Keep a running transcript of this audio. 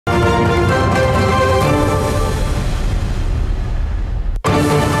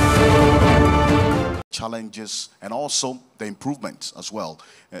challenges, and also the improvements as well,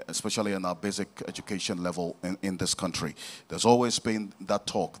 especially in our basic education level in this country. There's always been that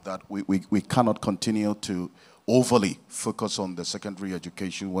talk that we cannot continue to overly focus on the secondary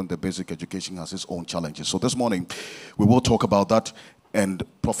education when the basic education has its own challenges. So this morning, we will talk about that and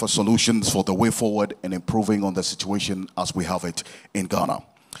proffer solutions for the way forward and improving on the situation as we have it in Ghana.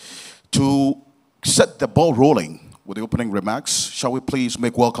 To set the ball rolling with the opening remarks, shall we please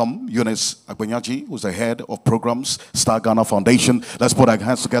make welcome Eunice Agbenyaji, who's the head of programs, Star Ghana Foundation. Let's put our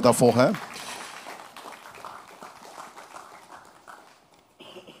hands together for her.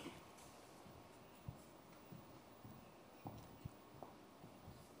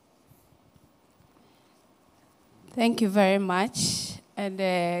 Thank you very much, and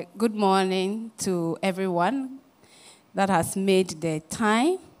good morning to everyone that has made the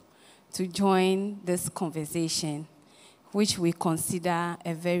time to join this conversation, which we consider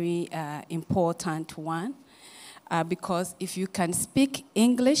a very important one, because if you can speak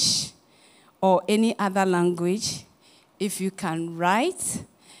English or any other language, if you can write,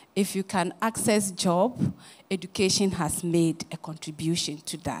 if you can access job, education has made a contribution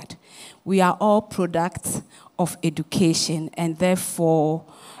to that. We are all products of education, and therefore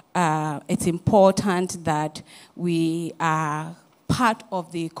it's important that we are part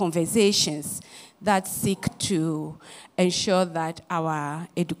of the conversations that seek to ensure that our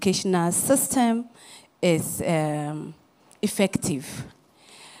educational system is effective.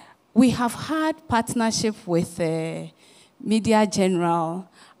 We have had partnership with Media General,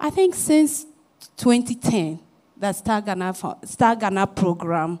 I think since 2010, the Star Ghana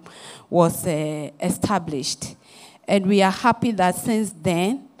program was established. And we are happy that since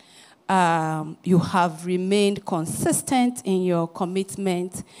then, you have remained consistent in your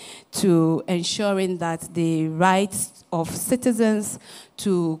commitment to ensuring that the rights of citizens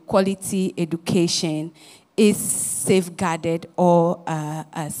to quality education is safeguarded or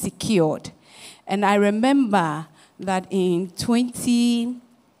secured. And I remember that in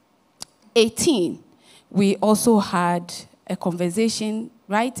 2018, we also had a conversation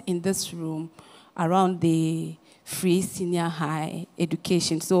right in this room around the free senior high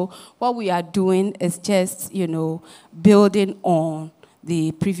education. So what we are doing is just, building on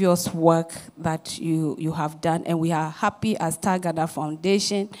the previous work that you have done, and we are happy as Star Ghana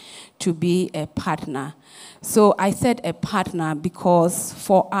Foundation to be a partner. So I said a partner because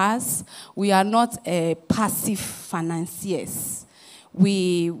for us, we are not a passive financiers.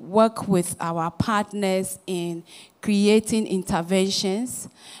 We work with our partners in creating interventions.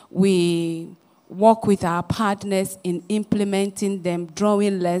 We work with our partners in implementing them,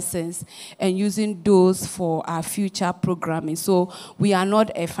 drawing lessons, and using those for our future programming. So we are not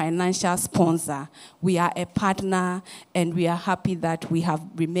a financial sponsor. We are a partner, and we are happy that we have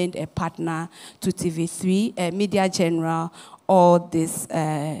remained a partner to TV3, Media General, all these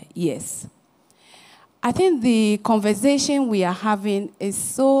years. I think the conversation we are having is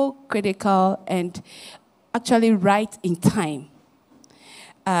so critical and actually right in time.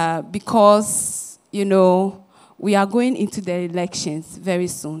 Because, we are going into the elections very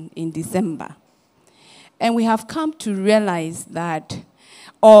soon in December. And we have come to realize that,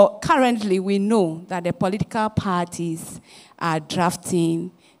 or currently we know that the political parties are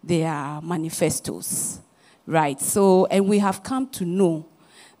drafting their manifestos, right? So, and we have come to know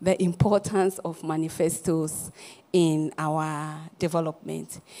the importance of manifestos in our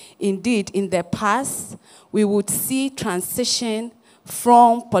development. Indeed, in the past, we would see transition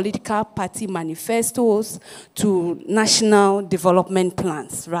from political party manifestos to national development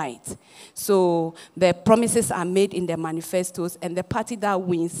plans, right? So the promises are made in the manifestos, and the party that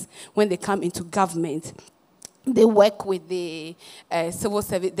wins, when they come into government, they work with the civil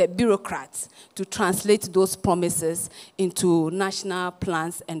service, the bureaucrats, to translate those promises into national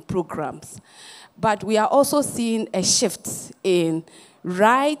plans and programs. But we are also seeing a shift in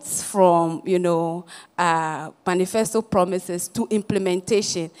rights from, manifesto promises to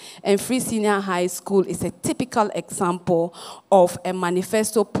implementation. And Free Senior High School is a typical example of a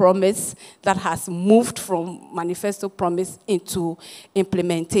manifesto promise that has moved from manifesto promise into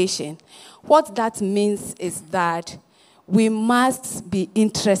implementation. What that means is that we must be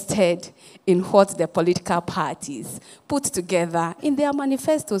interested in what the political parties put together in their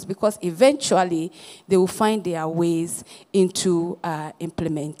manifestos, because eventually they will find their ways into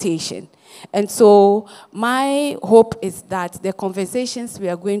implementation. And so my hope is that the conversations we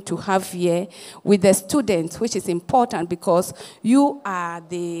are going to have here with the students, which is important because you are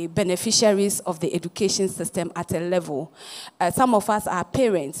the beneficiaries of the education system at a level. Some of us are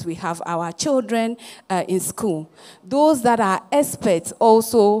parents. We have our children in school. Those those that are experts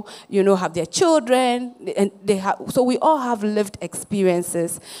also, have their children, and so we all have lived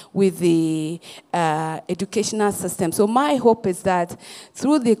experiences with the educational system. So my hope is that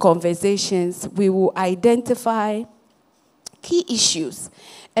through the conversations, we will identify key issues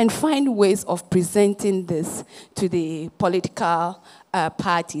and find ways of presenting this to the political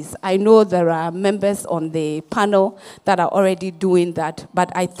parties. I know there are members on the panel that are already doing that, but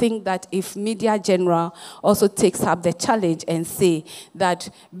I think that if Media General also takes up the challenge and say that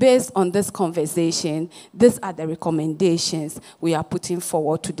based on this conversation, these are the recommendations we are putting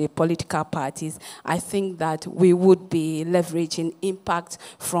forward to the political parties, I think that we would be leveraging impact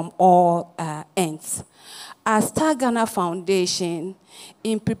from all ends. As Star Ghana Foundation,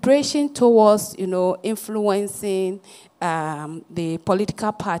 in preparation towards, influencing the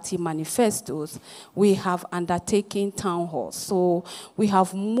political party manifestos, we have undertaken town halls. So we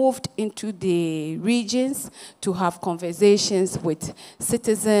have moved into the regions to have conversations with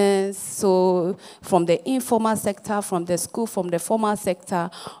citizens, so from the informal sector, from the school, from the formal sector,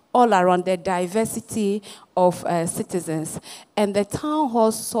 all around the diversity of citizens. And the town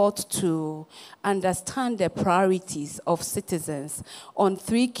hall sought to understand the priorities of citizens on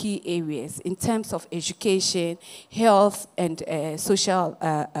 3 key areas in terms of education, health, and social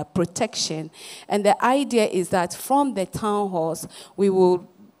protection. And the idea is that from the town halls, we will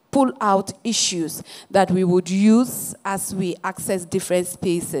pull out issues that we would use as we access different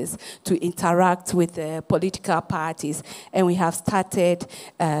spaces to interact with the political parties. And we have started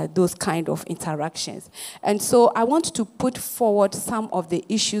those kind of interactions. And so I want to put forward some of the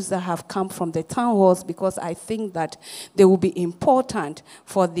issues that have come from the town halls, because I think that they will be important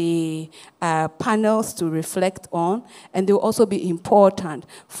for the panels to reflect on, and they will also be important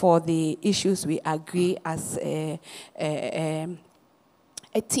for the issues we agree as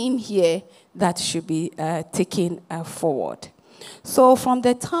a team here that should be taken forward. So from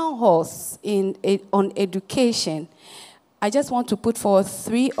the town halls on education, I just want to put forward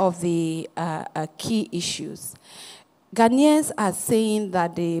 3 of the key issues. Ghanaians are saying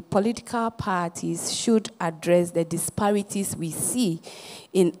that the political parties should address the disparities we see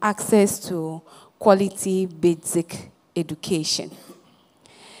in access to quality basic education,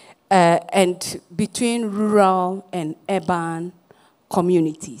 and between rural and urban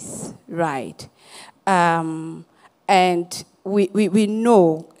communities, right? And we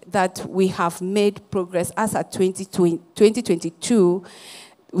know that we have made progress. As at 2022,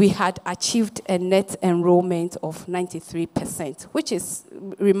 we had achieved a net enrollment of 93%, which is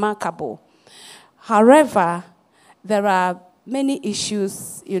remarkable. However, there are many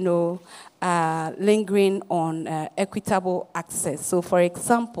issues, lingering on equitable access. So, for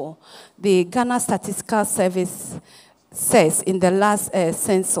example, the Ghana Statistical Service says in the last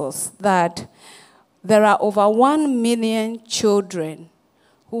census that there are over 1 million children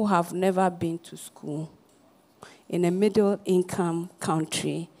who have never been to school in a middle-income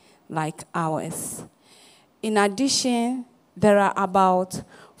country like ours. In addition, there are about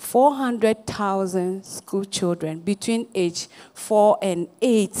 400,000 school children between age 4 and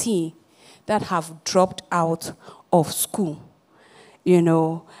 18 that have dropped out of school,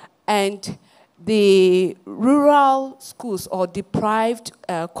 and the rural schools or deprived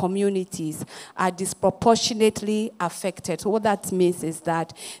communities are disproportionately affected. So what that means is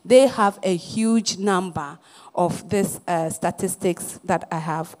that they have a huge number of these statistics that I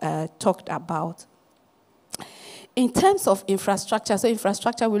have talked about. In terms of infrastructure, so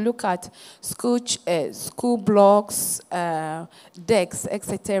infrastructure, we look at school blocks, decks,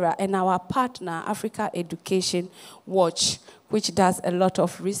 etc. And our partner, Africa Education Watch, which does a lot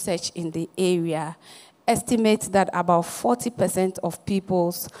of research in the area, estimates that about 40% of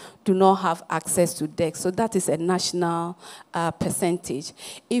peoples do not have access to decks. So that is a national percentage.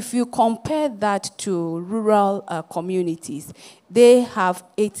 If you compare that to rural communities, they have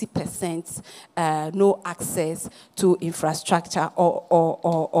 80% no access to infrastructure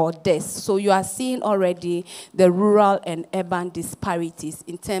or desks. So you are seeing already the rural and urban disparities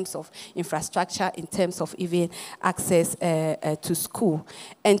in terms of infrastructure, in terms of even access to school.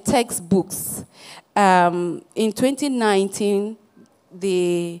 And textbooks. In 2019,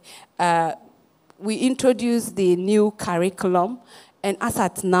 we introduced the new curriculum, and as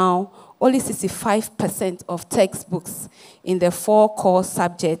at now, only 65% of textbooks in the 4 core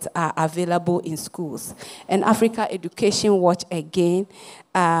subjects are available in schools. And Africa Education Watch again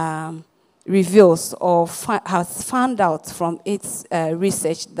reveals or has found out from its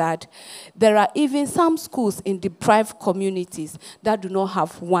research that there are even some schools in deprived communities that do not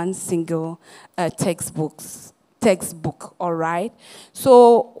have one single textbooks textbook, all right?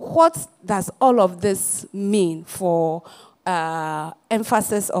 So what does all of this mean for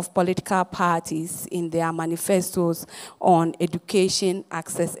emphasis of political parties in their manifestos on education,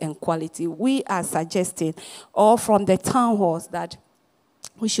 access, and quality? We are suggesting, or from the town halls, that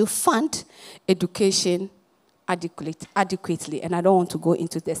we should fund education adequately, and I don't want to go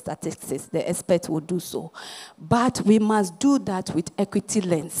into the statistics, the expert will do so. But we must do that with equity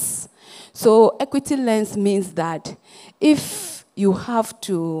lens. So equity lens means that if you have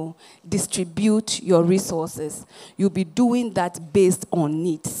to distribute your resources, you'll be doing that based on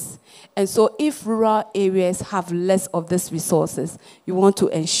needs. And so if rural areas have less of these resources, you want to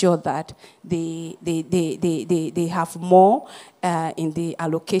ensure that they have more in the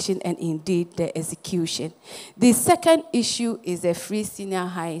allocation and indeed the execution. The second issue is a free senior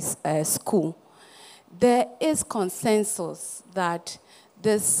high school. There is consensus that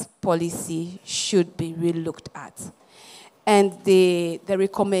this policy should be relooked at. And the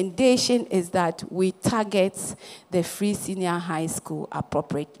recommendation is that we target the free senior high school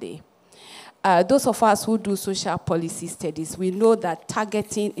appropriately. Those of us who do social policy studies, we know that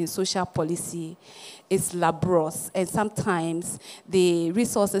targeting in social policy is laborious, and sometimes the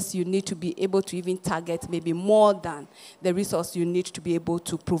resources you need to be able to even target may be more than the resource you need to be able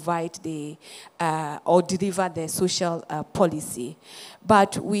to provide the or deliver the social policy.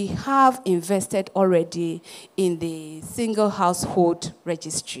 But we have invested already in the single household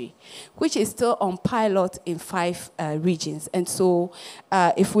registry, which is still on pilot in 5 regions. And so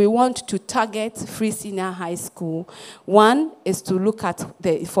if we want to target free senior high school, one is to look at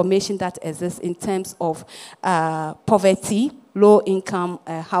the information that exists in terms of poverty, low-income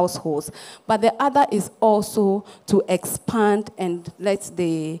households. But the other is also to expand and let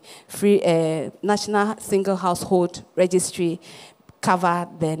the free National Single Household Registry cover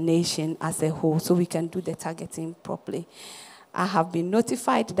the nation as a whole, so we can do the targeting properly. I have been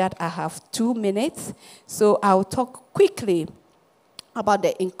notified that I have 2 minutes, so I'll talk quickly about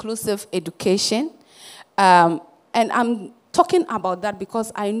the inclusive education. And I'm talking about that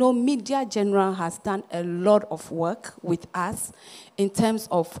because I know Media General has done a lot of work with us in terms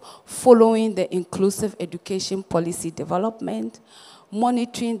of following the inclusive education policy development,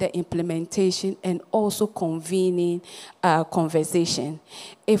 monitoring the implementation, and also convening conversation.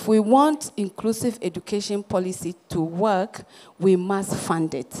 If we want inclusive education policy to work, we must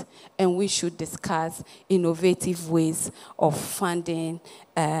fund it, and we should discuss innovative ways of funding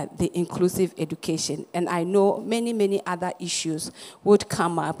the inclusive education. And I know many, many other issues would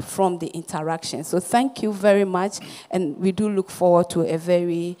come up from the interaction. So thank you very much, and we do look forward to a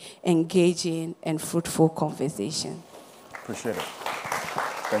very engaging and fruitful conversation. Appreciate it.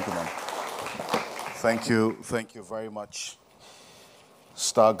 Thank you, ma'am. Thank you very much.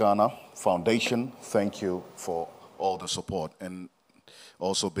 Star Ghana Foundation, thank you for all the support and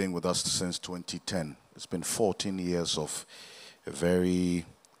also being with us since 2010. It's been 14 years of a very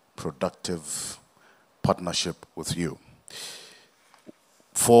productive partnership with you.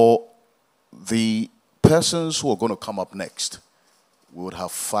 For the persons who are going to come up next, we would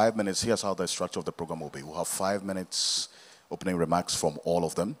have 5 minutes. Here's how the structure of the program will be. We'll have 5 minutes opening remarks from all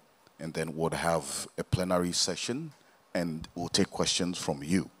of them, and then we'll have a plenary session, and we'll take questions from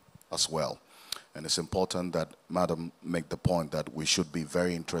you as well. And it's important that Madam make the point that we should be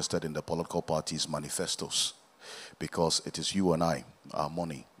very interested in the political parties' manifestos, because it is you and I, our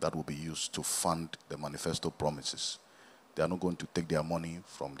money, that will be used to fund the manifesto promises. They are not going to take their money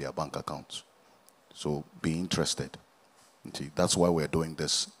from their bank accounts. So be interested. See, that's why we're doing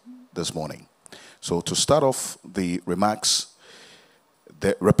this morning. So to start off the remarks,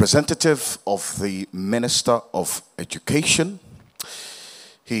 the representative of the Minister of Education,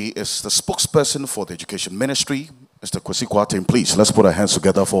 he is the spokesperson for the Education Ministry, Mr. Kwesi Kwarteng. Please, let's put our hands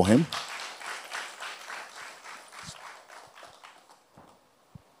together for him.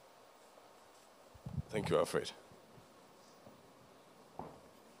 Thank you, Alfred.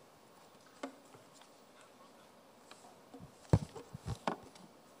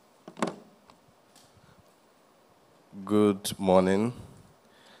 Good morning.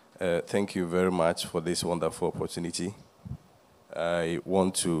 Thank you very much for this wonderful opportunity. I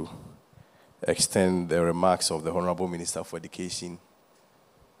want to extend the remarks of the Honorable Minister for Education,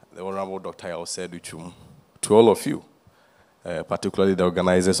 the Honorable Dr. Yaosed Uchum, to all of you, particularly the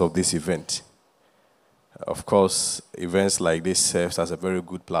organizers of this event. Of course, events like this serves as a very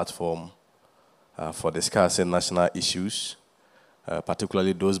good platform for discussing national issues,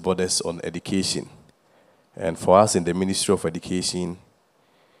 particularly those borders on education. And for us in the Ministry of Education,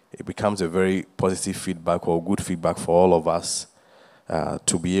 it becomes a very positive feedback or good feedback for all of us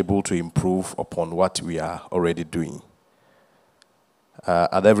to be able to improve upon what we are already doing.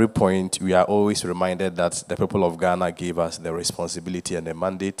 At every point, we are always reminded that the people of Ghana gave us the responsibility and the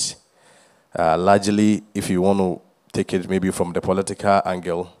mandate. Largely, if you want to take it maybe from the political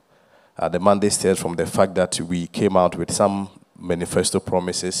angle, the mandate stems from the fact that we came out with some manifesto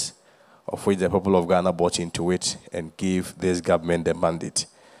promises of which the people of Ghana bought into it and gave this government the mandate.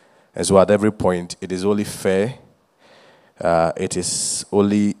 And so at every point, it is only fair, it is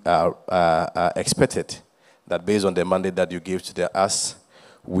only expected that based on the mandate that you gave to us,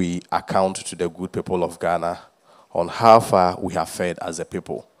 we account to the good people of Ghana on how far we have fared as a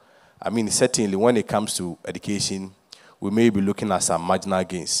people. I mean, certainly when it comes to education, we may be looking at some marginal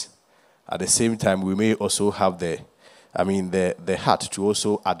gains. At the same time, we may also have the heart to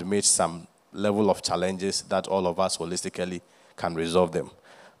also admit some level of challenges that all of us holistically can resolve them.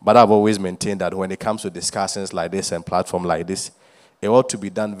 But I've always maintained that when it comes to discussions like this and platform like this, it ought to be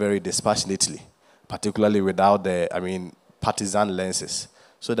done very dispassionately, particularly without the, partisan lenses,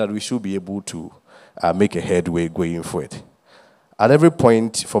 so that we should be able to make a headway going forward. At every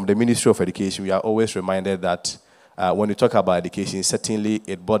point from the Ministry of Education, we are always reminded that when we talk about education, certainly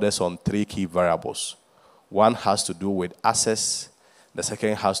it borders on three key variables. One has to do with access, the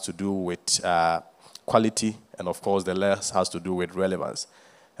second has to do with quality, and of course the last has to do with relevance.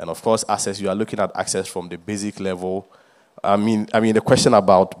 And of course, access, you are looking at access from the basic level. The question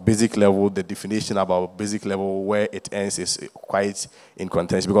about basic level, the definition about basic level, where it ends is quite in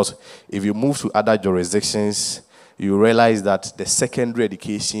context, because if you move to other jurisdictions, you realize that the secondary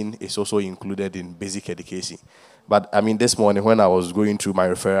education is also included in basic education. But this morning when I was going through my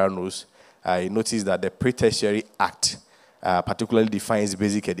referral notes, I noticed that the Pre-Tertiary Act particularly defines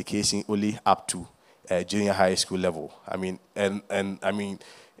basic education only up to junior high school level.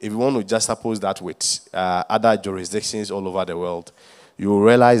 If you want to just suppose that with other jurisdictions all over the world, you will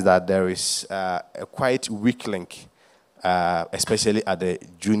realize that there is a quite weak link, especially at the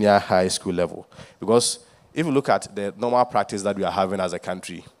junior high school level. Because if you look at the normal practice that we are having as a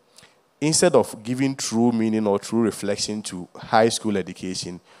country, instead of giving true meaning or true reflection to high school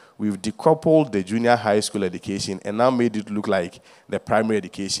education, we've decoupled the junior high school education and now made it look like the primary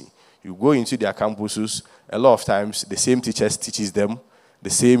education. You go into their campuses, a lot of times the same teachers teaches them, the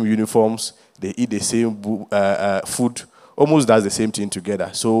same uniforms, they eat the same food, almost does the same thing together.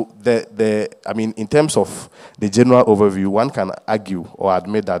 So in terms of the general overview, one can argue or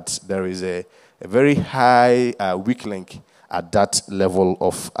admit that there is a very high weak link at that level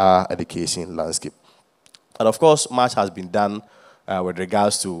of our education landscape. And of course, much has been done with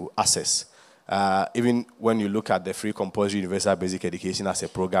regards to access. Even when you look at the free compulsory universal basic education as a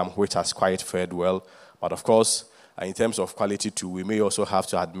program, which has quite fared well, but of course, in terms of quality too, we may also have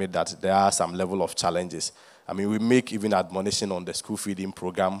to admit that there are some level of challenges. We make even admonition on the school feeding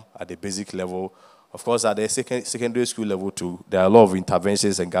program at the basic level. Of course, at the secondary school level too, there are a lot of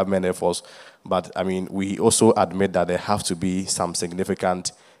interventions and government efforts, but we also admit that there have to be some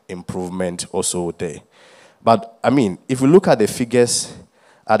significant improvement also there. But if we look at the figures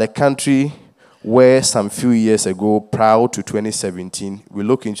at a country where some few years ago, prior to 2017, we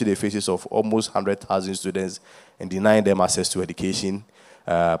look into the faces of almost 100,000 students and denying them access to education,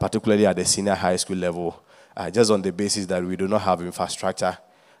 particularly at the senior high school level, just on the basis that we do not have infrastructure.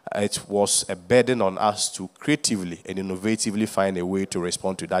 It was a burden on us to creatively and innovatively find a way to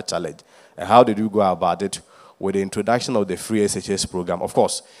respond to that challenge. And how did we go about it? With the introduction of the free SHS program. Of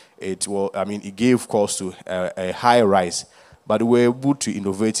course, it gave cause to a high rise, but we were able to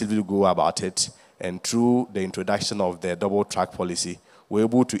innovatively go about it, and through the introduction of the double track policy, we were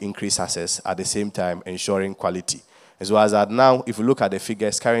able to increase access at the same time ensuring quality. As well as that now, if you look at the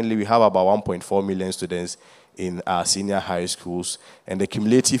figures, currently we have about 1.4 million students in our senior high schools, and the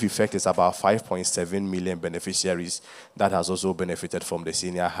cumulative effect is about 5.7 million beneficiaries that has also benefited from the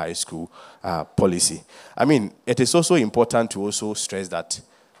senior high school policy. It is also important to also stress that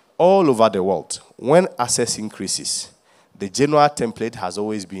all over the world, when access increases, the general template has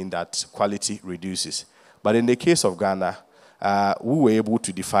always been that quality reduces. But in the case of Ghana, we were able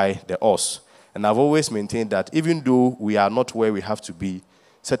to defy the odds. And I've always maintained that even though we are not where we have to be,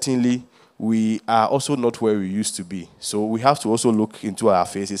 certainly we are also not where we used to be. So we have to also look into our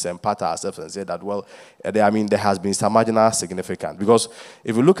faces and pat ourselves and say that, well, there has been some marginal significance. Because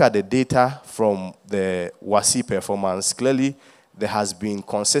if you look at the data from the WASI performance, clearly there has been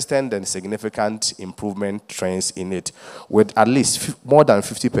consistent and significant improvement trends in it, with at least more than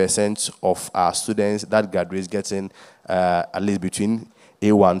 50% of our students that graduate getting at least between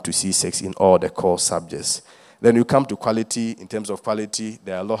A1 to C6 in all the core subjects. Then you come to quality. In terms of quality,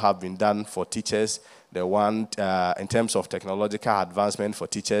 there are a lot have been done for teachers. The one, in terms of technological advancement for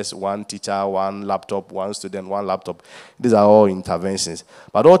teachers, one teacher, one laptop, one student, one laptop. These are all interventions.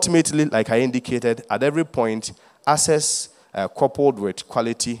 But ultimately, like I indicated, at every point, access coupled with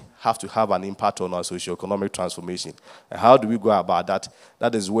quality have to have an impact on our socio-economic transformation. And how do we go about that?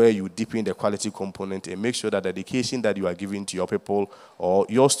 That is where you deepen the quality component and make sure that the education that you are giving to your people or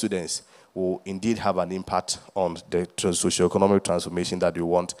your students will indeed have an impact on the socio-economic transformation that you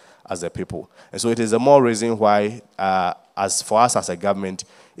want as a people. And so it is a more reason why, as for us as a government,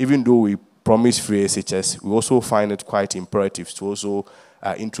 even though we promise free SHS, we also find it quite imperative to also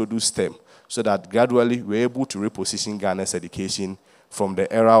introduce STEM, so that gradually we're able to reposition Ghana's education from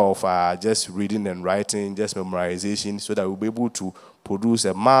the era of just reading and writing, just memorization, so that we'll be able to produce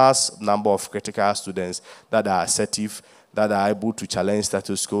a mass number of critical students that are assertive, that are able to challenge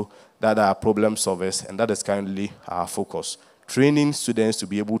status quo, that are problem solvers, and that is currently our focus. Training students to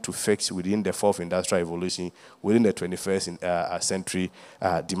be able to fix within the fourth industrial revolution, within the 21st century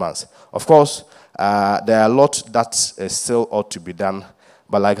demands. Of course, there are a lot that still ought to be done,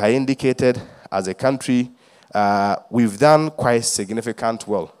 but like I indicated, as a country, we've done quite significant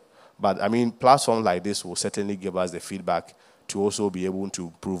well. But I mean, platforms like this will certainly give us the feedback to also be able to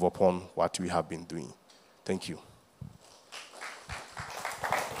improve upon what we have been doing. Thank you.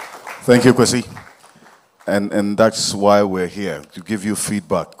 Thank you, Kwesi. And that's why we're here, to give you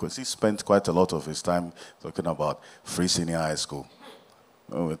feedback. Kwesi spent quite a lot of his time talking about free senior high school.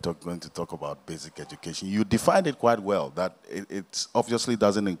 We're going to talk about basic education. You defined it quite well, that it obviously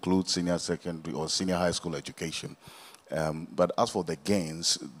doesn't include senior secondary or senior high school education. But as for the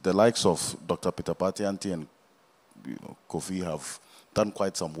gains, the likes of Dr. Peter Patianti and Kofi have done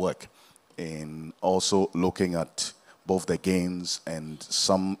quite some work in also looking at both the gains and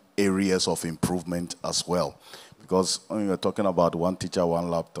some areas of improvement as well. Because when you're talking about one teacher, one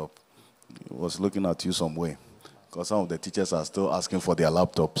laptop, he was looking at you some way. Because some of the teachers are still asking for their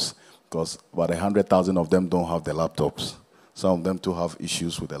laptops, because about 100,000 of them don't have the laptops. Some of them too have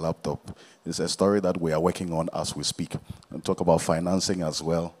issues with the laptop. It's a story that we are working on as we speak. And talk about financing as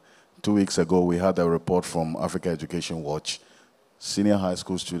well. 2 weeks ago, we had a report from Africa Education Watch. Senior high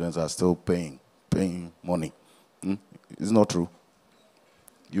school students are still paying money. It's not true.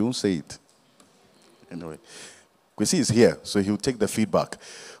 You won't say it. Anyway, Kwesi is here, so he'll take the feedback.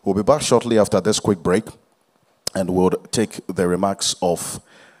 We'll be back shortly after this quick break, and we'll take the remarks of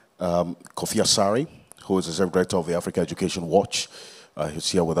Kofi Asare, who is the Executive Director of the Africa Education Watch. He's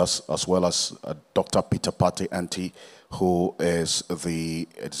here with us, as well as Dr. Peter Patianti, who is the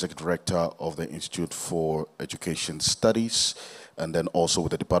Executive Director of the Institute for Education Studies, and then also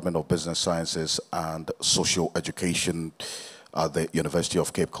with the Department of Business Sciences and Social Education at the University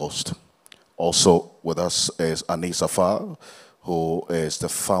of Cape Coast. Also with us is Anis Afar, who is the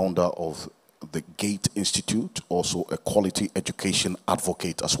founder of the Gate Institute, also a quality education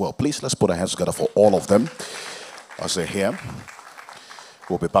advocate as well. Please, let's put our hands together for all of them as they're here.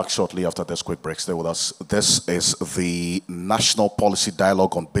 We'll be back shortly after this quick break. Stay with us. This is the National Policy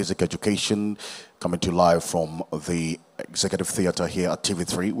Dialogue on Basic Education, coming to you live from the Executive Theatre here at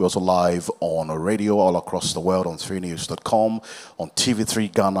TV3. We're also live on radio all across the world on 3news.com, on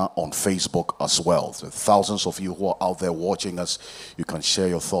TV3 Ghana, on Facebook as well. So thousands of you who are out there watching us, you can share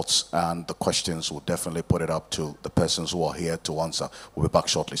your thoughts, and the questions, we'll definitely put it up to the persons who are here to answer. We'll be back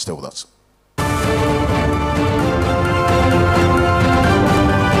shortly. Stay with us.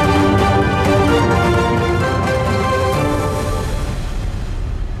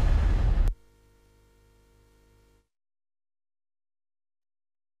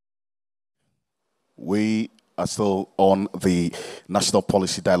 We are still on the National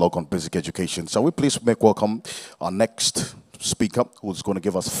Policy Dialogue on Basic Education. Shall we please make welcome our next speaker, who's going to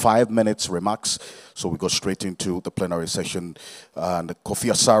give us 5 minutes remarks. So we go straight into the plenary session. And Kofi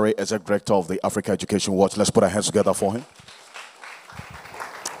Asare, Executive Director of the Africa Education Watch. Let's put our hands together for him.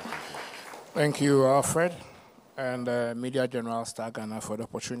 Thank you, Alfred, and Media General Star Ghana for the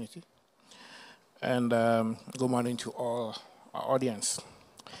opportunity. And good morning to all our audience.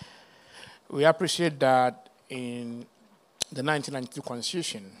 We appreciate that in the 1992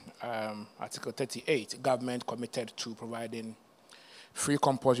 Constitution, Article 38, government committed to providing free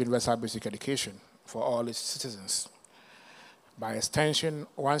compulsory universal basic education for all its citizens. By extension,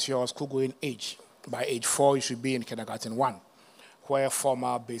 once you're school-going age, by age 4, you should be in kindergarten 1, where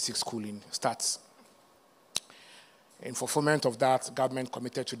formal basic schooling starts. In fulfillment of that, government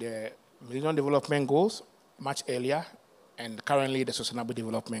committed to the Millennium Development Goals much earlier, and currently the Sustainable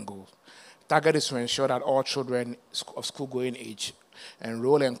Development Goals. Target is to ensure that all children of school-going age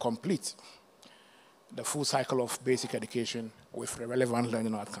enroll and complete the full cycle of basic education with relevant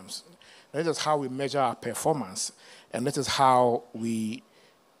learning outcomes. That is how we measure our performance, and that is how we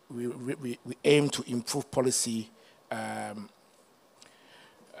aim to improve policy.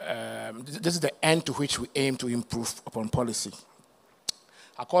 This is the end to which we aim to improve upon policy.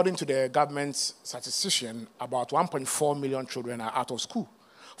 According to the government's statistician, about 1.4 million children are out of school.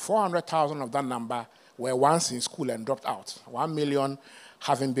 400,000 of that number were once in school and dropped out. 1 million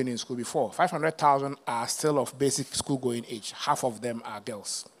haven't been in school before. 500,000 are still of basic school-going age. Half of them are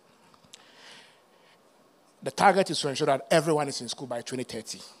girls. The target is to ensure that everyone is in school by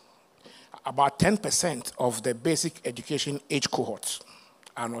 2030. About 10% of the basic education age cohorts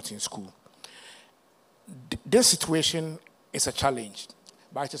are not in school. This situation is a challenge,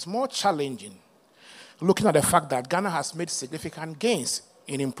 but it is more challenging looking at the fact that Ghana has made significant gains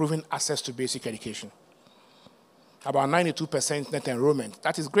in improving access to basic education. About 92% net enrollment.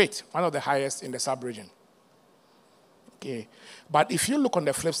 That is great, one of the highest in the sub-region. Okay. But if you look on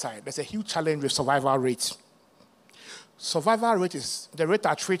the flip side, there's a huge challenge with survival rates. Survival rate is the rate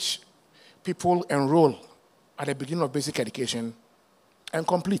at which people enroll at the beginning of basic education and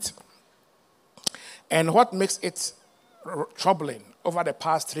complete. And what makes it troubling over the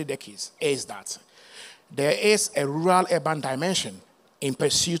past 3 decades is that there is a rural-urban dimension in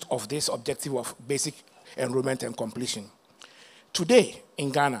pursuit of this objective of basic enrollment and completion. Today,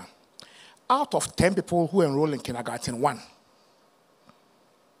 in Ghana, out of 10 people who enroll in kindergarten 1,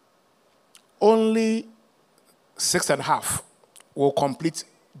 only 6.5 will complete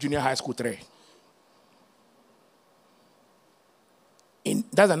junior high school 3.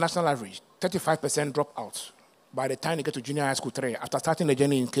 That's a national average. 35% drop out by the time they get to junior high school 3 after starting the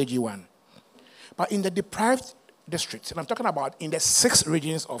journey in KG1. But in the deprived districts, and I'm talking about in the 6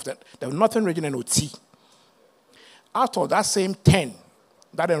 regions of the northern region and OT, out of that same 10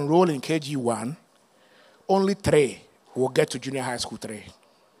 that enroll in KG1, only 3 will get to junior high school 3.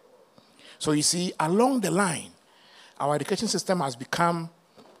 So you see, along the line, our education system has become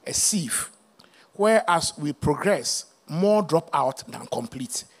a sieve, where as we progress, more drop out than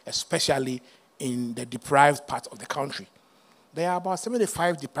complete, especially in the deprived part of the country. There are about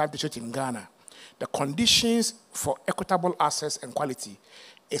 75 deprived districts in Ghana. The conditions for equitable access and quality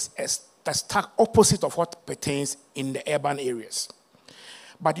is the stark opposite of what pertains in the urban areas.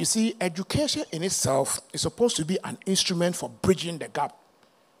 But you see, education in itself is supposed to be an instrument for bridging the gap,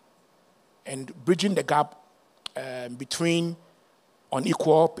 and bridging the gap between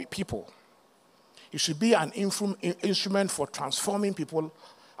unequal people. It should be an instrument for transforming people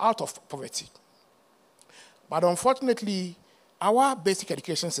out of poverty. But unfortunately, our basic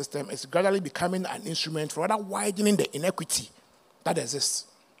education system is gradually becoming an instrument for rather widening the inequity that exists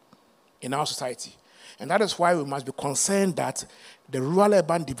in our society. And that is why we must be concerned that the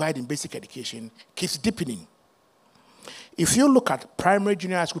rural-urban divide in basic education keeps deepening. If you look at primary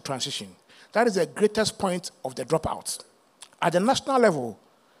junior high school transition, that is the greatest point of the dropouts. At the national level,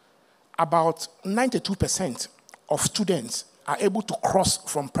 about 92% of students are able to cross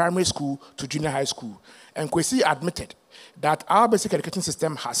from primary school to junior high school. And Kwesi admitted that our basic education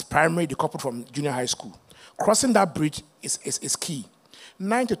system has primary decoupled from junior high school. Crossing that bridge is key.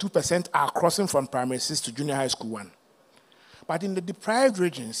 92% are crossing from primary 6 to junior high school 1. But in the deprived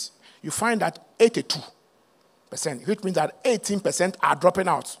regions, you find that 82%, which means that 18% are dropping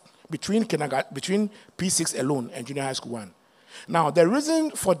out between P6 alone and junior high school 1. Now, the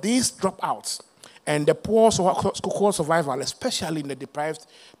reason for these dropouts and the poor school survival, especially in the deprived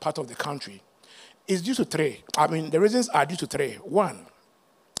part of the country, is due to 3. The reasons are due to 3. 1,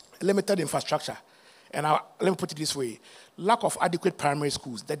 limited infrastructure. And let me put it this way. Lack of adequate primary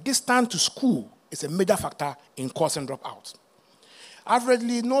schools. The distance to school is a major factor in causing dropouts.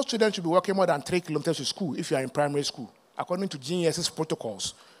 Averagely, no student should be walking more than 3 kilometers to school if you are in primary school, according to GES's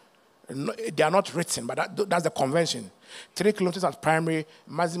protocols. They are not written, but that's the convention. 3 kilometers at primary,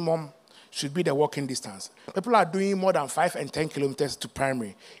 maximum should be the walking distance. People are doing more than 5 and 10 kilometers to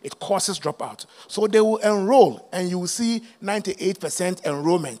primary. It causes dropout. So they will enroll, and you will see 98%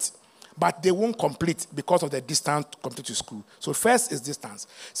 enrollment, but they won't complete because of the distance to complete to school. So first is distance.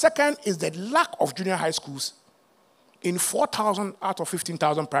 Second is the lack of junior high schools. In 4,000 out of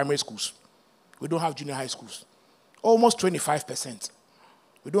 15,000 primary schools, we don't have junior high schools. Almost 25%.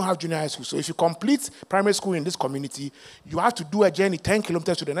 We don't have junior high school. So if you complete primary school in this community, you have to do a journey 10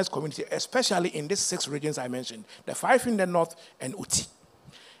 kilometers to the next community, especially in these 6 regions I mentioned, the 5 in the north and Uti.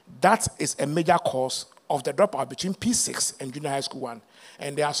 That is a major cause of the dropout between P6 and junior high school 1.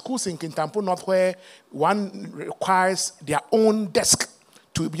 And there are schools in Kintampo North where one requires their own desk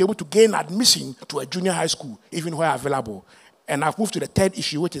to be able to gain admission to a junior high school, even where available. And I've moved to the third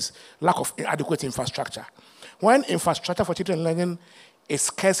issue, which is lack of adequate infrastructure. When infrastructure for teaching and learning is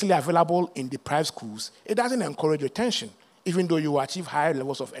scarcely available in deprived schools, it doesn't encourage retention, even though you achieve higher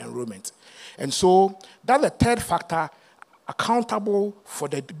levels of enrollment. And so that's the third factor accountable for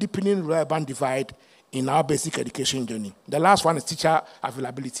the deepening rural-urban divide in our basic education journey. The last one is teacher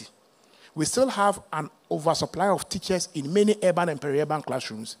availability. We still have an oversupply of teachers in many urban and peri-urban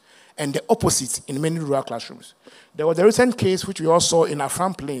classrooms, and the opposite in many rural classrooms. There was a recent case which we all saw in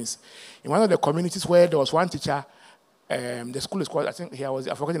Afram Plains, in one of the communities where there was one teacher, the school is called, I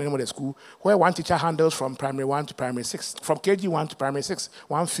forgot the name of the school, where one teacher handles from primary 1 to primary 6, from KG1 to primary 6,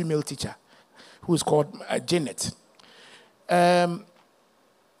 one female teacher, who is called Janet. That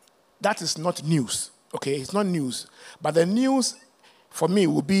is not news, okay? It's not news. But the news, for me,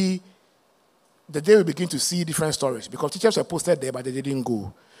 will be the day we begin to see different stories, because teachers were posted there, but they didn't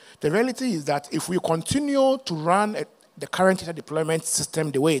go. The reality is that if we continue to run the current teacher deployment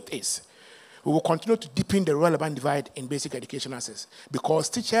system the way it is, we will continue to deepen the rural-urban divide in basic education access, because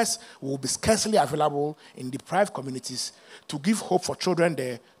teachers will be scarcely available in deprived communities to give hope for children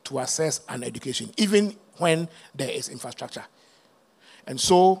there to access an education, even when there is infrastructure. And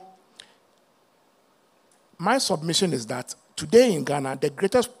so, my submission is that today in Ghana, the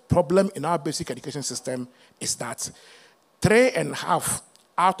greatest problem in our basic education system is that 3.5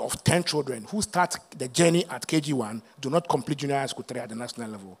 out of 10 children who start the journey at KG1 do not complete junior high school 3 at the national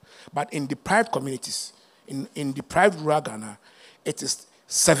level. But in deprived communities, in deprived rural Ghana, it is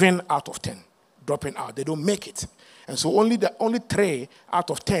 7 out of 10 dropping out. They don't make it. And so only 3 out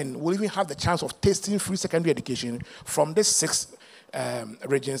of 10 will even have the chance of tasting free secondary education from these 6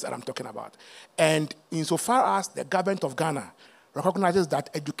 regions that I'm talking about. And insofar as the government of Ghana recognizes that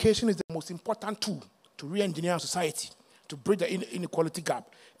education is the most important tool to re-engineer society, to bridge the inequality gap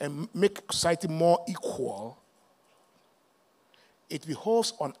and make society more equal, it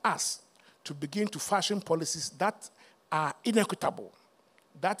behoves on us to begin to fashion policies that are inequitable,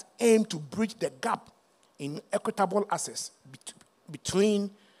 that aim to bridge the gap in equitable access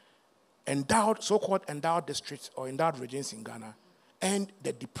between so-called endowed districts or endowed regions in Ghana and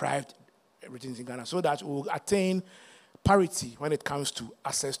the deprived regions in Ghana, so that we will attain parity when it comes to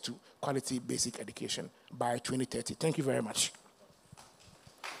access to quality basic education by 2030. Thank you very much.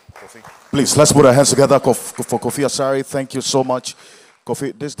 Kofi. Please, let's put our hands together for Kofi Asare. Thank you so much.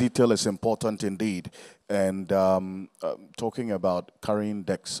 Kofi, this detail is important indeed. And talking about carrying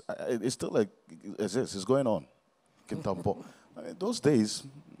decks, it's still like, it's going on. Kintampo. Those days,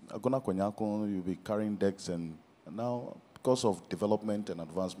 you'll be carrying decks, and now, because of development and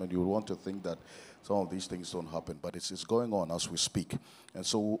advancement, you would want to think that some of these things don't happen, but it's going on as we speak. And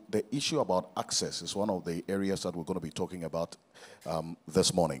so the issue about access is one of the areas that we're going to be talking about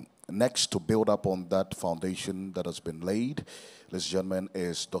this morning. Next, to build up on that foundation that has been laid, ladies and gentlemen,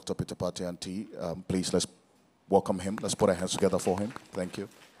 is Dr. Peter Patianti. Please, let's welcome him. Let's put our hands together for him. Thank you.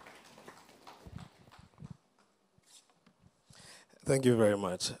 Thank you very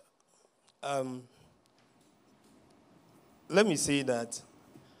much. Let me say that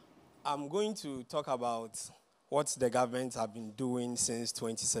I'm going to talk about what the government have been doing since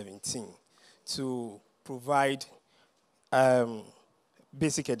 2017 to provide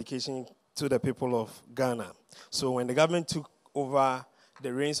basic education to the people of Ghana. So when the government took over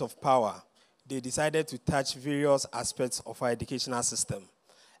the reins of power, they decided to touch various aspects of our educational system.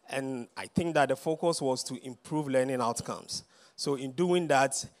 And I think that the focus was to improve learning outcomes. So in doing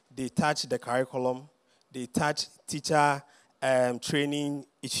that, they touched the curriculum, they touched teacher training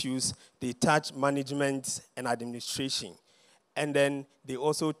issues, they touch management and administration. And then they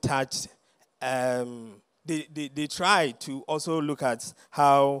also touch, they try to also look at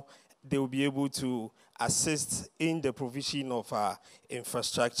how they will be able to assist in the provision of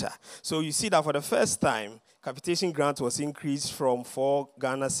infrastructure. So you see that for the first time, capitation grant was increased from 4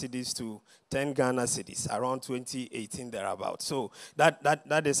 Ghana cedis to 10 Ghana cedis around 2018 thereabout. So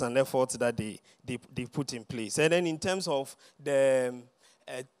that is an effort that they put in place. And then in terms of the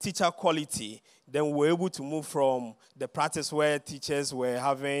teacher quality, then we were able to move from the practice where teachers were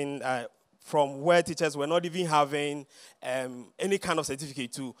having from where teachers were not even having any kind of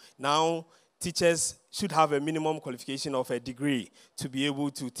certificate to now teachers should have a minimum qualification of a degree to be able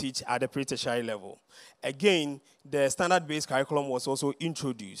to teach at the pre-tertiary level. Again, the standard-based curriculum was also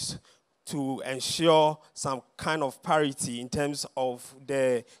introduced to ensure some kind of parity in terms of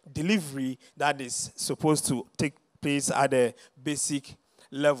the delivery that is supposed to take place at the basic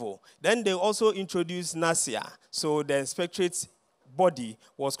level. Then they also introduced NASIA, so the inspectorate body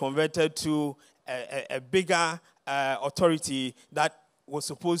was converted to a bigger authority that was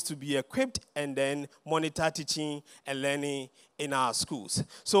supposed to be equipped and then monitor teaching and learning in our schools.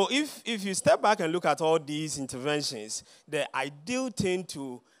 So if you step back and look at all these interventions, the ideal thing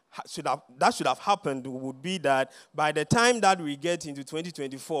that should have happened would be that by the time that we get into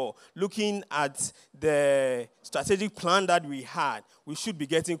 2024, looking at the strategic plan that we had, we should be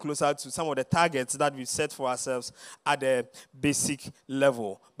getting closer to some of the targets that we set for ourselves at the basic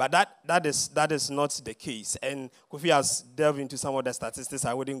level. But that is not the case. And Kofi has delved into some of the statistics.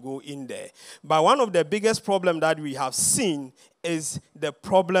 I wouldn't go in there. But one of the biggest problems that we have seen is the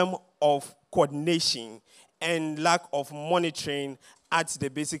problem of coordination and lack of monitoring at the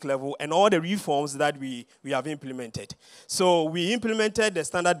basic level and all the reforms that we have implemented. So we implemented the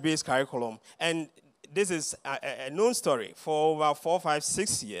standard-based curriculum, and this is a known story. For over 4, 5,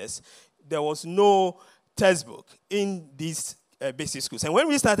 6 years, there was no textbook in these basic schools. And when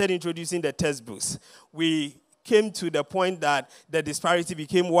we started introducing the textbooks, we came to the point that the disparity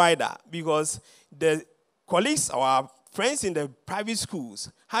became wider because the colleagues or our friends in the private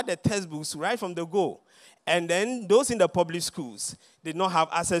schools had the textbooks right from the go. And then those in the public schools did not have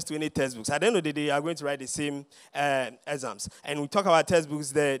access to any textbooks. At the end of the day, they are going to write the same exams. And we talk about textbooks,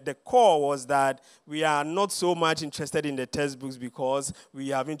 the core was that we are not so much interested in the textbooks because we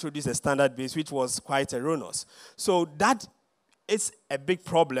have introduced a standard base, which was quite erroneous. So that is a big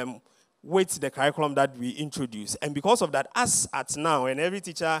problem with the curriculum that we introduce. And because of that, us at now, and every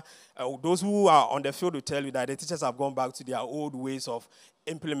teacher, those who are on the field will tell you that the teachers have gone back to their old ways of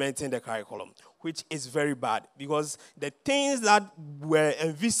implementing the curriculum, which is very bad because the things that were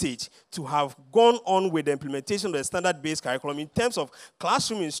envisaged to have gone on with the implementation of the standard-based curriculum in terms of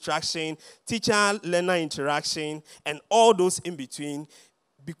classroom instruction, teacher-learner interaction, and all those in between,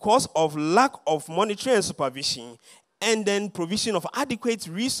 because of lack of monitoring and supervision, and then provision of adequate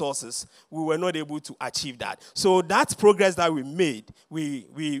resources, we were not able to achieve that. So that progress that we made,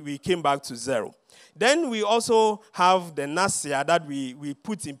 we came back to zero. Then we also have the NASIA that we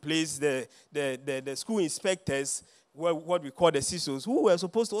put in place, the school inspectors, what we call the CISOs, who were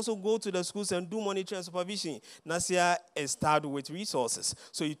supposed to also go to the schools and do monitoring and supervision. NASIA is started with resources.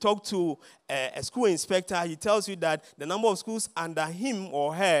 So you talk to a school inspector, he tells you that the number of schools under him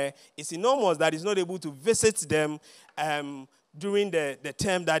or her is enormous, that he's not able to visit them during the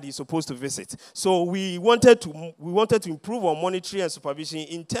term that he's supposed to visit. So we wanted to improve on monitoring and supervision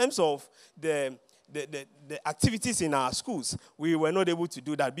in terms of the activities in our schools. We were not able to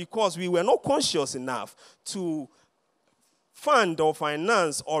do that because we were not conscious enough to fund or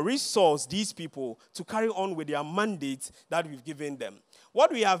finance or resource these people to carry on with their mandate that we've given them.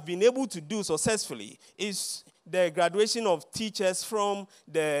 What we have been able to do successfully is the graduation of teachers from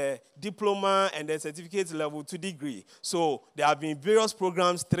the diploma and the certificate level to degree. So there have been various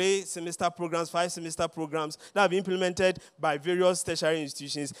programs, 3-semester programs, 5-semester programs that have been implemented by various tertiary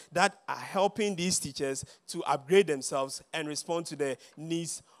institutions that are helping these teachers to upgrade themselves and respond to the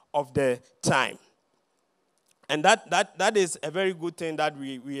needs of the time. And that is a very good thing that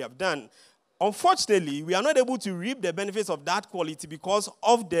we have done. Unfortunately, we are not able to reap the benefits of that quality because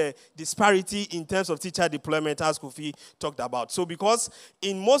of the disparity in terms of teacher deployment, as Kofi talked about. So because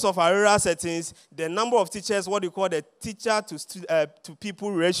in most of our rural settings, the number of teachers, what we call the teacher to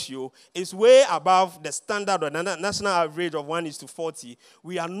people ratio, is way above the standard or the national average of 1:40.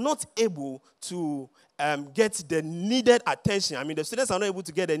 We are not able to get the needed attention. I mean, the students are not able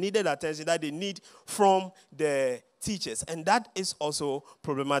to get the needed attention that they need from the teachers, and that is also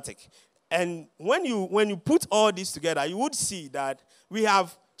problematic. And when you put all this together, you would see that we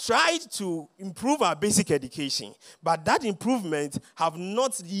have tried to improve our basic education, but that improvement have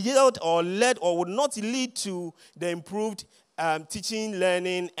not yielded or led or would not lead to the improved teaching,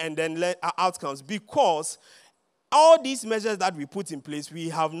 learning, and then outcomes, because all these measures that we put in place, we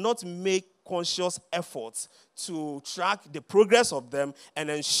have not made conscious efforts to track the progress of them and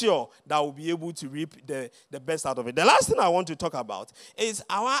ensure that we'll be able to reap the best out of it. The last thing I want to talk about is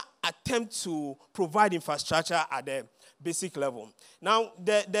our attempt to provide infrastructure at the basic level. Now,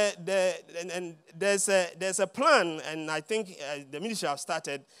 there's a plan, and I think the ministry have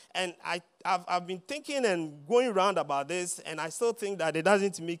started, and I've been thinking and going around about this, and I still think that it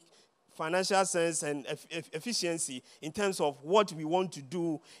doesn't make financial sense and efficiency in terms of what we want to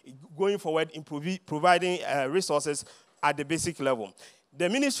do going forward in providing resources at the basic level. The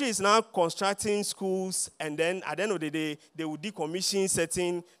ministry is now constructing schools, and then at the end of the day, they will decommission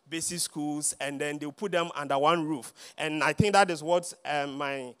certain basic schools, and then they'll put them under one roof. And I think that is what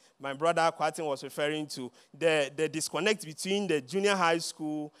my brother Kwatin was referring to, the disconnect between the junior high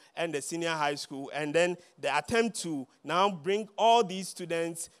school and the senior high school, and then the attempt to now bring all these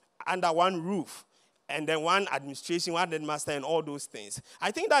students under one roof and then one administration, one headmaster, and all those things.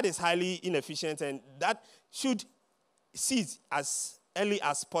 I think that is highly inefficient, and that should cease as early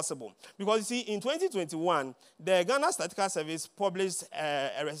as possible. Because you see, in 2021, the Ghana Statistical Service published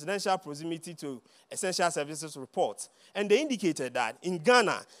a residential proximity to essential services report. And they indicated that in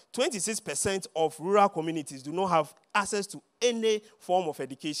Ghana, 26% of rural communities do not have access to any form of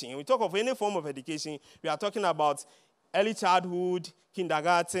education. When we talk of any form of education, we are talking about early childhood,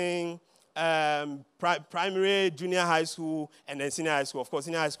 kindergarten, primary, junior high school, and then senior high school. Of course,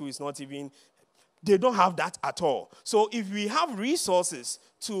 senior high school is not even. They don't have that at all. So if we have resources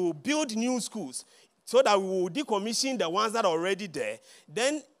to build new schools so that we will decommission the ones that are already there,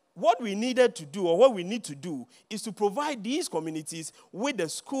 then what we needed to do, or what we need to do, is to provide these communities with the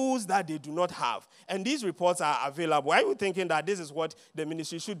schools that they do not have. And these reports are available. I was thinking that this is what the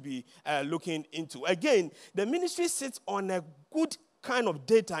ministry should be looking into. Again, the ministry sits on a good kind of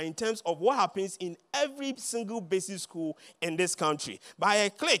data in terms of what happens in every single basic school in this country. By a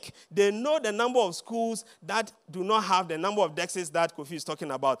click, they know the number of schools that do not have the number of desks that Kofi is talking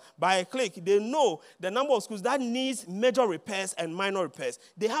about. By a click, they know the number of schools that needs major repairs and minor repairs.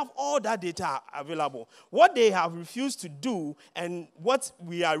 They have all that data available. What they have refused to do, and what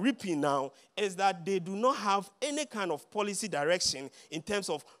we are reaping now, is that they do not have any kind of policy direction in terms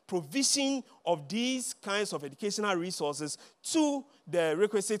of provision of these kinds of educational resources to the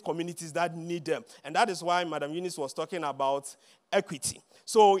requisite communities that need them. And that is why Madam Eunice was talking about equity.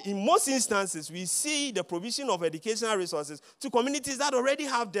 So in most instances, we see the provision of educational resources to communities that already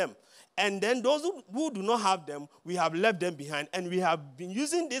have them. And then those who do not have them, we have left them behind. And we have been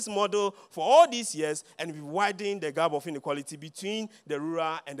using this model for all these years, and we've widened the gap of inequality between the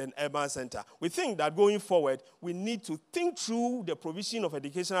rural and the urban center. We think that going forward, we need to think through the provision of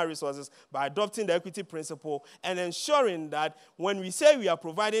educational resources by adopting the equity principle and ensuring that when we say we are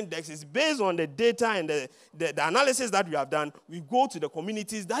providing DEX, it's based on the data and the analysis that we have done. We go to the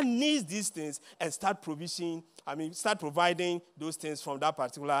communities that need these things and start providing those things from that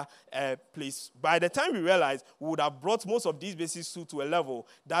particular place. By the time we realize, we would have brought most of these basic schools to a level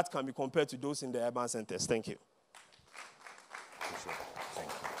that can be compared to those in the urban centers. Thank you.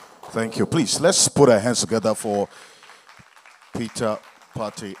 Thank you. Please, let's put our hands together for Peter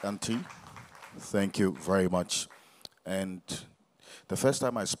Party Auntie. Thank you very much. And the first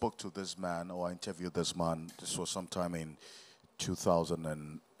time I spoke to this man, or I interviewed this man, this was sometime in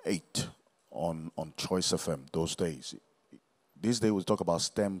 2008 on Choice FM, those days. These days we talk about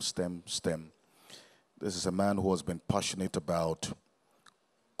STEM. This is a man who has been passionate about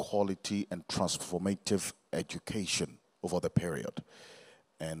quality and transformative education over the period.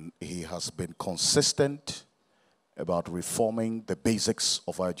 And he has been consistent about reforming the basics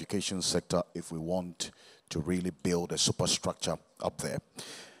of our education sector if we want to really build a superstructure up there.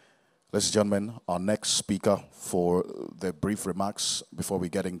 Ladies and gentlemen, our next speaker for the brief remarks before we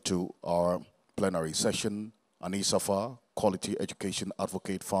get into our plenary session, Anis Afar, Quality Education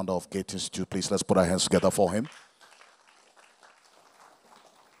Advocate, founder of Gate Institute. Please, let's put our hands together for him.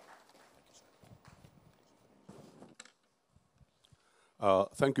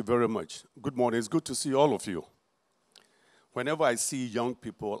 Thank you very much. Good morning. It's good to see all of you. Whenever I see young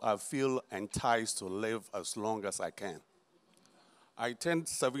people, I feel enticed to live as long as I can.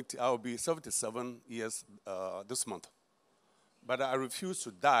 I'll be 77 years this month. But I refuse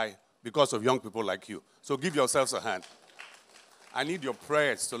to die because of young people like you. So give yourselves a hand. I need your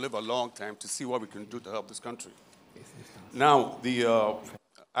prayers to live a long time to see what we can do to help this country. Now,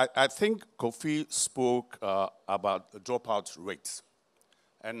 I think Kofi spoke about the dropout rates.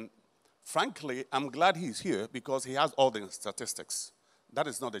 And frankly, I'm glad he's here because he has all the statistics. That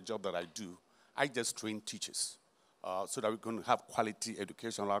is not the job that I do. I just train teachers so that we can have quality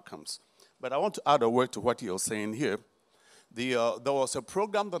educational outcomes. But I want to add a word to what you're saying here. There was a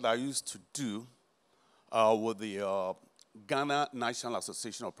program that I used to do with the Ghana National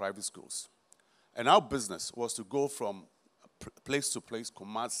Association of Private Schools. And our business was to go from place to place,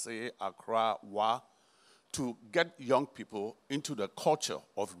 Kumasi, Accra, Wa, to get young people into the culture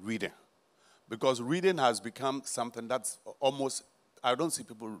of reading. Because reading has become something that's almost, I don't see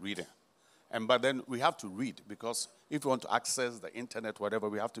people reading. But then we have to read, because if we want to access the internet, whatever,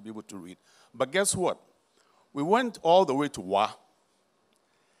 we have to be able to read. But guess what? We went all the way to Wa.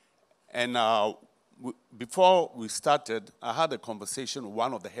 And before we started, I had a conversation with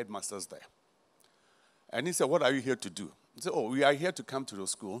one of the headmasters there. And he said, "What are you here to do?" I said, "Oh, we are here to come to the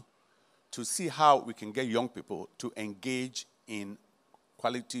school to see how we can get young people to engage in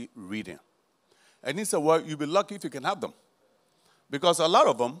quality reading." And he said, "Well, you'll be lucky if you can have them. Because a lot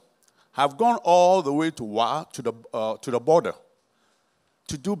of them have gone all the way to Wa, to the border,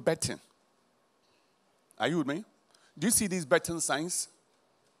 to do betting. Are you with me? Do you see these betting signs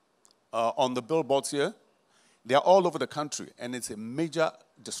on the billboards here? They are all over the country, and it's a major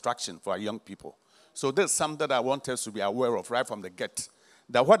distraction for our young people. So there's something that I want us to be aware of right from the get.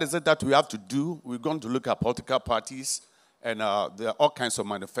 That what is it that we have to do? We're going to look at political parties, and there are all kinds of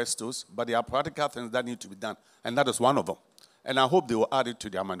manifestos, but there are practical things that need to be done, and that is one of them. And I hope they will add it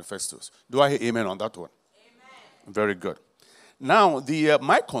to their manifestos. Do I hear amen on that one? Amen. Very good. Now,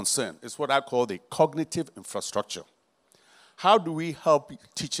 my concern is what I call the cognitive infrastructure. How do we help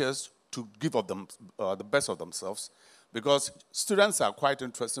teachers to give of them the best of themselves? Because students are quite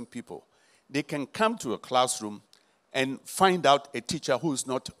interesting people. They can come to a classroom and find out a teacher who is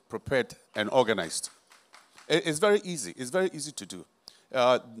not prepared and organized. It's very easy. It's very easy to do.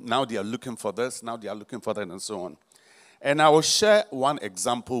 Now they are looking for this, now they are looking for that, and so on. And I will share one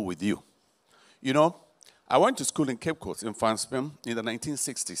example with you. You know, I went to school in Cape Coast, in Franspem, in the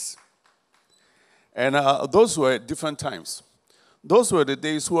 1960s. And those were different times. Those were the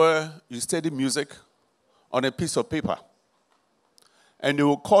days where you studied music on a piece of paper. And they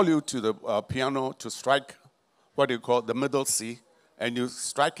will call you to the piano to strike what they call the middle C, and you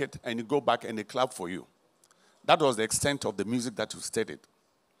strike it, and you go back, and they clap for you. That was the extent of the music that you studied.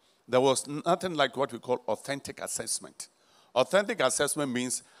 There was nothing like what we call authentic assessment. Authentic assessment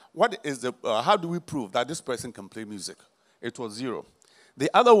means, how do we prove that this person can play music? It was zero. The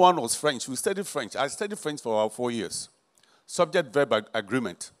other one was French. We studied French. I studied French for 4 years. Subject-verb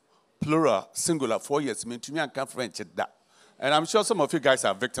agreement, plural, singular, 4 years. To me, I can't French that. And I'm sure some of you guys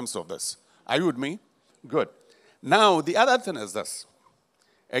are victims of this. Are you with me? Good. Now, the other thing is this.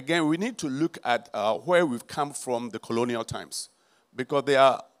 Again, we need to look at where we've come from the colonial times, because there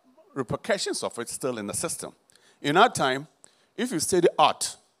are repercussions of it still in the system. In our time, if you study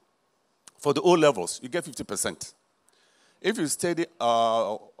art for the O levels, you get 50%. If you study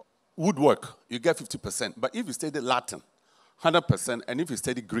woodwork, you get 50%. But if you study Latin, 100%, and if you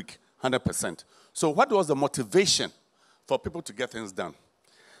study Greek, 100%. So what was the motivation for people to get things done?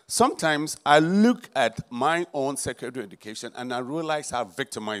 Sometimes I look at my own secondary education and I realize how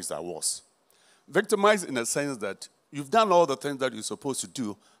victimized I was. Victimized in the sense that you've done all the things that you're supposed to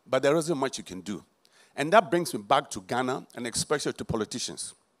do, but there isn't much you can do. And that brings me back to Ghana and especially to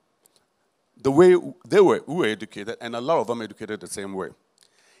politicians. The way we were educated, and a lot of them educated the same way.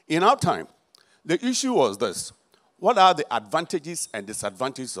 In our time, the issue was this. What are the advantages and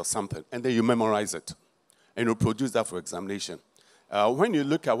disadvantages of something? And then you memorize it. And you produce that for examination. When you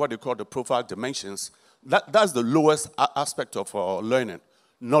look at what they call the profile dimensions, that's the lowest aspect of learning.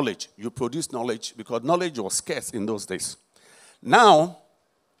 Knowledge. You produce knowledge because knowledge was scarce in those days. Now,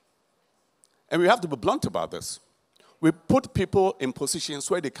 and we have to be blunt about this, we put people in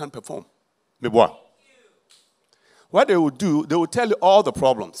positions where they can't perform. What they will do, they will tell you all the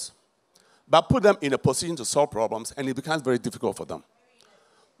problems, but put them in a position to solve problems, and it becomes very difficult for them.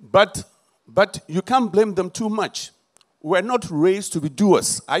 But you can't blame them too much. We're not raised to be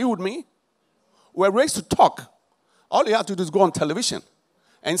doers. Are you with me? We're raised to talk. All you have to do is go on television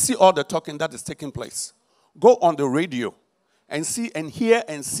and see all the talking that is taking place. Go on the radio and see and hear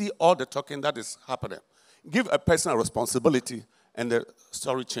and see all the talking that is happening. Give a person a responsibility and the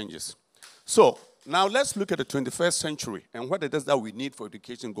story changes. So now let's look at the 21st century and what it is that we need for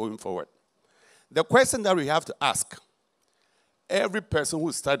education going forward. The question that we have to ask every person who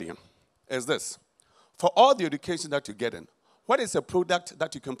is studying is this. For all the education that you're getting, what is a product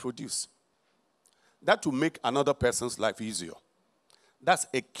that you can produce that will make another person's life easier? That's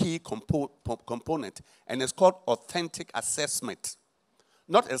a key component, and it's called authentic assessment.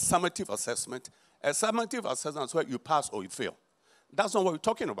 Not a summative assessment. A summative assessment is where you pass or you fail. That's not what we're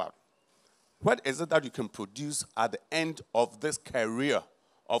talking about. What is it that you can produce at the end of this career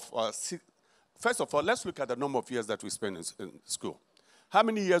of first of all, let's look at the number of years that we spend in school. How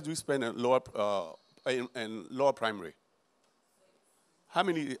many years do we spend in lower primary? How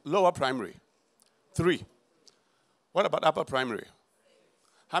many? Lower primary? 3. What about upper primary?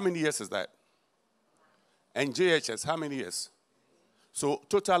 How many years is that? And JHS, how many years? So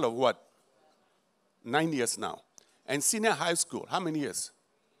total of what? 9 years now. And senior high school, how many years?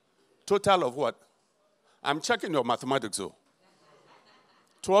 Total of what? I'm checking your mathematics, though.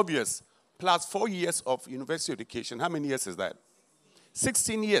 12 years. Plus 4 years of university education. How many years is that?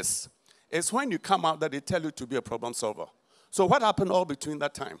 16 years. It's when you come out that they tell you to be a problem solver. So what happened all between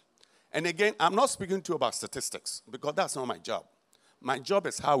that time? And again, I'm not speaking to you about statistics because that's not my job. My job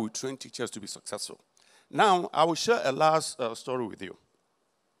is how we train teachers to be successful. Now, I will share a last story with you.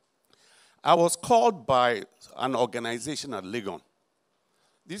 I was called by an organization at Legon.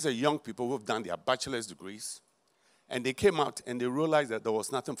 These are young people who have done their bachelor's degrees, and they came out and they realized that there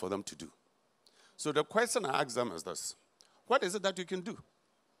was nothing for them to do. So the question I ask them is this: what is it that you can do?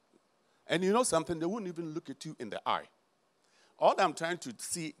 And you know something? They wouldn't even look at you in the eye. All I'm trying to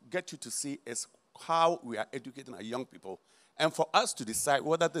get you to see is how we are educating our young people, and for us to decide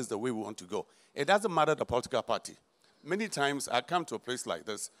whether this is the way we want to go. It doesn't matter the political party. Many times I come to a place like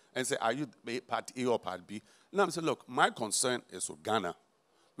this and say, are you part A or part B? And I'm saying, look, my concern is with Ghana.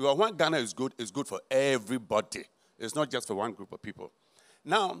 Because when Ghana is good for everybody. It's not just for one group of people.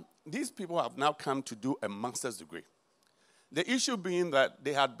 Now, these people have now come to do a master's degree. The issue being that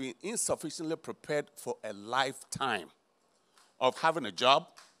they had been insufficiently prepared for a lifetime of having a job,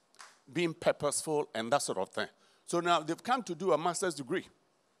 being purposeful, and that sort of thing. So now they've come to do a master's degree.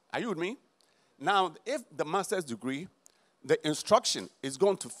 Are you with me? Now, if the master's degree, the instruction is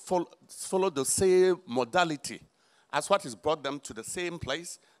going to follow the same modality as what has brought them to the same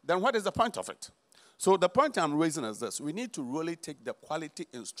place, then what is the point of it? So the point I'm raising is this: we need to really take the quality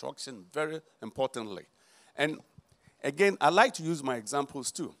instruction very importantly. And again, I like to use my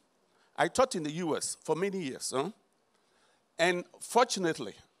examples too. I taught in the US for many years. And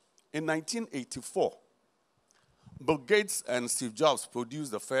fortunately, in 1984, Bill Gates and Steve Jobs produced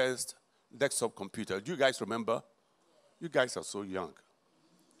the first desktop computer. Do you guys remember? You guys are so young.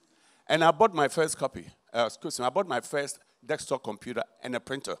 And I bought my first copy. I bought my first desktop computer and a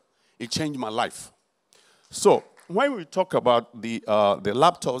printer. It changed my life. So when we talk about the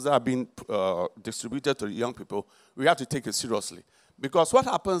laptops that are being distributed to the young people, we have to take it seriously. Because what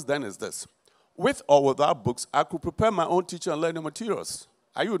happens then is this: with or without books, I could prepare my own teaching and learning materials.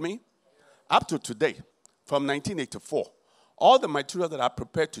 Are you with me? Up to today, from 1984, all the materials that I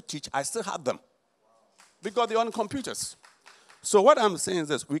prepared to teach, I still have them. Because they're on computers. So what I'm saying is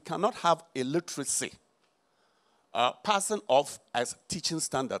this: we cannot have illiteracy passing off as teaching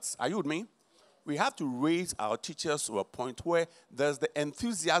standards. Are you with me? We have to raise our teachers to a point where there's the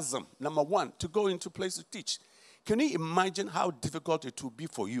enthusiasm, number one, to go into place to teach. Can you imagine how difficult it will be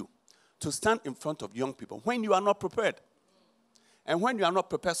for you to stand in front of young people when you are not prepared? And when you are not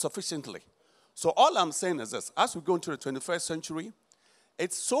prepared sufficiently. So all I'm saying is this: as we go into the 21st century,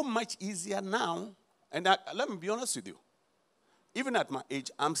 it's so much easier now. And let me be honest with you. Even at my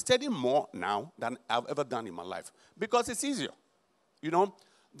age, I'm studying more now than I've ever done in my life. Because it's easier. You know,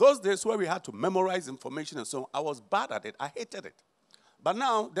 those days where we had to memorize information and so on, I was bad at it. I hated it. But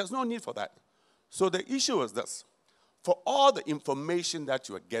now, there's no need for that. So the issue is this: for all the information that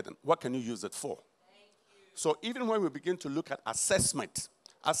you are getting, what can you use it for? So even when we begin to look at assessment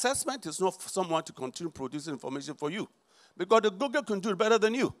is not for someone to continue producing information for you. Because the Google can do it better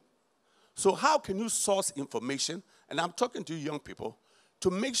than you. So how can you source information, and I'm talking to you young people,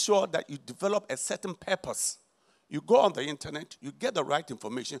 to make sure that you develop a certain purpose? You go on the internet, you get the right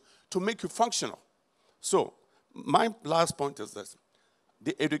information to make you functional. So my last point is this: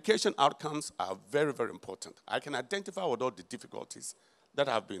 the education outcomes are very, very important. I can identify with all the difficulties that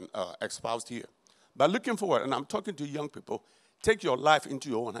have been espoused here. But looking forward, and I'm talking to young people, take your life into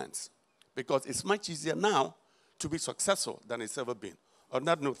your own hands. Because it's much easier now to be successful than it's ever been. On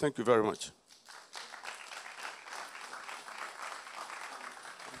that note, thank you very much.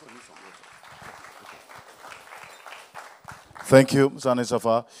 Thank you, Zani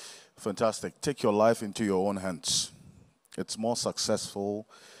Safa. Fantastic. Take your life into your own hands. It's more successful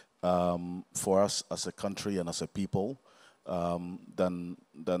for us as a country and as a people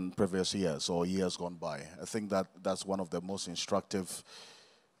than previous years or years gone by. I think that's one of the most instructive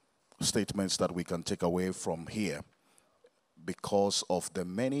statements that we can take away from here, because of the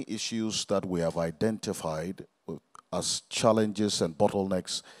many issues that we have identified as challenges and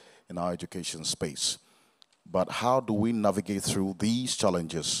bottlenecks in our education space. But how do we navigate through these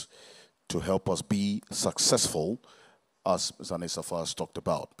challenges to help us be successful, as Zane Safa has talked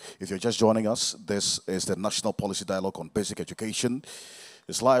about? If you're just joining us, this is the National Policy Dialogue on Basic Education.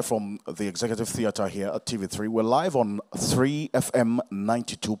 It's live from the Executive Theatre here at TV3. We're live on 3FM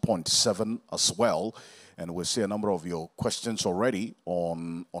 92.7 as well. And we see a number of your questions already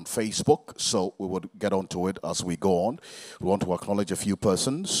on Facebook, so we would get onto it as we go on. We want to acknowledge a few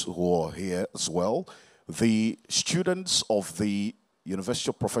persons who are here as well. The students of the University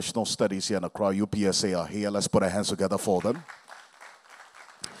of Professional Studies here in Accra, UPSA, are here. Let's put our hands together for them.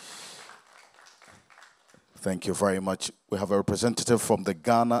 Thank you very much. We have a representative from the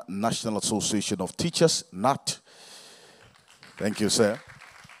Ghana National Association of Teachers, NAT. Thank you, sir.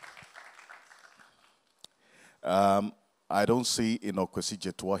 I don't see Inokwesi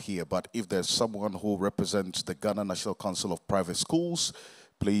Jetua here, but if there's someone who represents the Ghana National Council of Private Schools,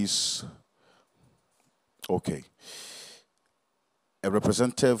 please. Okay. A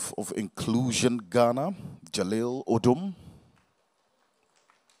representative of Inclusion Ghana, Jalil Odum.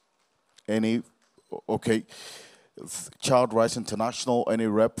 Any Okay. Child Rights International, any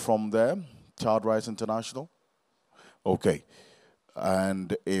rep from there? Child Rights International? Okay.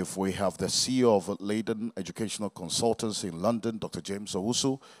 And if we have the CEO of Leiden Educational Consultants in London, Dr. James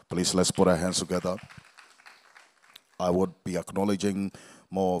Owusu, please let's put our hands together. I would be acknowledging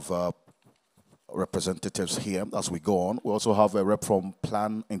more of representatives here as we go on. We also have a rep from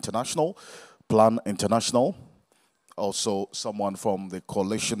Plan International. Also someone from the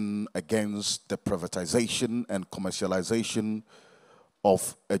Coalition Against the Privatization and Commercialization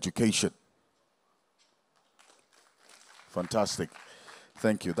of Education. Fantastic.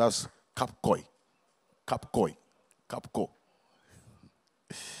 Thank you. That's Capco.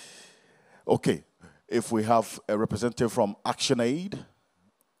 Okay. If we have a representative from ActionAid,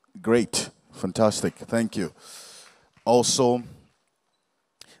 great. Fantastic. Thank you. Also,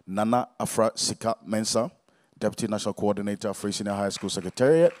 Nana Afra Sika Mensa, Deputy National Coordinator, Free Senior High School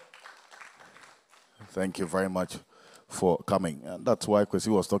Secretariat. Thank you very much for coming. And that's why Kwesi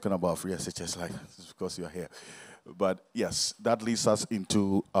was talking about free SHS, like, it's because you're here. But yes, that leads us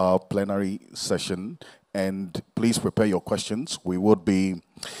into our plenary session. And please prepare your questions. We would be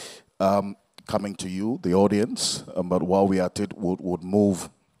coming to you, the audience, but while we are at it, would move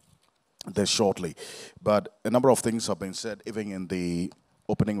there shortly. But a number of things have been said, even in the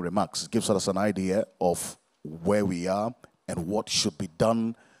opening remarks. It gives us an idea of where we are and what should be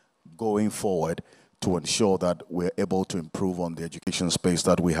done going forward to ensure that we're able to improve on the education space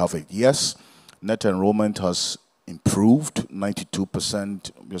that we have. Yes, net enrollment has improved,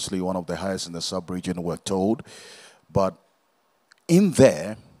 92%, obviously one of the highest in the sub-region, we're told. But in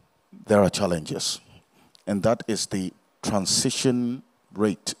there are challenges. And that is the transition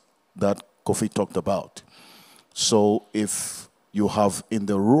rate that Kofi talked about. So if you have in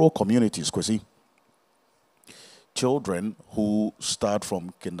the rural communities, Kwesi, children who start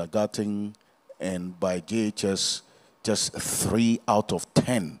from kindergarten and by JHS, just 3 out of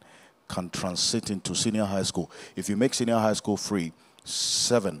 10 can transit into senior high school. If you make senior high school free,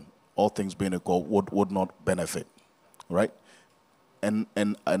 7, all things being equal, would not benefit, right? And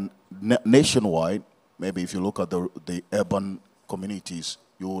nationwide, maybe if you look at the urban communities,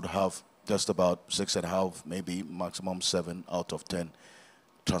 you would have just about 6.5, maybe maximum 7 out of 10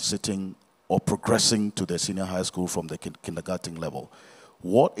 transiting or progressing to the senior high school from the kindergarten level.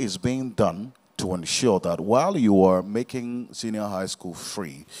 What is being done to ensure that while you are making senior high school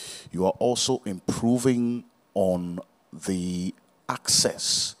free, you are also improving on the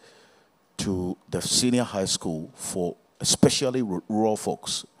access to the senior high school for especially rural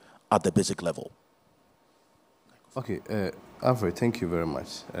folks at the basic level? Okay, Alfred, thank you very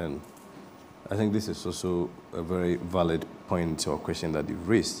much. And I think this is also a very valid point or question that you've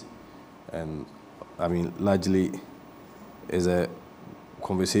raised. And I mean, largely is a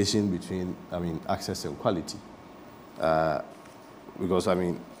conversation between, access and quality. Because,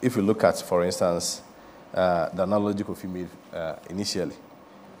 if you look at, for instance, the analogy Kofi made initially,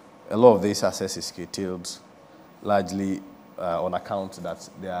 a lot of this access is curtailed largely on account that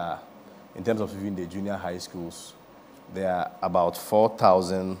there are, in terms of even the junior high schools, there are about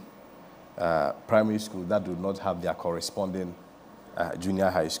 4,000 primary schools that do not have their corresponding junior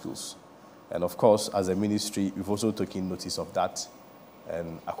high schools. And of course, as a ministry, we've also taken notice of that.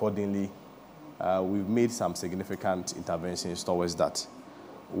 And accordingly, we've made some significant interventions towards that.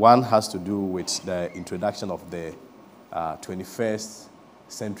 One has to do with the introduction of the 21st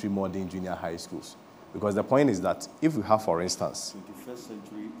century modern junior high schools. Because the point is that if we have, for instance, 21st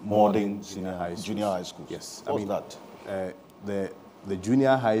century modern junior high schools. Yes. What's that? The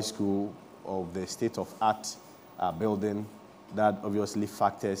junior high school of the state-of-art building that obviously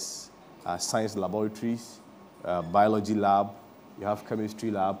factors science laboratories, biology lab, you have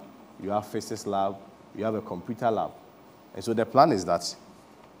chemistry lab, you have physics lab, you have a computer lab. And so the plan is that,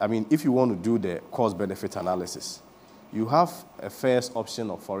 if you want to do the cost-benefit analysis, you have a first option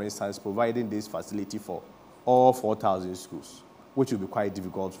of, for instance, providing this facility for all 4,000 schools, which will be quite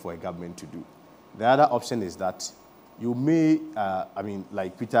difficult for a government to do. The other option is that you may,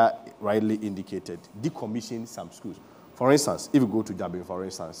 like Peter rightly indicated, decommission some schools. For instance, if you go to Jabin, for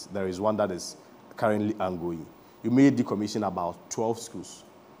instance, there is one that is currently ongoing. You may decommission about 12 schools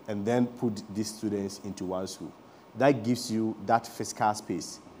and then put these students into one school. That gives you that fiscal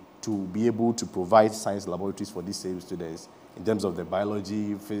space to be able to provide science laboratories for these same students in terms of the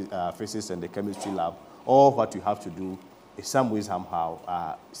biology, physics, and the chemistry lab. All what you have to do is some way,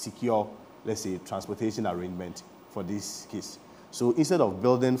 somehow, secure, let's say, transportation arrangement for this case. So instead of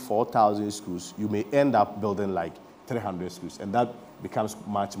building 4,000 schools, you may end up building like 300 schools, and that becomes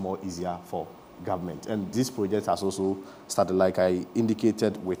much more easier for government. And this project has also started, like I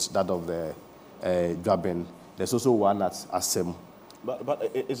indicated, with that of the Dwabin. There's also one at Asem.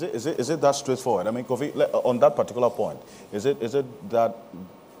 But is it that straightforward? I mean, Kofi, on that particular point, is it that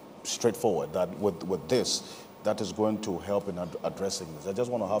straightforward that with this, that is going to help in addressing this? I just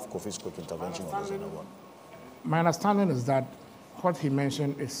want to have Kofi's quick intervention on this. My understanding is that what he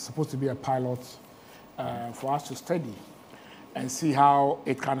mentioned is supposed to be a pilot for us to study and see how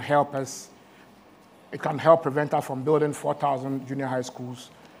it can help us. It can help prevent us from building 4,000 junior high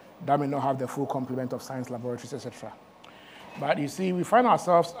schools that may not have the full complement of science laboratories, etc. But you see, we find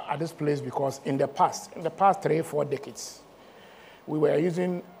ourselves at this place because in the past 3-4 decades, we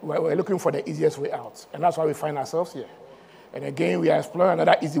were looking for the easiest way out. And that's why we find ourselves here. And again, we are exploring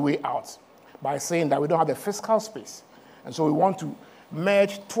another easy way out by saying that we don't have the fiscal space. And so we want to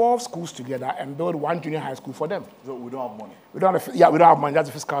merge 12 schools together and build one junior high school for them. So we don't have money? We don't have money. That's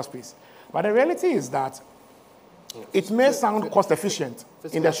the fiscal space. But the reality is that it may sound cost efficient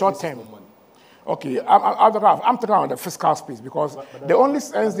in the short term. Okay, I'm talking about the fiscal space because the only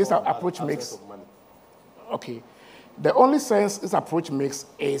sense this approach makes, okay, the only sense this approach makes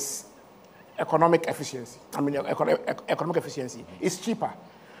is economic efficiency. Economic efficiency. It's cheaper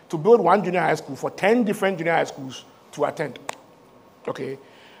to build one junior high school for 10 different junior high schools to attend. Okay,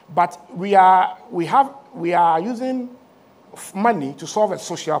 but we are using money to solve a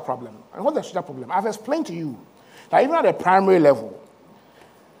social problem. And what's the social problem? I've explained to you that even at the primary level,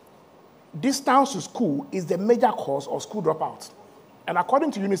 distance to school is the major cause of school dropout. And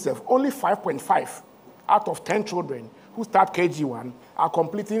according to UNICEF, only 5.5 out of 10 children who start KG1 are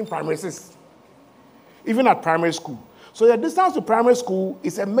completing primary 6, even at primary school. So the distance to primary school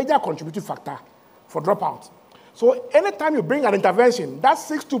is a major contributing factor for dropout. So anytime you bring an intervention that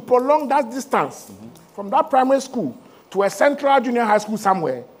seeks to prolong that distance from that primary school to a central junior high school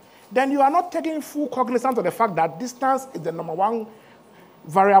somewhere, then you are not taking full cognizance of the fact that distance is the #1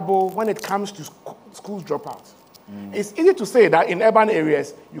 variable when it comes to schools dropout. It's easy to say that in urban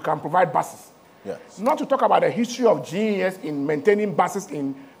areas you can provide buses. Yes. Not to talk about the history of GES in maintaining buses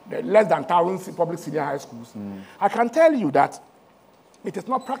in the less than 1,000 public senior high schools. I can tell you that it is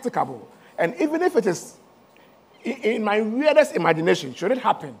not practicable. And even if it is, in my weirdest imagination, should it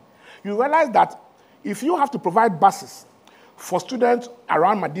happen, you realize that if you have to provide buses for students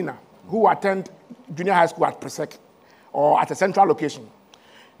around Medina who attend junior high school at Presec or at a central location,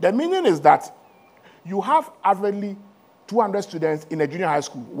 the meaning is that you have averagely 200 students in a junior high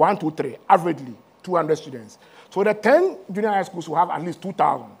school, 1, 2, 3, averagely 200 students. So the 10 junior high schools will have at least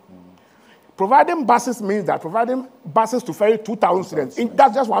 2,000. Providing buses means that providing buses to ferry 2,000 students,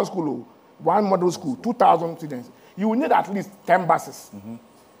 that's just one school, one model school, 2,000 students. You will need at least 10 buses.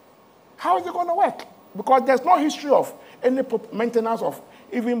 How is it going to work? Because there's no history of any maintenance of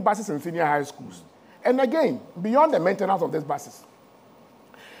even buses in senior high schools. And again, beyond the maintenance of these buses,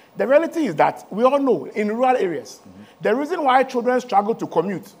 the reality is that we all know in rural areas, the reason why children struggle to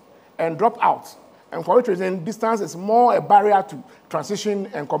commute and drop out, and for which reason distance is more a barrier to transition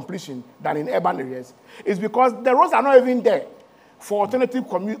and completion than in urban areas, is because the roads are not even there for alternative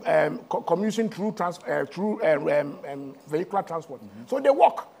commuting through vehicular transport. So they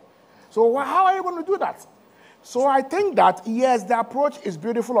walk. So how are you going to do that? So I think that, yes, the approach is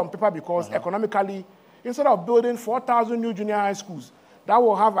beautiful on paper because economically, instead of building 4,000 new junior high schools that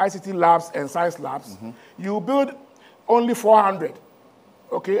will have ICT labs and science labs, you build only 400.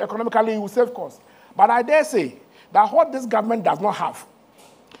 Okay, economically, you will save costs. But I dare say that what this government does not have,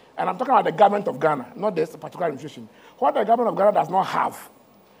 and I'm talking about the government of Ghana, not this particular institution, what the government of Ghana does not have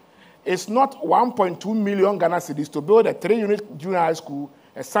is not 1.2 million Ghana cedis to build a 3-unit junior high school,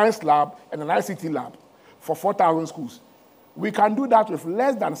 a science lab, and an ICT lab for 4,000 schools. We can do that with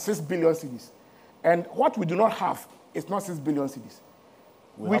less than 6 billion cedis. And what we do not have is not 6 billion cedis.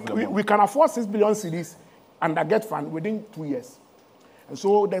 We can afford 6 billion cedis and the GET fund within 2 years. And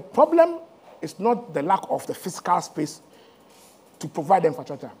so the problem is not the lack of the fiscal space to provide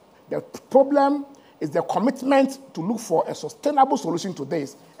infrastructure. The problem is the commitment to look for a sustainable solution to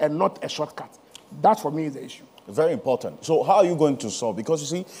this and not a shortcut. That, for me, is the issue. Very important. So how are you going to solve? Because, you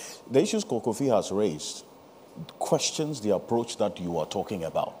see, the issues Kofi has raised questions the approach that you are talking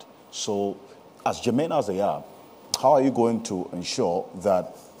about. So as germane as they are, how are you going to ensure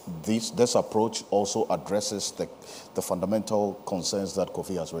that this approach also addresses the fundamental concerns that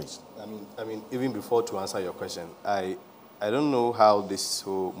Kofi has raised? I mean, even before to answer your question, I don't know how this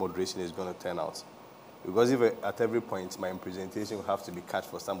whole moderation is going to turn out. Because if at every point my presentation will have to be cut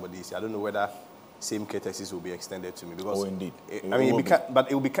for somebody, I don't know whether same courtesies will be extended to me. Because indeed.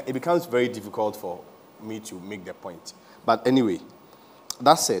 It becomes very difficult for me to make the point. But anyway,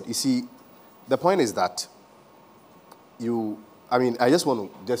 that said, you see, the point is that I mean, I just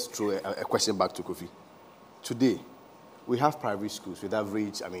want to just throw a question back to Kofi. Today, we have private schools with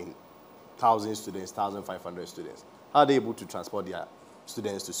average, I mean, 1,000 students, 1,500 students. How are they able to transport their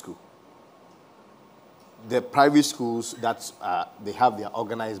students to school? The private schools that they have their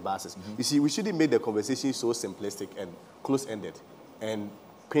organized buses. You see, we shouldn't make the conversation so simplistic and close-ended and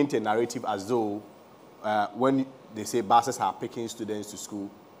paint a narrative as though when they say buses are picking students to school,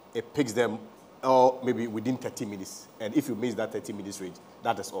 it picks them or maybe within 30 minutes. And if you miss that 30 minutes range,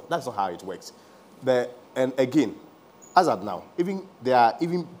 that is all. That's not how it works. And again, as of now, there are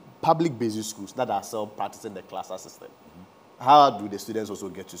even public basic schools that are still practicing the cluster system. How do the students also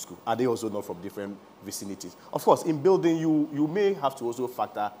get to school? Are they also not from different vicinities? Of course, in building, you may have to also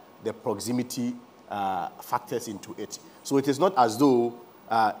factor the proximity factors into it. So it is not as though,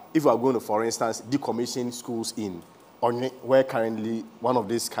 if we are going to, for instance, decommission schools in Onye, where currently one of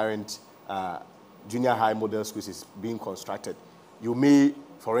these current junior high model schools is being constructed. You may,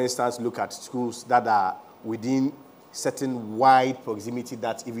 for instance, look at schools that are within certain wide proximity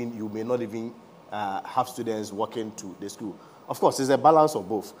that even you may not even have students walking to the school. Of course, there's a balance of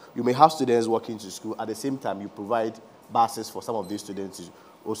both. You may have students walking to school. At the same time, you provide buses for some of these students to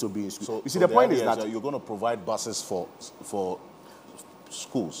also be in school. So, you see, the point is that you're going to provide buses for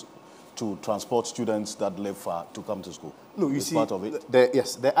schools to transport students that live far to come to school. No, you see, part of it.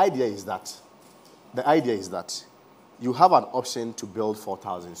 Yes, the idea is that you have an option to build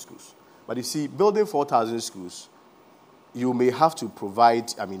 4,000 schools. But you see, building 4,000 schools, you may have to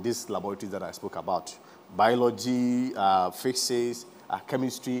provide, I mean, these laboratories that I spoke about, biology, physics,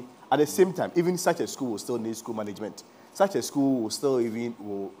 chemistry. At the same time, even such a school will still need school management. Such a school will still may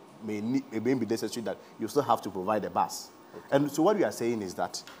be necessary that you still have to provide a bus. Okay. And so what we are saying is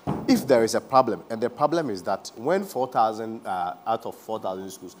that if there is a problem, and the problem is that when 4,000 out of 4,000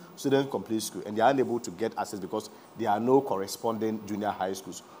 schools, students complete school and they are unable to get access because there are no corresponding junior high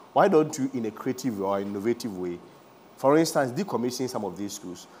schools, why don't you, in a creative or innovative way, for instance, decommission some of these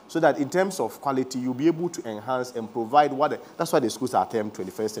schools so that in terms of quality, you'll be able to enhance and provide that's why the schools are termed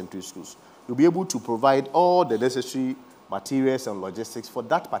 21st century schools. You'll be able to provide all the necessary materials and logistics for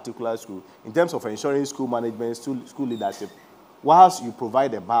that particular school in terms of ensuring school management, school leadership, whilst you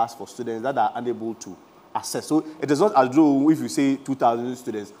provide a bus for students that are unable to access. So it is not as though if you say 2,000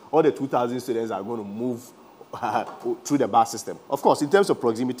 students, all the 2,000 students are going to move through the bus system. Of course, in terms of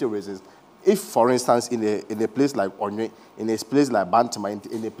proximity reasons, if, for instance, in a place like Onye, in a place like Bantama,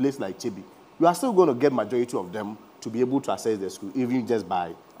 in a place like Chebi, you are still going to get majority of them to be able to access the school, even just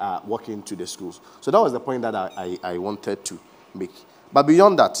by walking to the schools. So that was the point that I wanted to make. But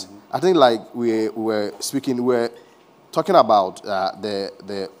beyond that, I think like we were talking about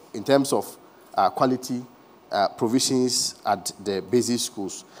in terms of quality provisions at the basic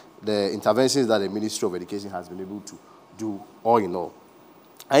schools, the interventions that the Ministry of Education has been able to do all in all.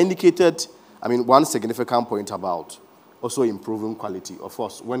 I indicated, I mean, one significant point about also improving quality. Of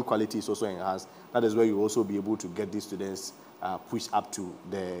course, when quality is also enhanced, that is where you also be able to get these students pushed up to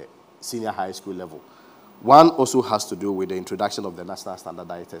the senior high school level. One also has to do with the introduction of the national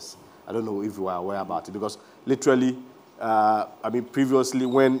standardized test. I don't know if you are aware about it, because literally, I mean, previously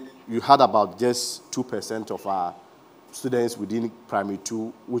when you had about just 2% of our students within primary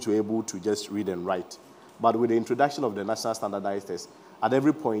 2 which were able to just read and write. But with the introduction of the national standardized test, at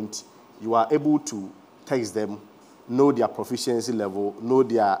every point, you are able to text them, know their proficiency level, know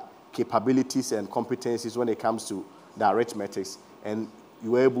their capabilities and competencies when it comes to the arithmetics, and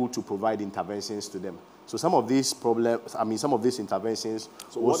you are able to provide interventions to them. So some of these problems, I mean, some of these interventions...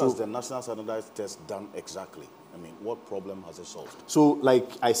 So what has the national standardized test done exactly? I mean, what problem has it solved? So, like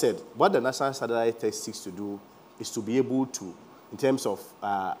I said, what the national standardized test seeks to do is to be able to, in terms of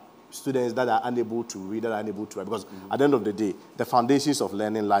students that are unable to read, that are unable to write, because at the end of the day, the foundations of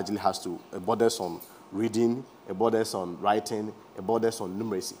learning largely has to borders on reading, it borders on writing, it borders on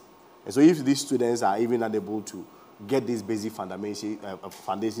numeracy. And so if these students are even unable to get these basic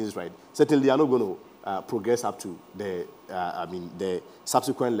foundations right, certainly they are not going to progress up to the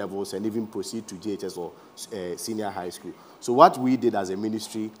subsequent levels and even proceed to JHS or senior high school. So what we did as a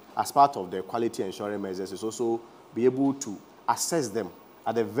ministry, as part of the quality ensuring measures, is also be able to assess them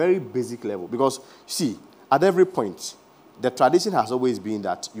at a very basic level. Because, see, at every point, the tradition has always been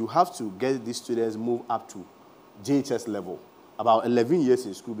that you have to get these students move up to JHS level, about 11 years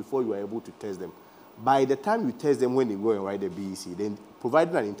in school before you are able to test them. By the time you test them when they go and write the BEC, then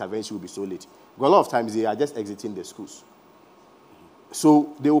providing an intervention will be so late. Because a lot of times they are just exiting the schools.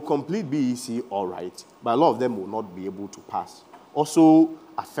 So they will complete BEC all right, but a lot of them will not be able to pass. Also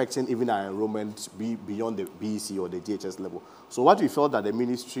affecting even our enrollment beyond the BEC or the JHS level. So what we felt that the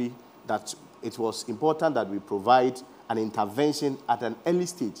ministry, that it was important that we provide an intervention at an early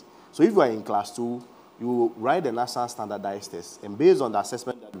stage. So if you are in class 2, you will write the national standardized test, and based on the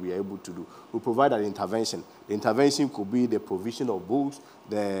assessment that we are able to do, we provide an intervention. The intervention could be the provision of books.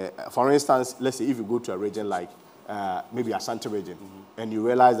 For instance, let's say if you go to a region like maybe Ashanti region, and you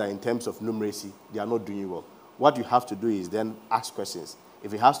realize that in terms of numeracy, they are not doing well. What you have to do is then ask questions.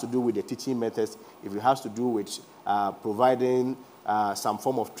 If it has to do with the teaching methods, if it has to do with providing some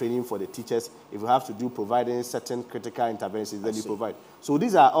form of training for the teachers, if you have to do providing certain critical interventions, then you provide. So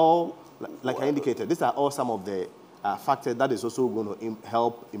these are all, like I indicated, these are all some of the factors that is also going to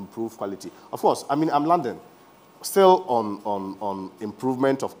help improve quality. Of course, I mean, I'm London, still on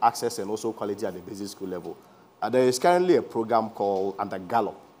improvement of access and also quality at the basic school level. There is currently a program called under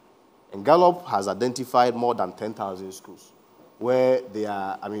Gallup. And Gallup has identified more than 10,000 schools where they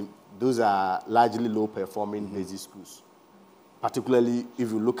are, I mean, those are largely low-performing basic schools. Particularly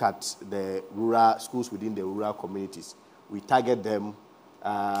if you look at the rural schools within the rural communities. We target them,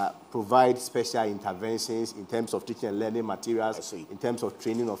 provide special interventions in terms of teaching and learning materials, in terms of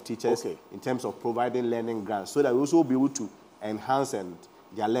training of teachers, in terms of providing learning grants, so that we also be able to enhance and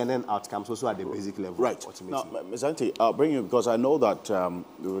their learning outcomes also at the basic level. Right. Ultimately. Now, Ms. Anti, I'll bring you, because I know that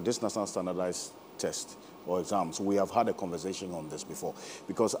with this national standardized test or exams, we have had a conversation on this before,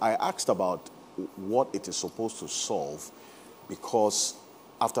 because I asked about what it is supposed to solve, because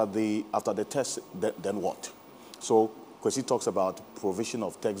after the test, then what? So, because he talks about provision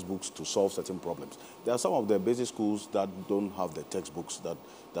of textbooks to solve certain problems. There are some of the basic schools that don't have the textbooks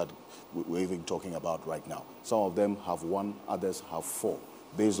that we're even talking about right now. Some of them have 1, others have 4,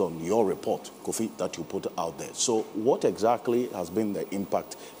 based on your report, Kofi, that you put out there. So what exactly has been the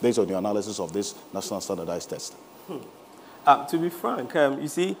impact based on your analysis of this national standardized test? To be frank, you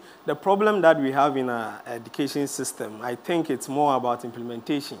see, the problem that we have in our education system, I think it's more about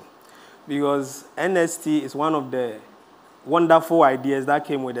implementation, because NST is one of the wonderful ideas that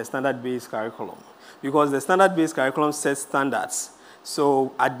came with the standard-based curriculum, because the standard-based curriculum sets standards.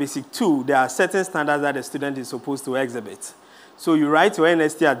 So at Basic 2, there are certain standards that the student is supposed to exhibit. So you write your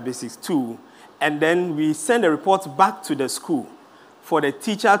NST at Basic 2, and then we send a report back to the school for the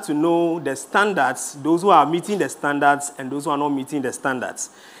teacher to know the standards, those who are meeting the standards and those who are not meeting the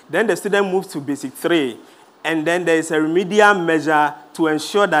standards. Then the student moves to Basic 3, and then there is a remedial measure to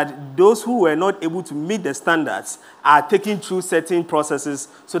ensure that those who were not able to meet the standards are taken through certain processes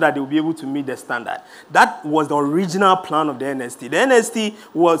so that they will be able to meet the standard. That was the original plan of the NST. The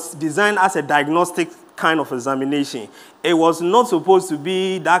NST was designed as a diagnostic kind of examination. It was not supposed to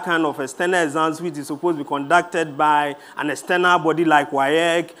be that kind of external exams which is supposed to be conducted by an external body like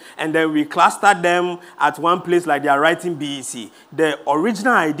WAEC, and then we clustered them at one place like they are writing BEC. The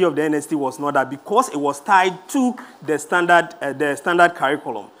original idea of the NST was not that, because it was tied to the standard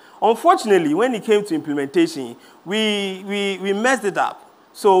curriculum. Unfortunately, when it came to implementation, we messed it up.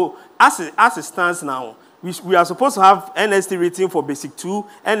 So as it stands now, we are supposed to have NST written for Basic 2,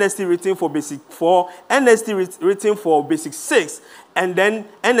 NST written for Basic 4, NST written for Basic 6, and then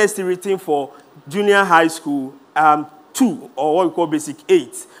NST written for junior high school 2, or what we call Basic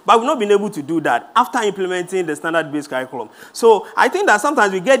 8. But we've not been able to do that after implementing the standard-based curriculum. So I think that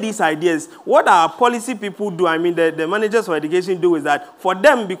sometimes we get these ideas. What our policy people do, I mean the managers of education do, is that for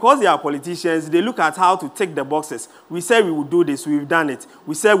them, because they are politicians, they look at how to tick the boxes. We said we would do this, we've done it.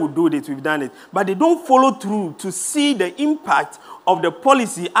 We said we'll do this, we've done it. But they don't follow through to see the impact of the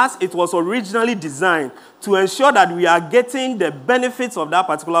policy as it was originally designed, to ensure that we are getting the benefits of that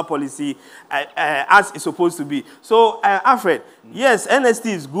particular policy as it's supposed to be. So, Alfred, yes, NST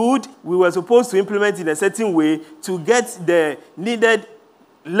is good. We were supposed to implement it in a certain way to get the needed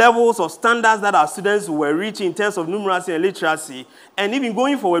levels of standards that our students were reaching in terms of numeracy and literacy. And even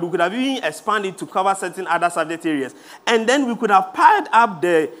going forward, we could have even expanded to cover certain other subject areas. And then we could have piled up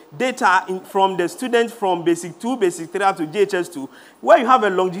the data from the students from Basic 2, Basic 3 up to JHS2, where you have a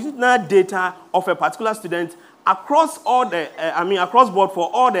longitudinal data of a particular student across all the, across board for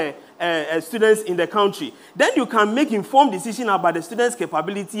all the students in the country. Then you can make informed decisions about the students'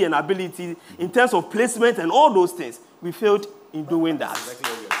 capability and ability in terms of placement and all those things. We failed in doing that.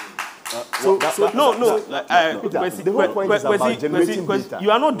 The whole point is about generating data.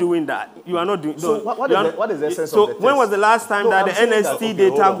 You are not doing that. You are not doing. So what is the essence of the test? When was the last time that the NST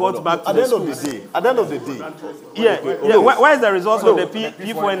data got back to the school? At the end of the day. Where is the results of the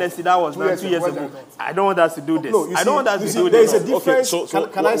P4 NST that was done 2 years ago? I don't want us to do this. I don't want us to do this. There is a difference.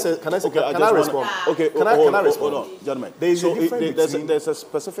 Can I respond? Okay, can I respond? Hold on, gentlemen. There's a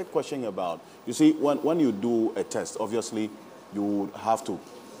specific question about, you see, when you do a test, obviously, you would have to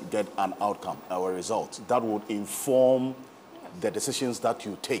get an outcome or a result that would inform the decisions that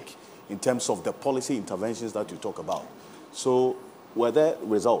you take in terms of the policy interventions that you talk about. So were there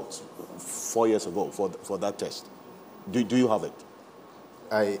results 4 years ago for that test? Do you have it?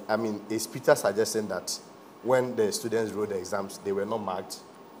 I mean, is Peter suggesting that when the students wrote the exams, they were not marked?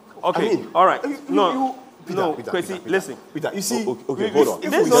 Okay, I mean, all right. Peter, listen. Peter, you see, okay, hold on.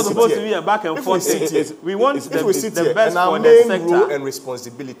 This is not supposed to be a back and forth. We want the best and our for the main sector. role and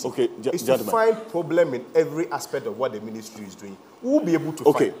responsibility is to gentlemen. find problem in every aspect of what the ministry is doing. We'll be able to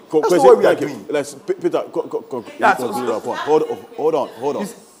Okay, find. That's what we are thank you. doing. Let's, Peter, Yeah, conclude your point. Hold on.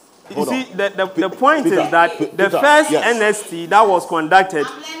 You see, the point Peter, is that Peter, the first yes. NST that was conducted.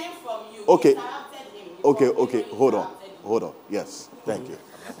 I'm learning from you. Okay. Interrupted him. Okay, hold on. Yes, thank you.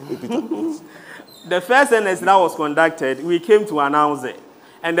 Peter, please. The first NST that was conducted, we came to announce it.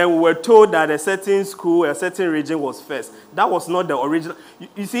 And then we were told that a certain school, a certain region was first. That was not the original.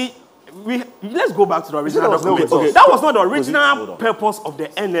 You see, let's go back to the original document. Okay. That was not the original purpose of the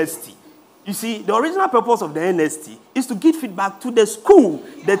NST. You see, the original purpose of the NST is to give feedback to the school,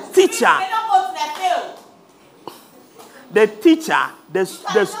 the teacher,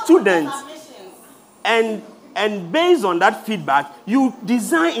 the students, and based on that feedback, you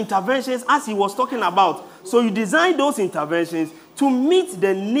design interventions as he was talking about. So you design those interventions to meet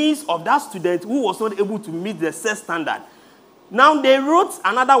the needs of that student who was not able to meet the set standard. Now they wrote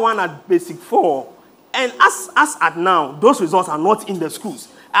another one at Basic 4, and as at now, those results are not in the schools.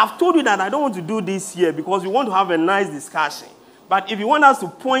 I've told you that I don't want to do this here because we want to have a nice discussion. But if you want us to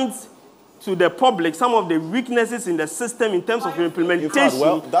point to the public some of the weaknesses in the system in terms of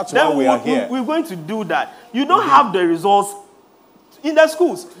implementation, that's then why we are here. We're going to do that. You don't have the results in the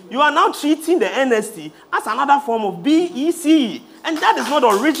schools. You are now treating the NST as another form of BECE, and that is not the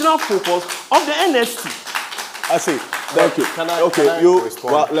original focus of the NST. I see. Thank you. Can I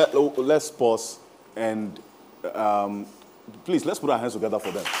respond? Well, let's pause and please let's put our hands together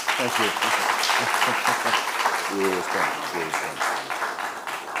for them. Thank you. We will respond.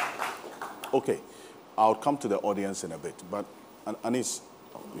 Okay, I'll come to the audience in a bit, but Anis,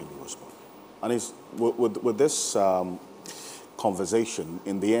 you will respond. Anis, with this conversation,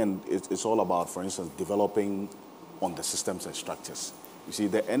 in the end, it's all about, for instance, developing on the systems and structures. You see,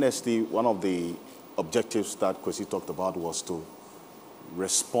 the NST, one of the objectives that Kwesi talked about was to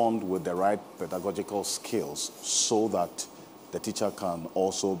respond with the right pedagogical skills so that the teacher can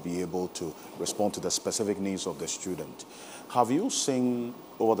also be able to respond to the specific needs of the student. Have you seen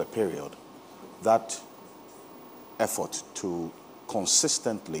over the period that effort to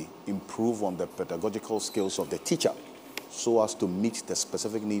consistently improve on the pedagogical skills of the teacher so as to meet the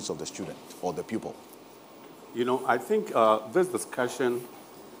specific needs of the student or the pupil? You know, I think this discussion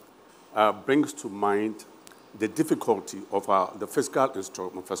brings to mind the difficulty of the physical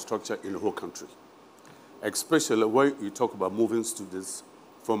infrastructure in the whole country, especially where you talk about moving students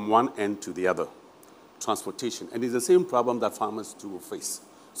from one end to the other, transportation. And it's the same problem that farmers too face.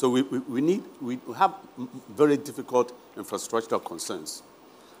 So we have very difficult infrastructural concerns.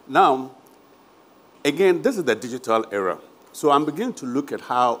 Now, again, this is the digital era. So I'm beginning to look at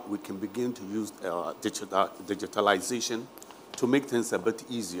how we can begin to use digitalization to make things a bit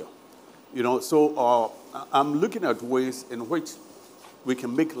easier. You know, so I'm looking at ways in which we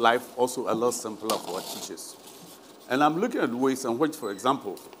can make life also a lot simpler for our teachers. And I'm looking at ways in which, for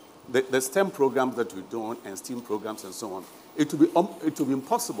example, the STEM programs that we're doing and STEAM programs and so on, it will be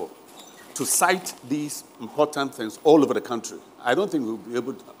impossible to cite these important things all over the country. I don't think we'll be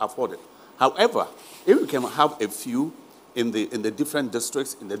able to afford it. However, if we can have a few in the different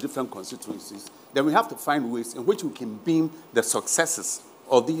districts, in the different constituencies, then we have to find ways in which we can beam the successes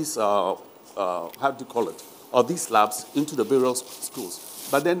of these, how do you call it, of these labs into the various schools.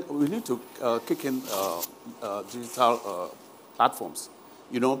 But then we need to kick in digital platforms.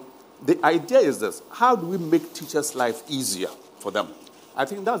 You know, the idea is this: how do we make teachers' life easier for them? I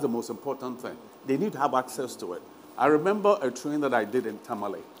think that's the most important thing. They need to have access to it. I remember a training that I did in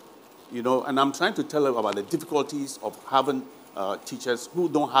Tamale, you know, and I'm trying to tell them about the difficulties of having teachers who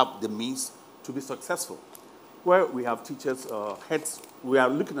don't have the means to be successful. Where we have teachers, heads, we are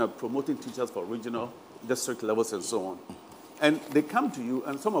looking at promoting teachers for regional, district levels and so on. And they come to you,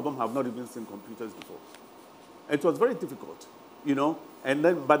 and some of them have not even seen computers before. It was very difficult, you know. And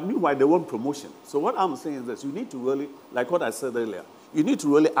then, but meanwhile, they want promotion. So what I'm saying is this: you need to really, like what I said earlier, you need to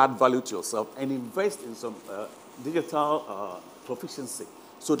really add value to yourself and invest in some digital proficiency,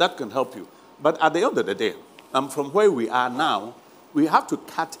 so that can help you. But at the end of the day, from where we are now, we have to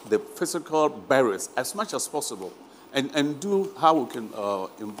cut the physical barriers as much as possible and do how we can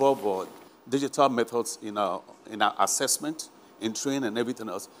involve digital methods in our assessment, in training and everything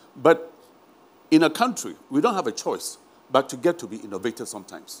else. But in a country, we don't have a choice but to get to be innovative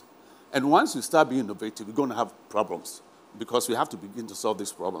sometimes. And once you start being innovative, you're going to have problems because we have to begin to solve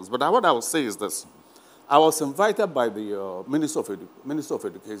these problems. But what I will say is this. I was invited by the Minister of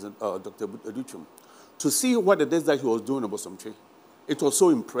Education, Dr. Educhum, to see what it is that he was doing about Somche. It was so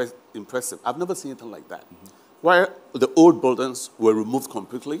impressive. I've never seen anything like that. Where the old buildings were removed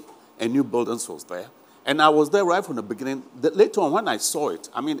completely and new buildings was there. And I was there right from the beginning. Later on, when I saw it,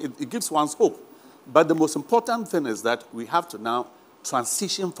 I mean, it gives one's hope. But the most important thing is that we have to now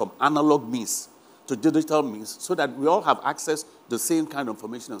transition from analog means to digital means so that we all have access to the same kind of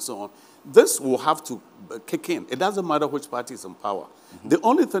information and so on. This will have to kick in. It doesn't matter which party is in power. The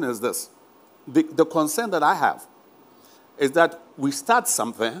only thing is this. The concern that I have is that we start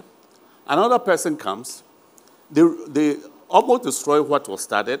something, another person comes, they almost destroy what was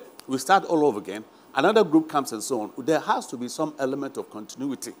started, we start all over again, another group comes and so on. There has to be some element of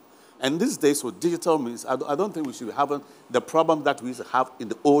continuity. And these days with digital means, I don't think we should be having the problem that we used to have in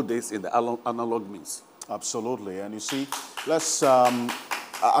the old days in the analog means. Absolutely. And you see, let's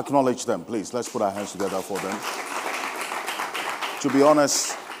acknowledge them, please. Let's put our hands together for them. To be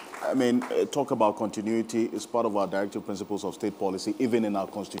honest, I mean, talk about continuity is part of our directive principles of state policy, even in our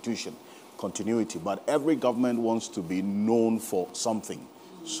constitution, continuity. But every government wants to be known for something.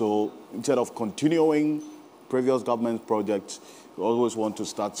 So instead of continuing previous government projects, you always want to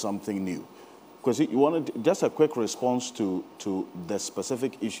start something new. Because you wanted just a quick response to the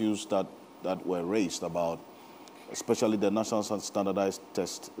specific issues that were raised about, especially the national standardized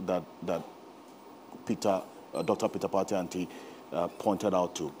test that Dr. Peter Partianti pointed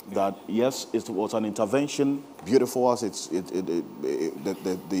out to. That yes, it was an intervention, beautiful as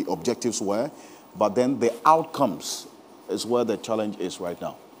the objectives were, but then the outcomes is where the challenge is right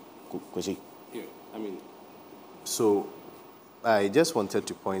now. Kwesi? Yeah, I mean, so I just wanted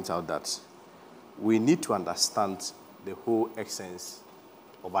to point out that we need to understand the whole essence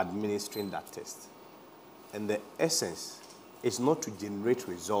of administering that test. And the essence is not to generate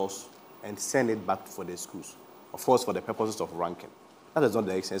results and send it back for the schools, of course, for the purposes of ranking. That is not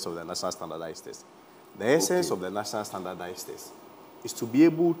the essence of the National Standardized Test. The essence of the National Standardized Test is to be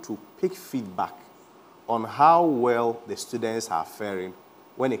able to pick feedback on how well the students are faring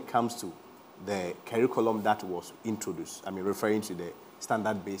when it comes to the curriculum that was introduced. I mean, referring to the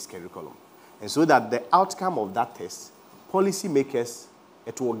standard-based curriculum. And so that the outcome of that test, policymakers,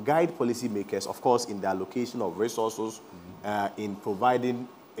 it will guide policymakers, of course, in the allocation of resources, in providing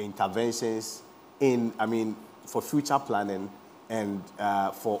interventions, for future planning, and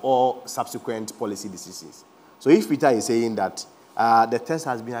for all subsequent policy decisions. So if Peter is saying that the test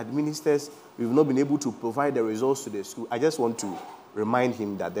has been administered, we've not been able to provide the results to the school, I just want to remind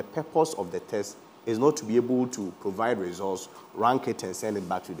him that the purpose of the test is not to be able to provide results, rank it, and send it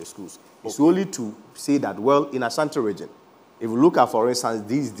back to the schools. It's only to say that, well, in Ashanti region, if we look at, for instance,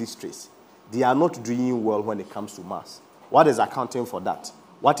 these districts, they are not doing well when it comes to maths. What is accounting for that?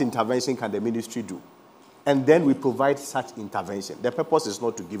 What intervention can the ministry do? And then we provide such intervention. The purpose is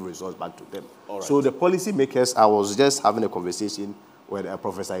not to give results back to them. Right. So the policy makers, I was just having a conversation with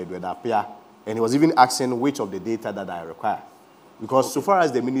Professor Edward Apia, and he was even asking which of the data that I require. Because so far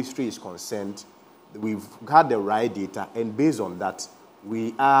as the ministry is concerned, we've had the right data, and based on that,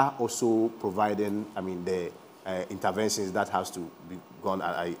 we are also providing, the interventions that has to be gone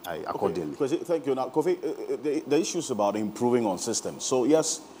accordingly. Okay. Thank you. Now, Kofi, the issue is about improving on systems. So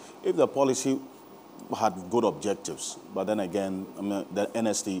yes, if the policy had good objectives, but then again, the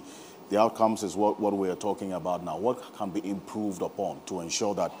NST, the outcomes is what we are talking about now. What can be improved upon to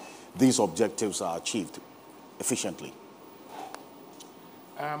ensure that these objectives are achieved efficiently?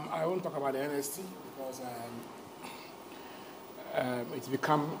 I won't talk about the NST because it's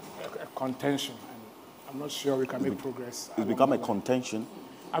become a contention, and I'm not sure we can make progress. It's become a contention?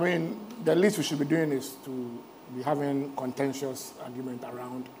 I mean, the least we should be doing is to be having contentious argument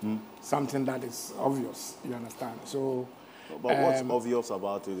around something that is obvious, you understand? So, but what's obvious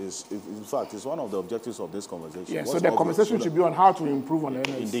about it is, in fact, it's one of the objectives of this conversation. Yeah, so the conversation should be on how to improve on the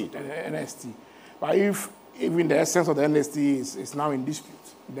NST. Indeed. NST. But if even the essence of the NST is now in dispute,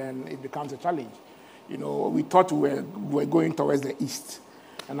 then it becomes a challenge. You know, we thought we were going towards the east,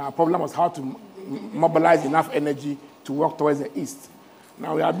 and our problem was how to mobilize enough energy to work towards the east.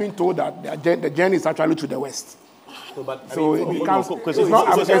 Now we have been told that the journey is actually to the west. So it becomes, it's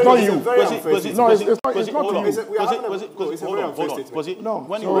not you. No, it's not you. No,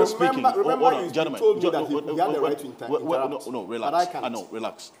 when you were speaking, gentlemen, you told me that you had the right to interrupt. No, relax.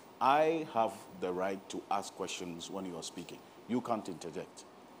 Relax. I have the right to ask questions when you are speaking. You can't interject.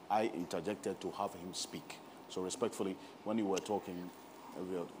 I interjected to have him speak. So respectfully, when you were talking,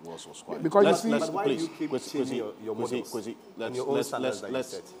 Every other was quiet. Because you see, but why do you keep changing your models?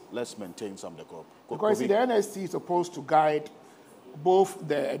 Let's maintain some decorum. Because see, the NST is supposed to guide both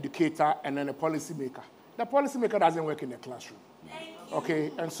the educator and then the policymaker. The policymaker doesn't work in the classroom.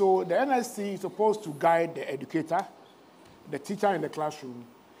 Okay, and so the NST is supposed to guide the educator, the teacher in the classroom,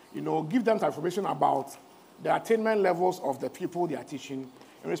 give them some information about the attainment levels of the people they are teaching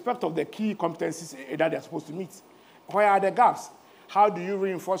in respect of the key competencies that they're supposed to meet. Where are the gaps? How do you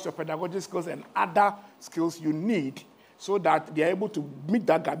reinforce your pedagogical skills and other skills you need so that they're able to meet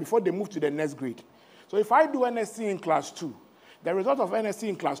that gap before they move to the next grade? So if I do NSC in class 2, the result of NSC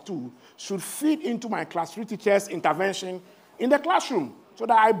in class 2 should feed into my class 3 teacher's intervention in the classroom so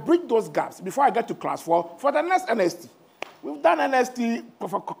that I bridge those gaps before I get to class 4 for the next NST. We've done NST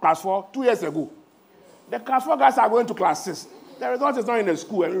for class 4 2 years ago. The class 4 guys are going to class 6. The result is not in the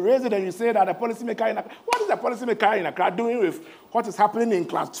school. And you raise it and you say that the policymaker what is the policymaker in Accra doing with what is happening in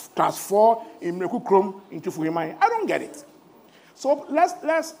class 4 in Mreku Krom in Kifuhimai? I don't get it. So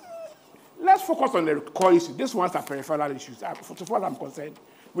let's focus on the core issue. These ones are peripheral issues. As far as I'm concerned,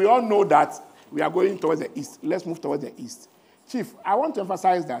 we all know that we are going towards the east. Let's move towards the east. Chief, I want to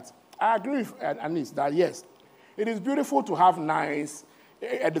emphasize that I agree with Anis that yes, it is beautiful to have nice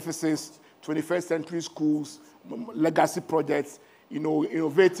edifices, 21st century schools, legacy projects,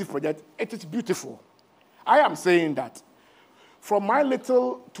 innovative projects. It is beautiful. I am saying that from my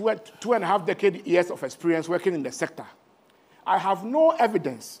little 2.5 decade years of experience working in the sector, I have no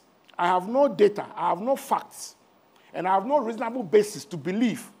evidence, I have no data, I have no facts, and I have no reasonable basis to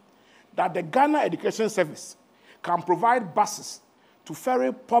believe that the Ghana Education Service can provide buses to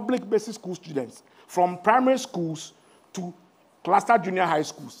ferry public basic school students from primary schools to cluster junior high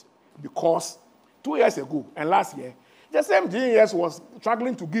schools, because 2 years ago and last year, the same GES was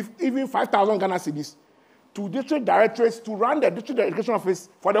struggling to give even 5,000 Ghana cedis to district directorates to run the district education office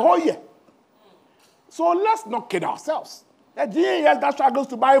for the whole year. So let's not kid ourselves. The GES that struggles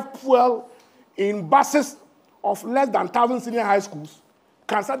to buy fuel in buses of less than 1,000 senior high schools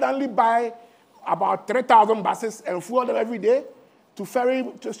can suddenly buy about 3,000 buses and fuel them every day to ferry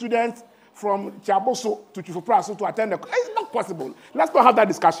students from Chaboso to Chifupraso to attend the... It's not possible. Let's not have that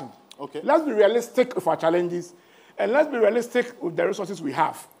discussion. Okay. Let's be realistic with our challenges, and let's be realistic with the resources we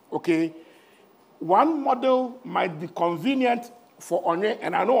have, okay? One model might be convenient for Onye,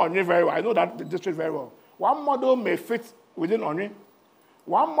 and I know Onye very well. I know that district very well. One model may fit within Onye.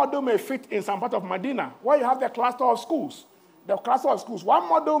 One model may fit in some part of Medina, where you have the cluster of schools. The cluster of schools. One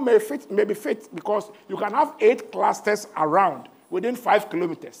model may be fit because you can have 8 clusters around within 5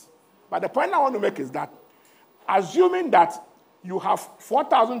 kilometers. But the point I want to make is that, assuming that you have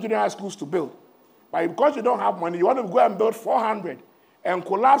 4,000 junior high schools to build, but because you don't have money, you want to go and build 400 and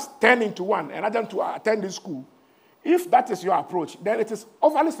collapse 10 into 1 and ask them to attend this school. If that is your approach, then it is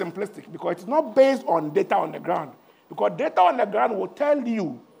overly simplistic because it's not based on data on the ground. Because data on the ground will tell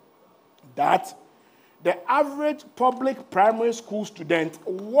you that the average public primary school student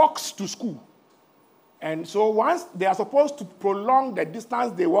walks to school. And so once they are supposed to prolong the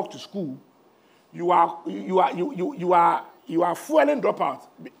distance they walk to school, you are fueling dropout,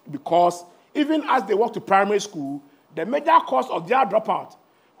 because even as they walk to primary school, the major cause of their dropout,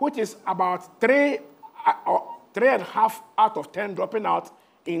 which is about 3.5 out of 10 dropping out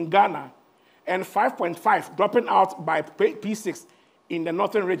in Ghana, and 5.5 dropping out by P6 in the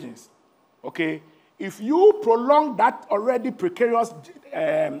northern regions. Okay, if you prolong that already precarious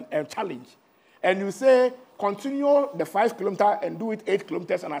challenge, and you say continue the 5 kilometer and do it 8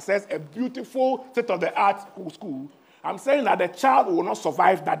 kilometers and access a beautiful state-of-the-art school, I'm saying that the child will not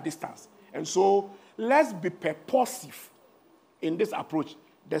survive that distance. And so let's be purposive in this approach.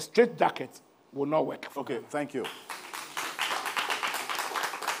 The straight jacket will not work. Okay, thank you.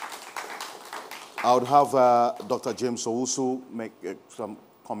 I would have Dr. James Owusu make some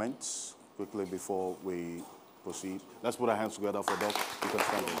comments quickly before we proceed. Let's put our hands together for Doc. You can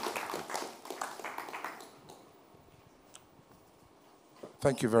stand in.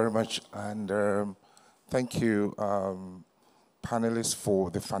 Thank you very much, and thank you, panelists,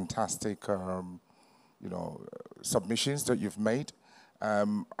 for the fantastic, submissions that you've made. I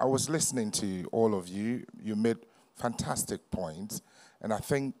was listening to all of you. You made fantastic points, and I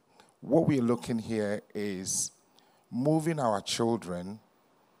think what we're looking here is moving our children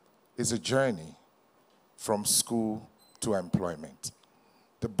is a journey from school to employment.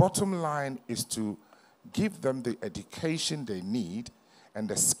 The bottom line is to give them the education they need and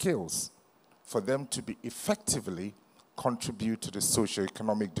the skills for them to be effectively contribute to the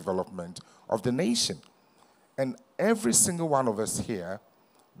socio-economic development of the nation. And every single one of us here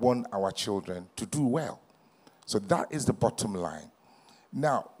want our children to do well. So that is the bottom line.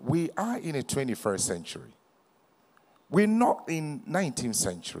 Now, we are in a 21st century. We're not in 19th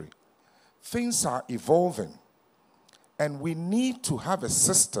century. Things are evolving. And we need to have a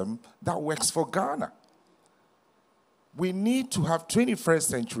system that works for Ghana. We need to have 21st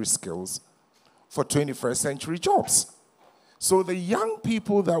century skills for 21st century jobs. So the young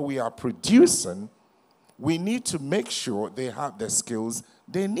people that we are producing, we need to make sure they have the skills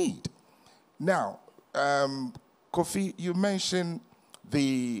they need. Now, Kofi, you mentioned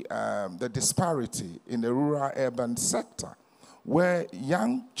the disparity in the rural-urban sector, where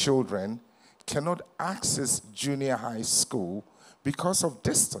young children cannot access junior high school because of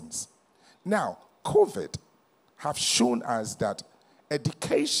distance. Now, COVID have shown us that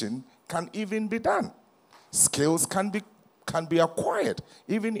education can even be done. Skills can be acquired,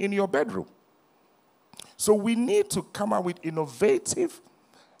 even in your bedroom. So we need to come up with innovative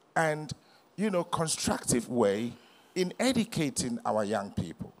and, constructive way in educating our young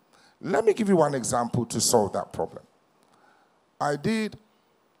people. Let me give you one example to solve that problem. I did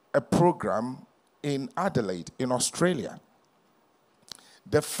a program in Adelaide, in Australia.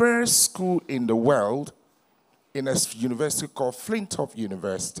 The first school in the world, in a university called Flintop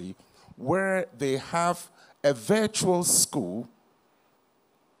University, where they have a virtual school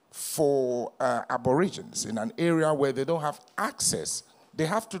for Aborigines in an area where they don't have access. They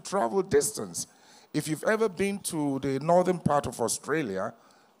have to travel distance. If you've ever been to the northern part of Australia,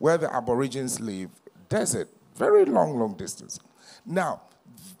 where the Aborigines live, desert, very long, long distance. Now,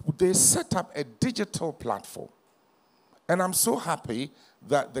 they set up a digital platform. And I'm so happy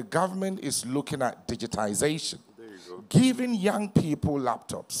that the government is looking at digitization, giving young people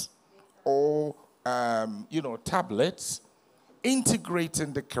laptops or tablets,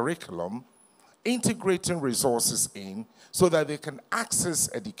 integrating the curriculum, integrating resources in so that they can access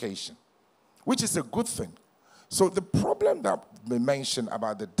education, which is a good thing. So the problem that we mentioned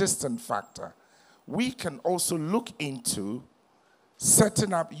about the distance factor, we can also look into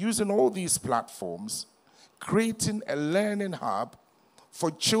setting up, using all these platforms, creating a learning hub for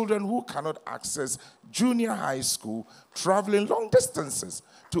children who cannot access junior high school, traveling long distances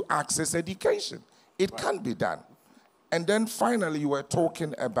to access education. It can be done. And then finally, you were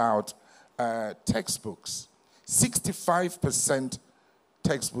talking about textbooks. 65%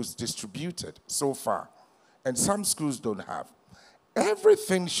 textbooks distributed so far, and some schools don't have.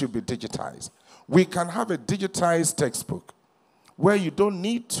 Everything should be digitized. We can have a digitized textbook where you don't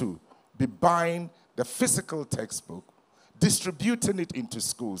need to be buying the physical textbook, distributing it into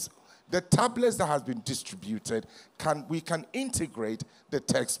schools. The tablets that have been distributed, we can integrate the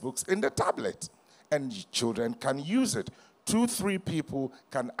textbooks in the tablet, and children can use it. 2-3 people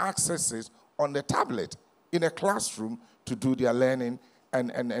can access it on the tablet in a classroom to do their learning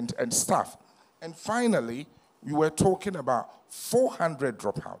and stuff. And finally, we were talking about 400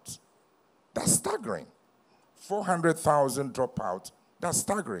 dropouts. That's staggering. 400,000 dropouts. That's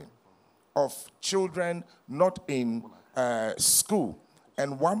staggering. Of children not in school.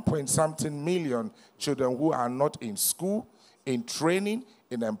 And 1-point-something million children who are not in school, in training,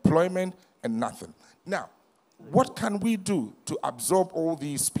 in employment, and nothing. Now, what can we do to absorb all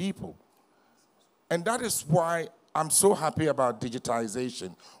these people? And that is why I'm so happy about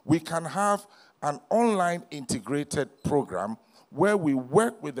digitization. We can have an online integrated program where we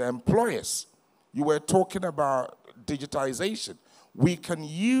work with the employers. You were talking about digitization. We can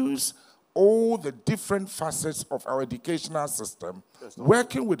use all the different facets of our educational system,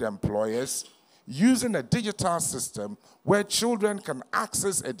 working with employers, using a digital system where children can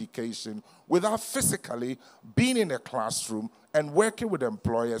access education without physically being in a classroom and working with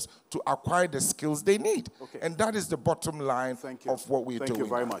employers to acquire the skills they need. Okay. And that is the bottom line of what we're doing. Thank you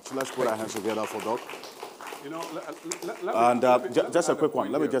very much. Let's put our hands together for Doc. Just a quick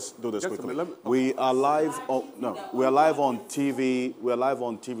one. Let me just do this quickly. We are live on we are live on TV. We are live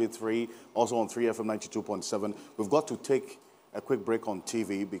on TV3, also on 3FM 92.7. We've got to take a quick break on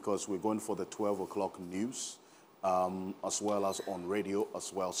TV because we're going for the 12 o'clock news, as well as on radio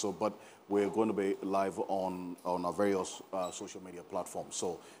as well. So, but we're going to be live on our various social media platforms.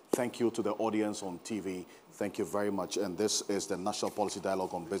 So thank you to the audience on TV. Thank you very much. And this is the National Policy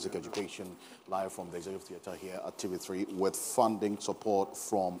Dialogue on Basic Education, live from the Executive Theatre here at TV3 with funding support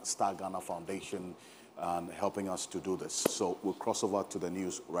from Star Ghana Foundation and helping us to do this. So we'll cross over to the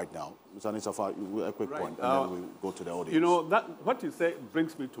news right now. Mr. Nisafa, a quick point, and then we'll go to the audience. You know, what you say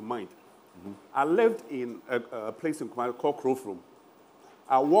brings me to mind. I lived in a place in Kumasi called Krofrom.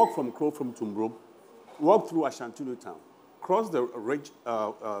 I walked from Krofrom to Mbrom, walked through Ashantulu town, crossed the ridge,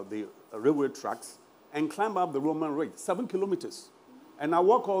 the railway tracks, and climbed up the Roman Ridge, 7 kilometers. And I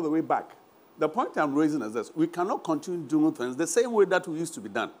walked all the way back. The point I'm raising is this. We cannot continue doing things the same way that we used to be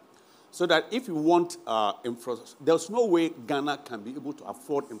done. So that if you want infrastructure, there's no way Ghana can be able to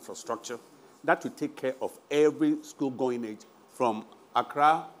afford infrastructure that will take care of every school-going age from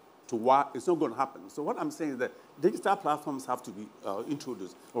Accra to Wa. It's not going to happen. So what I'm saying is that digital platforms have to be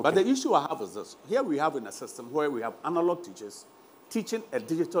introduced. Okay. But the issue I have is this. Here we have in a system where we have analog teachers teaching a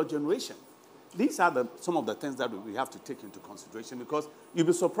digital generation. These are some of the things that we have to take into consideration, because you'll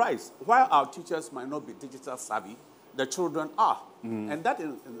be surprised. While our teachers might not be digital savvy, the children are. And that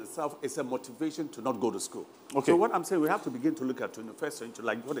in itself is a motivation to not go to school. Okay. So what I'm saying, we have to begin to look at 21st century,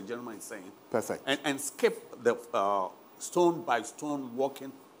 like what the gentleman is saying. Perfect. And skip the stone by stone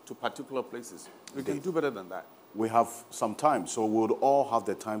walking to particular places. We can do better than that. We have some time, so we'll all have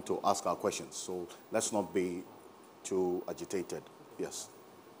the time to ask our questions. So let's not be too agitated. Yes.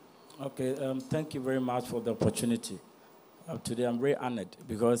 Okay, thank you very much for the opportunity. Today I'm very honored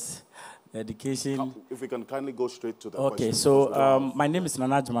because education... If we can kindly go straight to the question. Okay, so my name is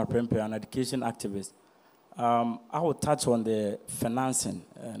Nana Juma Prempe, an education activist. I will touch on the financing,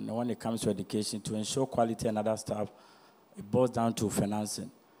 and when it comes to education, to ensure quality and other stuff, it boils down to financing.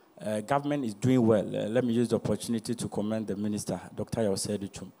 Government is doing well. Let me use the opportunity to commend the Minister, Dr.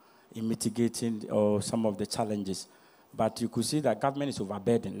 Yosedichum, in mitigating some of the challenges. But you could see that government is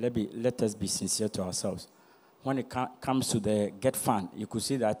overburdened. Let us be sincere to ourselves. When it comes to the GET fund, you could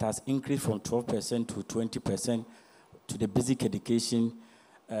see that it has increased from 12% to 20% to the basic education.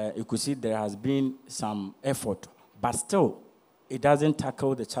 You could see there has been some effort, but still, it doesn't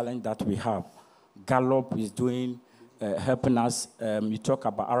tackle the challenge that we have. Gallup is doing, helping us. You talk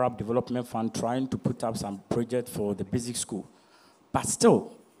about Arab Development Fund trying to put up some project for the basic school. But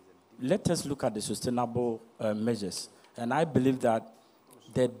still, let us look at the sustainable measures. And I believe that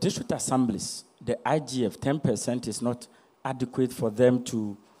the district assemblies, the IGF, 10% is not adequate for them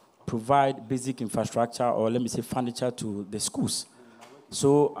to provide basic infrastructure or, let me say, furniture to the schools.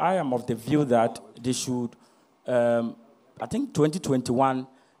 So I am of the view that they should, I think 2021,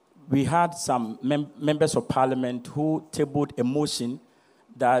 we had some members of parliament who tabled a motion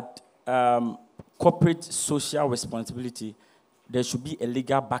that corporate social responsibility, there should be a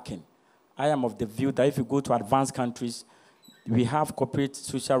legal backing. I am of the view that if you go to advanced countries, we have corporate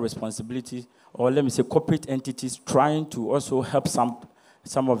social responsibility, or let me say corporate entities trying to also help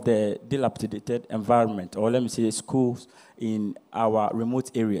some of the dilapidated environment, or let me say schools in our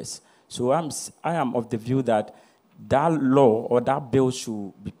remote areas. So I am of the view that that law or that bill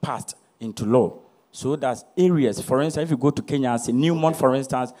should be passed into law. So that areas, for instance, if you go to Kenya and say Newmont, for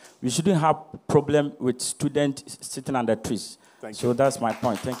instance, we shouldn't have problem with students sitting under trees. So that's my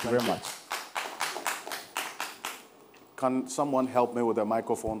point. Thank you very much. Can someone help me with the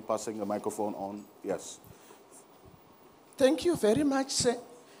microphone, passing the microphone on? Yes. Thank you very much, sir.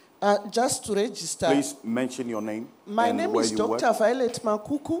 Just to register. Please mention your name. My name is Dr. Violet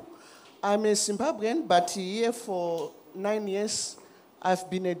Makuku. I'm a Zimbabwean, but here for 9 years, I've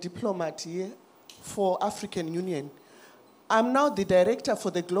been a diplomat here for African Union. I'm now the director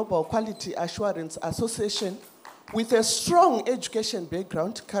for the Global Quality Assurance Association with a strong education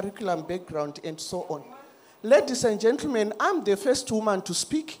background, curriculum background, and so on. Ladies and gentlemen, I'm the first woman to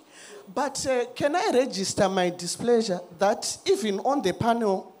speak, but can I register my displeasure that even on the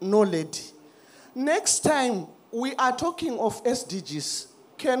panel, no lady. Next time we are talking of SDGs,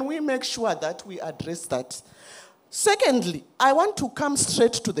 can we make sure that we address that? Secondly, I want to come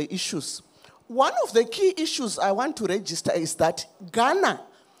straight to the issues. One of the key issues I want to register is that Ghana,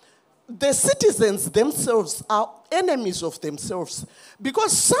 the citizens themselves are enemies of themselves,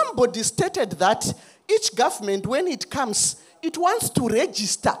 because somebody stated that each government, when it comes, it wants to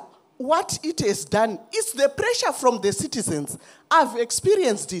register what it has done. It's the pressure from the citizens. I've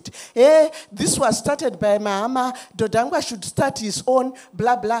experienced it. This was started by Mahama, Dodangwa should start his own,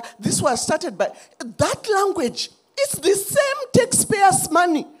 blah, blah. This was started by... That language, it's the same taxpayers'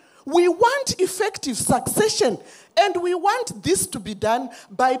 money. We want effective succession, and we want this to be done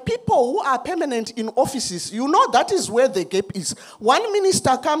by people who are permanent in offices. You know, that is where the gap is. One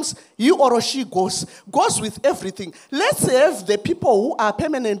minister comes, he or she goes with everything. Let's have the people who are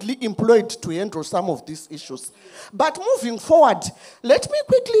permanently employed to handle some of these issues. But moving forward, let me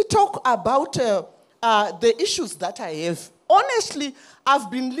quickly talk about the issues that I have. Honestly,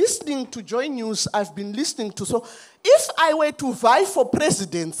 I've been listening to Joy News. I've been listening to... So, if I were to vie for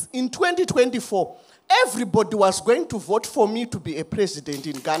president in 2024, everybody was going to vote for me to be a president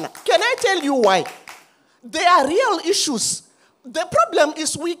in Ghana. Can I tell you why? There are real issues. The problem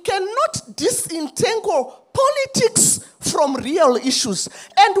is we cannot disentangle politics from real issues.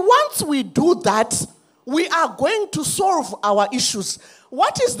 And once we do that, we are going to solve our issues.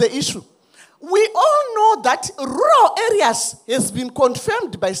 What is the issue? We all know that rural areas has been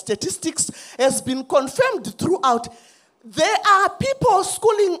confirmed by statistics, has been confirmed throughout. There are people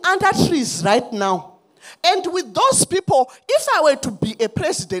schooling under trees right now. And with those people, if I were to be a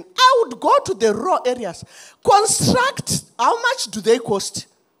president, I would go to the rural areas, construct. How much do they cost?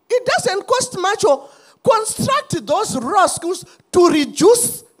 It doesn't cost much. Or construct those rural schools to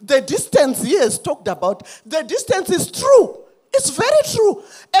reduce the distance he has talked about. The distance is true. It's very true.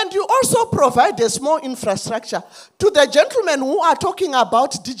 And you also provide a small infrastructure. To the gentlemen who are talking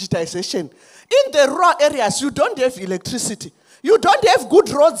about digitization, in the rural areas, you don't have electricity. You don't have good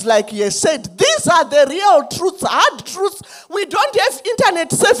roads like he has said. These are the real truths, hard truths. We don't have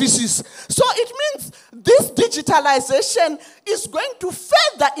internet services. So it means this digitalization is going to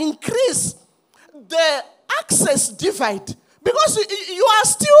further increase the access divide. Because you are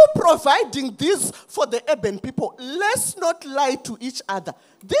still providing this for the urban people. Let's not lie to each other.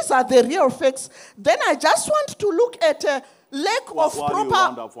 These are the real facts. Then I just want to look at a lack of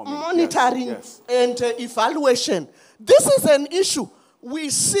proper monitoring and evaluation. This is an issue. We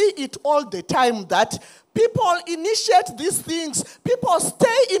see it all the time that people initiate these things. People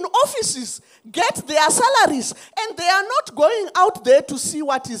stay in offices, get their salaries, and they are not going out there to see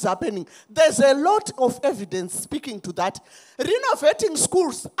what is happening. There's a lot of evidence speaking to that. Renovating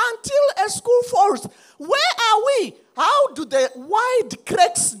schools until a school falls. Where are we? How do the wide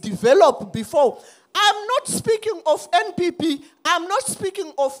cracks develop before? I'm not speaking of NPP. I'm not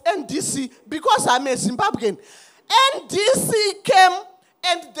speaking of NDC because I'm a Zimbabwean. NDC came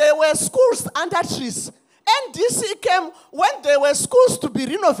and there were schools under trees. NDC came when there were schools to be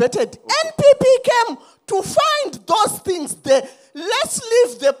renovated. NPP came to find those things there. Let's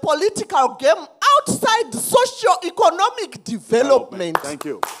leave the political game outside socio-economic development. Thank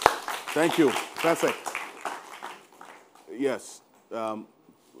you. Thank you. Perfect. Yes.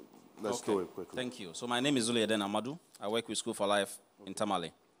 Let's do it quickly. Thank you. So my name is Zule Eden Amadou. I work with School for Life in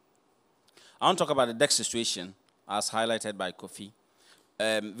Tamale. I want to talk about the DEX situation as highlighted by Kofi.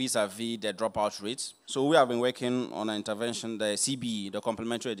 Vis-a-vis the dropout rates. So we have been working on an intervention, the CBE, the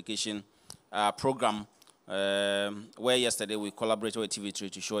Complementary Education Program, where yesterday we collaborated with TV3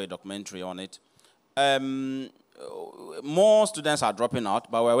 to show a documentary on it. More students are dropping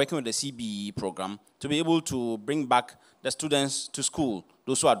out, but we're working with the CBE program to be able to bring back the students to school,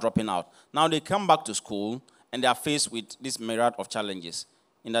 those who are dropping out. Now they come back to school and they are faced with this myriad of challenges,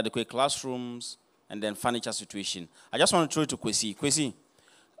 inadequate classrooms, and then furniture situation. I just want to throw it to Kwesi. Kwesi,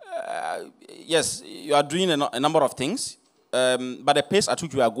 yes, you are doing a number of things, but the pace at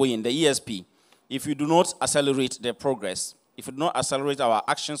which we are going, the ESP, if you do not accelerate the progress, if you do not accelerate our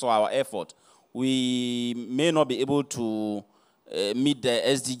actions or our effort, we may not be able to meet the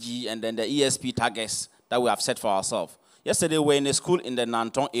SDG and then the ESP targets that we have set for ourselves. Yesterday, we were in a school in the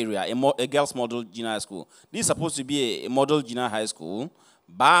Nanton area, a girls' model junior high school. This is supposed to be a model junior high school,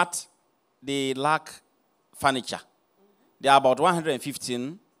 but they lack furniture. There are about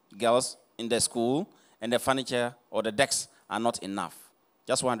 115 girls in the school, and the furniture or the decks are not enough.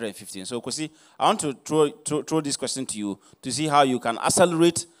 Just 115. So, Kosi, I want to throw this question to you to see how you can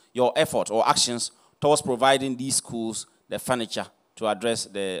accelerate your effort or actions towards providing these schools the furniture to address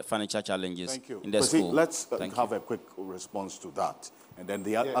the furniture challenges in the school. Let's have a quick response to that, and then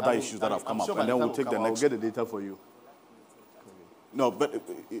the other issues that have come up, and then we'll take the next. I'll get the data for you. No, but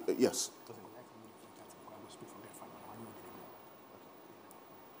yes.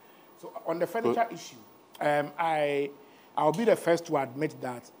 So on the furniture issue, I'll be the first to admit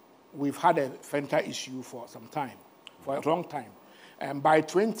that we've had a furniture issue for some time, for a long time. By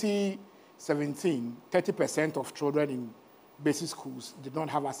 2017, 30% of children in basic schools did not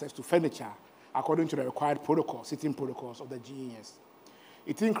have access to furniture according to the required protocols, sitting protocols of the GES.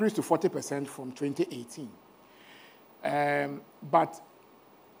 It increased to 40% from 2018. But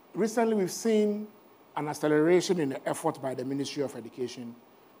recently we've seen an acceleration in the effort by the Ministry of Education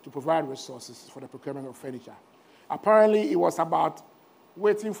to provide resources for the procurement of furniture. Apparently, it was about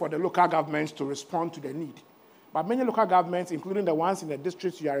waiting for the local governments to respond to the need. But many local governments, including the ones in the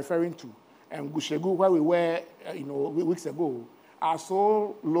districts you are referring to, and Gushegu, where we were weeks ago, are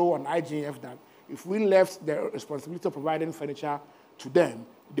so low on IGF that if we left the responsibility of providing furniture to them,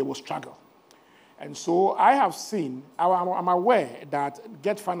 they will struggle. And so I have seen, I'm aware that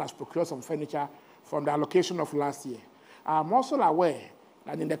Get Fund has procured some furniture from the allocation of last year. I'm also aware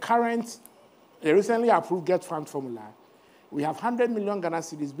that in the recently approved Get Fund formula, we have 100 million Ghana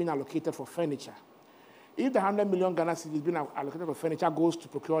cedis being allocated for furniture. If the 100 million Ghana cedis being allocated for furniture goes to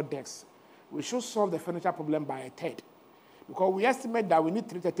procure decks, we should solve the furniture problem by a third. Because we estimate that we need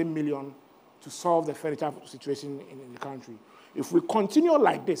 330 million to solve the furniture situation in the country. If we continue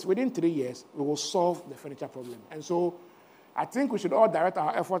like this, within 3 years, we will solve the furniture problem. And so I think we should all direct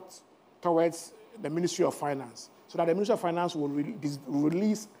our efforts towards the Ministry of Finance, so that the Ministry of Finance will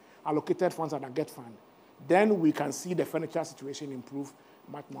release allocated funds and a GET fund. Then we can see the furniture situation improve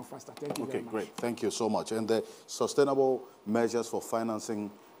much more faster. Thank you very much. Okay, great. Thank you so much. And the sustainable measures for financing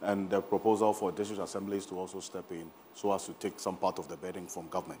and the proposal for district assemblies to also step in so as to take some part of the burden from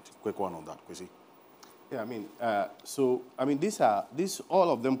government. Quick one on that, Kwesi. Yeah,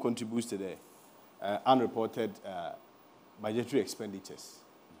 all of them contribute to the unreported budgetary expenditures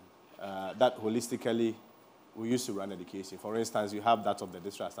that holistically we used to run education. For instance, you have that of the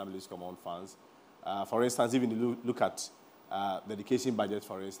district assemblies common funds. For instance, even if you look at the education budget,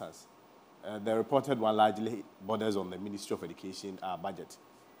 for instance, the reported one largely borders on the Ministry of Education budget.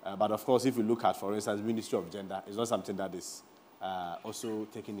 But of course, if you look at, for instance, Ministry of Gender, it's not something that is also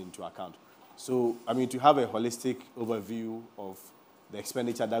taken into account. So, to have a holistic overview of the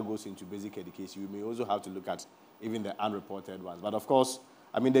expenditure that goes into basic education, we may also have to look at even the unreported ones. But of course,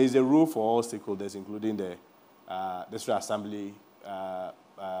 there is a rule for all stakeholders, including the District Assembly,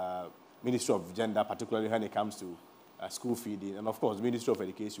 Ministry of Gender, particularly when it comes to school feeding, and of course, Ministry of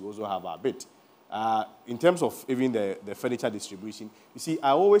Education will also have a bit. In terms of even the furniture distribution, you see,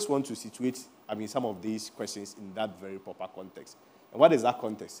 I always want to situate, some of these questions in that very proper context. And what is that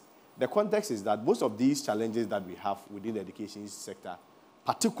context? The context is that most of these challenges that we have within the education sector,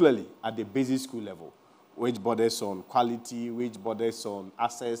 particularly at the basic school level, which borders on quality, which borders on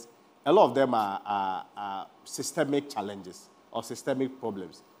access, a lot of them are systemic challenges or systemic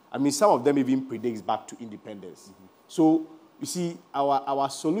problems. Some of them even predates back to independence. Mm-hmm. So, you see, our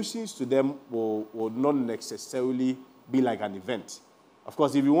solutions to them will not necessarily be like an event. Of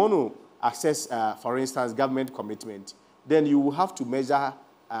course, if you want to access, for instance, government commitment, then you will have to measure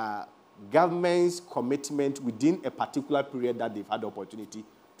government's commitment within a particular period that they've had the opportunity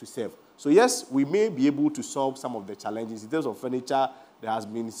to serve. So yes, we may be able to solve some of the challenges. In terms of furniture, there has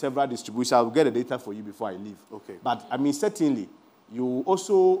been several distributions. I'll get the data for you before I leave. Okay. But, certainly, you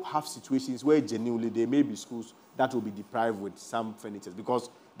also have situations where genuinely there may be schools that will be deprived with some furniture because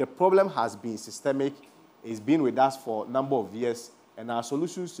the problem has been systemic. It's been with us for a number of years, and our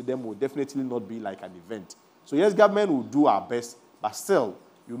solutions to them will definitely not be like an event. So yes, government will do our best, but still,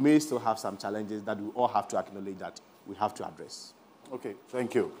 you may still have some challenges that we all have to acknowledge that we have to address. Okay,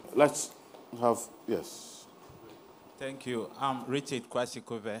 thank you. Let's have, yes. Thank you. I'm Richard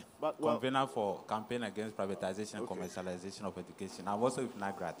Kwasikove, convener for Campaign Against Privatization and Commercialization of Education. I'm also with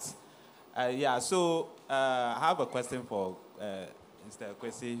NAGRATS. I have a question for Mr.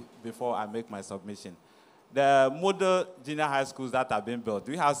 Kwesi before I make my submission. The model junior high schools that have been built,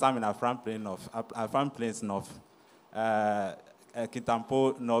 do we have some in Afram Plains North,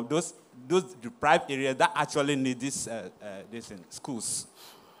 Kitampo North, those deprived areas that actually need these schools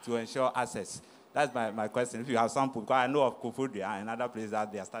to ensure access? That's my question. If you have some, because I know of Kofodia and other places that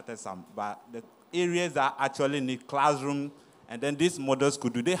they have started some, but the areas that actually need classroom, and then these models,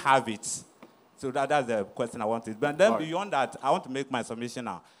 do they have it? So that's the question I wanted. But then beyond that, I want to make my submission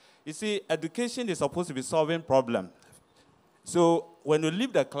now. You see, education is supposed to be solving problems. So when you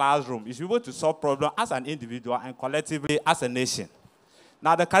leave the classroom, you should be able to solve problems as an individual and collectively as a nation.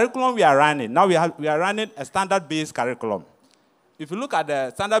 Now, the curriculum we are running, we are running a standard-based curriculum. If you look at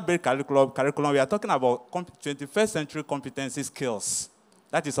the standard-based curriculum, we are talking about 21st century competency skills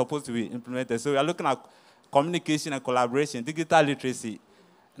that is supposed to be implemented. So we are looking at communication and collaboration, digital literacy.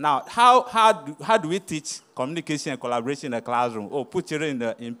 Now, how do we teach communication and collaboration in the classroom? Put children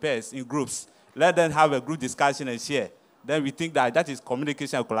in pairs, in groups. Let them have a group discussion and share. Then we think that is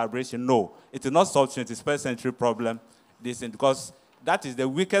communication and collaboration. No, it will not solve 21st century problem. Because that is the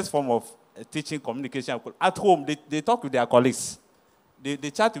weakest form of teaching communication. At home, they talk with their colleagues.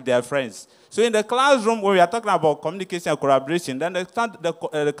 They chat with their friends. So in the classroom, when we are talking about communication and collaboration, then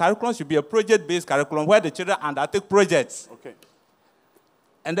the curriculum should be a project-based curriculum where the children undertake projects. Okay.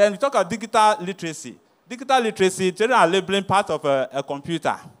 And then we talk about digital literacy. Digital literacy, children are labeling part of a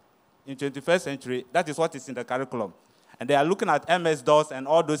computer in 21st century. That is what is in the curriculum. And they are looking at MS-DOS and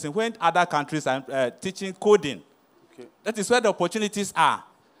all those things. When other countries are teaching coding, that is where the opportunities are.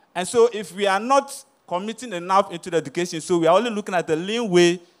 And so if we are not committing enough into the education, so we are only looking at the lean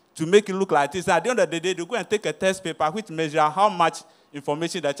way to make it look like this. At the end of the day, they go and take a test paper which measures how much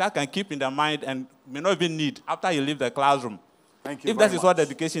information the child can keep in their mind and may not even need after you leave the classroom. Thank you. If that is what the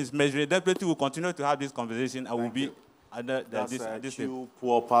education is measuring, definitely we'll continue to have this conversation and we'll be at this you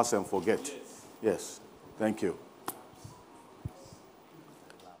poor pass and forget. Yes. Thank you.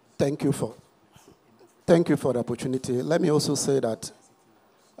 Thank you for the opportunity. Let me also say that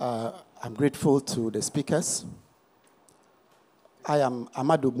I'm grateful to the speakers. I am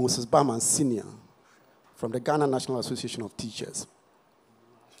Amadou Moses Barman Sr. from the Ghana National Association of Teachers.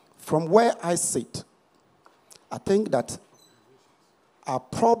 From where I sit, I think that our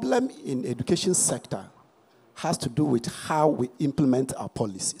problem in the education sector has to do with how we implement our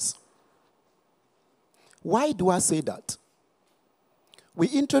policies. Why do I say that? We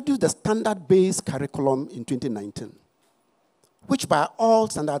introduced the standard-based curriculum in 2019, which by all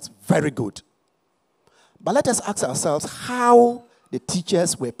standards, very good. But let us ask ourselves how the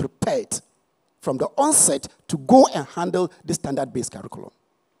teachers were prepared from the onset to go and handle the standard-based curriculum.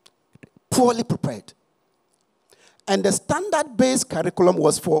 Poorly prepared. And the standard-based curriculum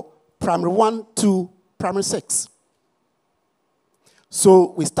was for primary 1 to primary 6.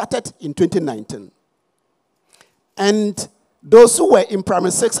 So we started in 2019. And those who were in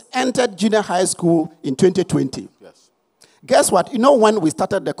primary 6 entered junior high school in 2020. Yes. Guess what? You know when we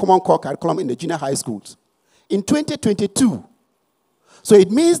started the common core curriculum in the junior high schools? In 2022. So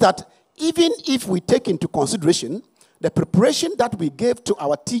it means that even if we take into consideration the preparation that we gave to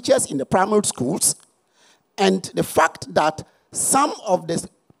our teachers in the primary schools and the fact that some of the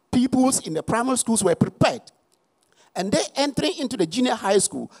pupils in the primary schools were prepared and they entering into the junior high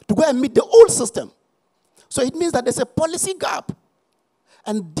school to go and meet the old system. So it means that there's a policy gap.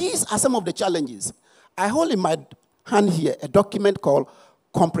 And these are some of the challenges. I hold in my hand here a document called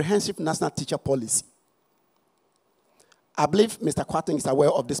Comprehensive National Teacher Policy. I believe Mr. Kwarteng is aware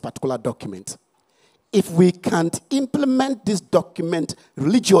of this particular document. If we can't implement this document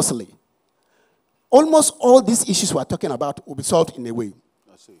religiously, almost all these issues we're talking about will be solved in a way.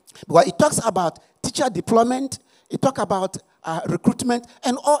 I see. Because it talks about teacher deployment, it talks about recruitment,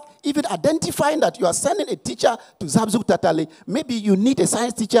 and even identifying that you are sending a teacher to Zabzu Tatale. Maybe you need a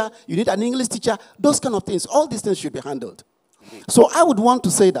science teacher, you need an English teacher, those kind of things. All these things should be handled. So I would want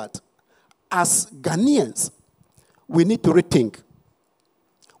to say that as Ghanaians, we need to rethink.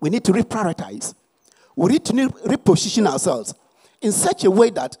 We need to reprioritize. We need to reposition ourselves in such a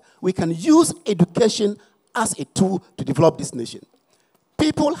way that we can use education as a tool to develop this nation.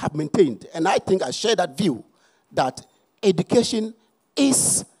 People have maintained, and I think I share that view, that education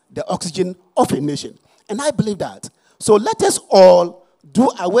is the oxygen of a nation. And I believe that. So let us all do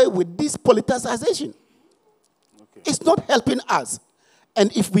away with this politicization. Okay. It's not helping us.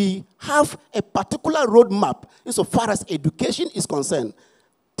 And if we have a particular roadmap insofar as education is concerned,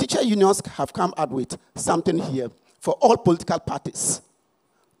 teacher unions have come out with something here for all political parties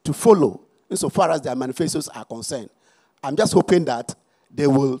to follow insofar as their manifestos are concerned. I'm just hoping that they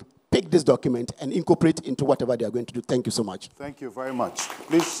will pick this document and incorporate it into whatever they are going to do. Thank you so much. Thank you very much.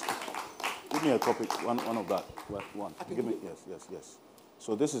 Please give me a copy, one of that. One. Give me, yes.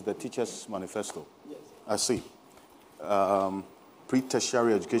 So this is the Teachers Manifesto. Yes. I see.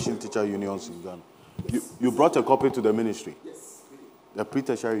 Pre-tertiary education teacher unions in Ghana. You brought a copy to the ministry? Yes. The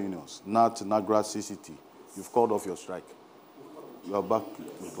pre-tertiary unions, NAT, NAGRA, CCT. You've called off your strike. You are back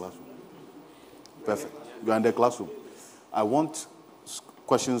in the classroom. Perfect. You are in the classroom. I want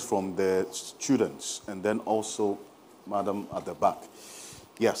questions from the students and then also Madam at the back.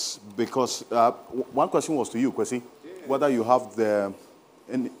 Yes, because one question was to you, Kwesi, whether you have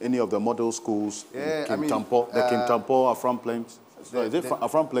any of the model schools in King Tampo, the King Tampo, Afram Plains. Is it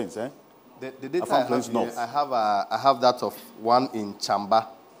Afram Plains, eh? The data I have here, I have that of one in Chamba.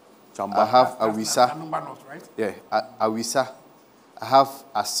 I have Awisa. North, right? Yeah, Awisa. I have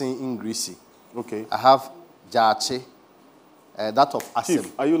Asin in Greasy. Okay. I have Jache. That of Asim.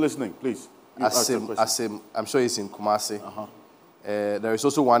 Chief, are you listening, please? Asim, I'm sure it's in Kumasi. There is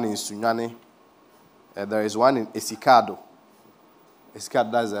also one in Sunyani. There is one in Esikado.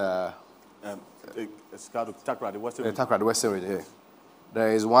 Esikado, that's Esikado, Takra, the Western region. Takra, the Western region, yeah.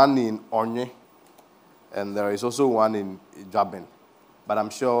 There is one in Onye, and there is also one in Jabin. But I'm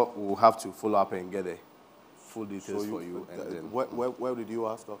sure we'll have to follow up and get the full details for you. And then, where did you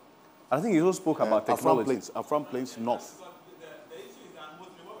ask of? I think you also spoke about technology. Afram Plains North. The issue is that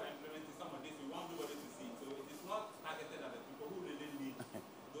mostly what we're implementing some of this, we want everybody to see. So it is not targeted at the people who really need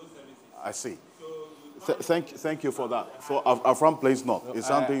those services. I see. Thank you for that. For Afram Plains North, it's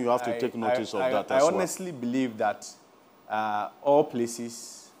something you have to take notice of that as well. I honestly believe that all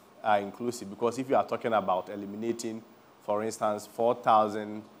places are inclusive, because if you are talking about eliminating, for instance,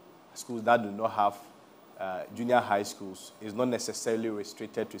 4,000 schools that do not have junior high schools, it's not necessarily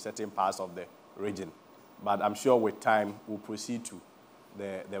restricted to certain parts of the region. But I'm sure with time, we'll proceed to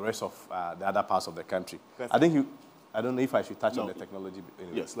the rest of the other parts of the country. Perfect. I don't know if I should touch on the technology.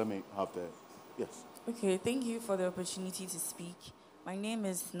 Anyway. Yes, let me have the, yes. Okay, thank you for the opportunity to speak. My name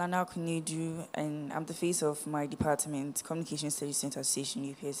is Nana Kunedu, and I'm the face of my department, Communication Studies Center Association,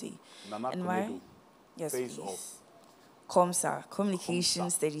 UPSA. Nana and Kunedu, yes, face please. of COMSA, Communication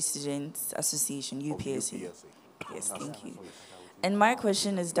Studies Students Association, UPSA. Yes, thank you. And my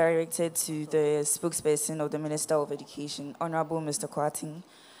question is directed to the spokesperson of the Minister of Education, Honorable Mr. Kwarting.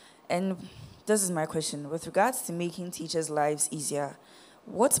 And this is my question. With regards to making teachers' lives easier,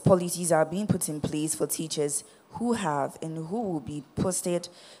 what policies are being put in place for teachers who have and who will be posted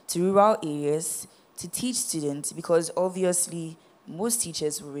to rural areas to teach students? Because obviously, most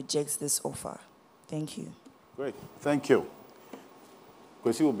teachers will reject this offer. Thank you. Great. Thank you.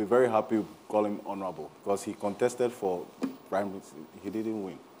 Kwesi will be very happy to call him honorable because he contested for primary. He didn't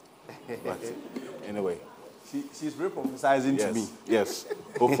win. But anyway, she's re-prophesizing to me. Yes.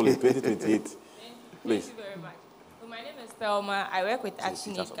 Hopefully, 2028. Please. Thank you very much. So my name is Thelma. I work with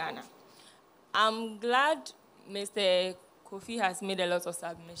Action Aid Ghana. I'm glad Mr. Kofi has made a lot of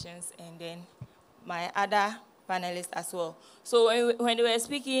submissions, and then my other panelists as well. So when they were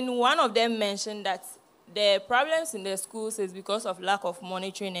speaking, one of them mentioned that the problems in the schools is because of lack of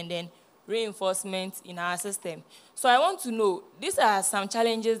monitoring and then reinforcement in our system. So I want to know, these are some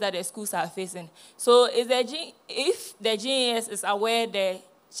challenges that the schools are facing. So if the GES is aware the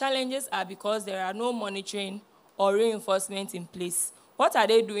challenges are because there are no monitoring or reinforcement in place, what are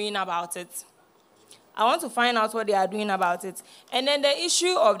they doing about it? I want to find out what they are doing about it. And then the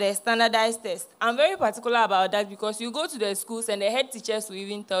issue of the standardized test. I'm very particular about that because you go to the schools and the head teachers will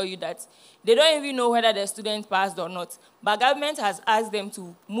even tell you that they don't even know whether the student passed or not. But government has asked them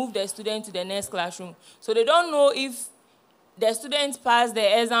to move the student to the next classroom. So they don't know if the students passed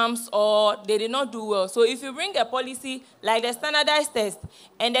the exams or they did not do well. So if you bring a policy like the standardized test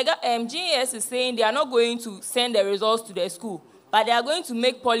and the GES is saying they are not going to send the results to the school, but they are going to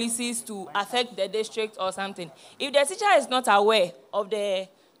make policies to affect the district or something. If the teacher is not aware of the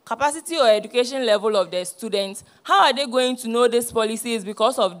capacity or education level of the students, how are they going to know this policy is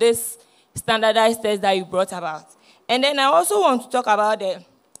because of this standardized test that you brought about? And then I also want to talk about the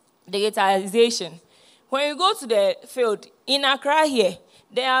digitalization. When you go to the field, in Accra here,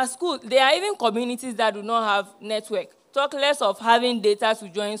 there are schools, there are even communities that do not have network. Talk less of having data to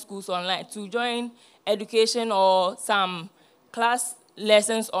join schools online, to join education or some class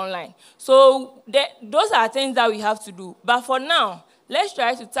lessons online. So those are things that we have to do. But for now, let's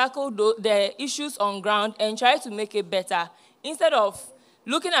try to tackle the issues on ground and try to make it better instead of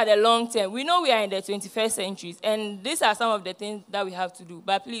looking at the long term. We know we are in the 21st century, and these are some of the things that we have to do.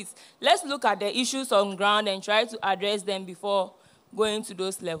 But please, let's look at the issues on ground and try to address them before going to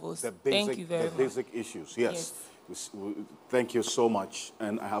those levels. Thank you very much. The basic issues, yes. Thank you so much.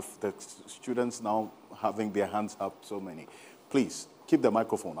 And I have the students now having their hands up, so many. Please, keep the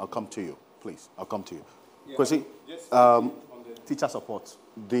microphone. I'll come to you. Please, I'll come to you. Kwesi, teacher support.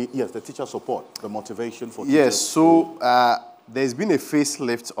 Yes, the teacher support, the motivation for teachers. Yes, so there's been a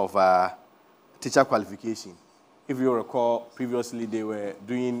facelift of teacher qualification. If you recall, previously they were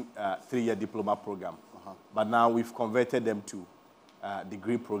doing a 3-year diploma program, but now we've converted them to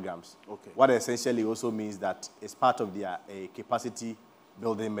degree programs. Okay. What essentially also means that it's part of their capacity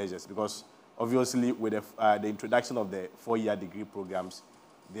building measures, because obviously with the introduction of the 4-year degree programs,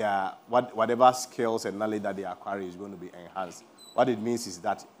 whatever skills and knowledge that they acquire is going to be enhanced. What it means is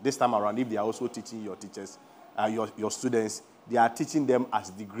that this time around, if they are also teaching your teachers, your students, they are teaching them as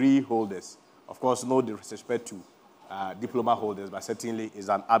degree holders. Of course, no disrespect to diploma holders, but certainly is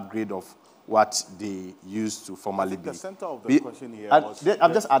an upgrade of what they used to formerly be. The center of the question here was...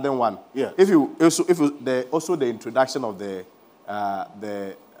 I'm just adding one. Yeah. Also the introduction of the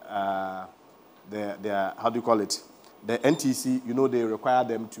how do you call it? The NTC, you know, they require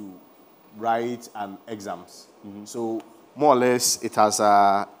them to write an exams. Mm-hmm. So more or less, it has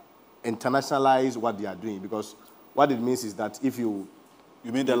internationalized what they are doing, because what it means is that if you...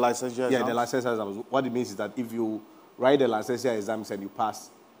 You mean the licensure exams? Yeah, the licensure exams. What it means is that if you write the licensure exams and you pass,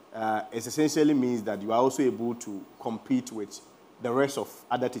 it essentially means that you are also able to compete with the rest of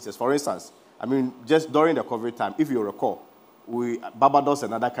other teachers. For instance, I mean, just during the COVID time, if you recall, Barbados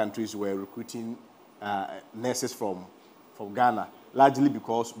and other countries were recruiting nurses from Ghana, largely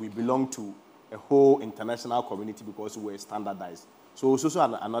because we belong to a whole international community because we were standardized. So it's also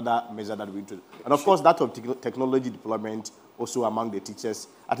another measure that we introduced. And of course, that of technology deployment also among the teachers.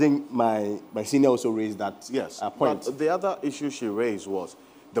 I think my senior also raised that point. But the other issue she raised was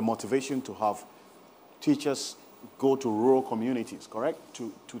the motivation to have teachers go to rural communities, correct?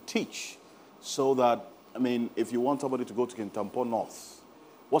 To teach, so that, I mean, if you want somebody to go to Kintampo North,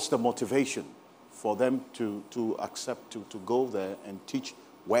 what's the motivation for them to accept to go there and teach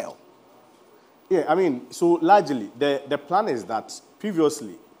well? Yeah, I mean, so largely, the plan is that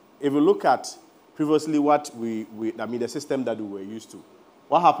previously, if you look at previously what the system that we were used to,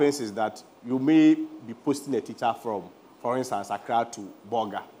 what happens is that you may be posting a teacher from, for instance, Accra to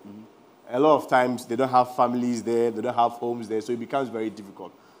Bolga. A lot of times, they don't have families there, they don't have homes there, so it becomes very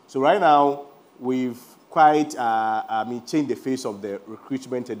difficult. So right now, we've quite changed the face of the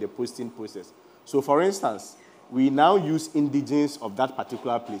recruitment and the posting process. So for instance, we now use indigenes of that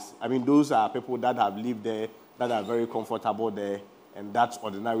particular place. I mean, those are people that have lived there, that are very comfortable there, and that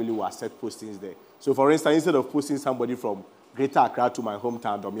ordinarily will accept postings there. So for instance, instead of posting somebody from Greater Accra to my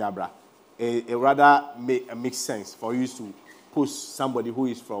hometown, Domiabra, it rather makes sense for you to post somebody who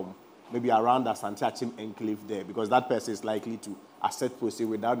is from maybe around the Santiachim enclave there, because that person is likely to accept posting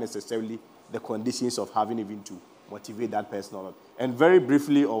without necessarily the conditions of having even to motivate that person or not. And very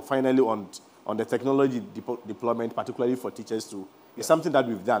briefly or finally on the technology deployment, particularly for teachers too, it's something that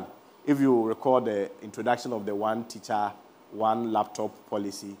we've done. If you recall the introduction of the one teacher, one laptop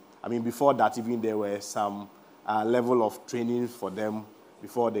policy, I mean, before that, even there were some level of training for them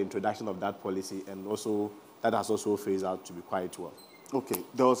before the introduction of that policy, and also that has also phased out to be quite well. Okay,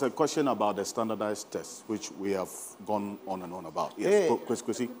 there was a question about the standardized tests, which we have gone on and on about. Yes,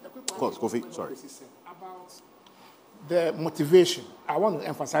 Kofi, sorry. About the motivation, I want to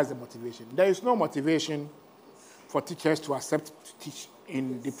emphasize the motivation. There is no motivation for teachers to accept to teach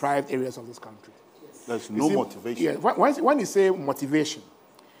in deprived areas of this country. There's no motivation. Yeah, when you say motivation,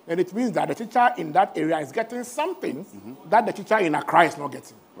 then it means that the teacher in that area is getting something that the teacher in Accra is not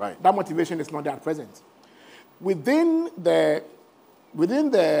getting. Right. That motivation is not there at present. Within the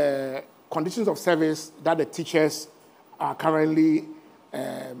conditions of service that the teachers are currently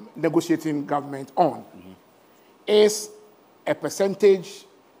negotiating government on, is a percentage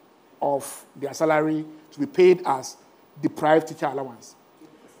of their salary to be paid as deprived teacher allowance.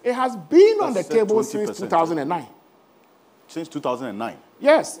 It has been on the table since 2009. Since 2009?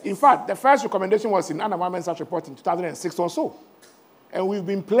 Yes. In fact, the first recommendation was in Anna Women's Health Report in 2006 or so. And we've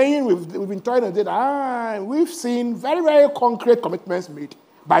been playing, we've been trying to do that. We've seen very, very concrete commitments made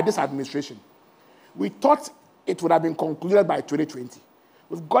by this administration. We thought it would have been concluded by 2020.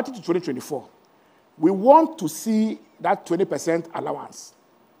 We've got it to 2024. We want to see that 20% allowance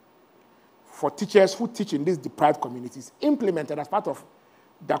for teachers who teach in these deprived communities implemented as part of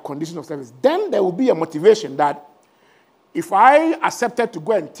their condition of service. Then there will be a motivation that if I accepted to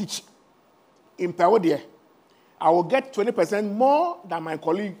go and teach in Perodie, I will get 20% more than my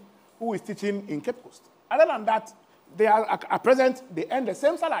colleague who is teaching in Cape Coast. Other than that, they are at present, they earn the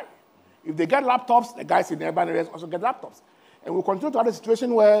same salary. If they get laptops, the guys in the urban areas also get laptops. And we'll continue to have a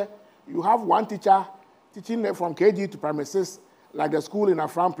situation where you have one teacher teaching from KG to primary 6, like the school in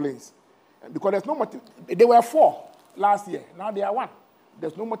Afram Plains. Because there's no motivation. They were 4 last year. Now they are 1.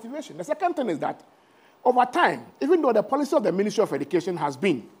 There's no motivation. The second thing is that over time, even though the policy of the Ministry of Education has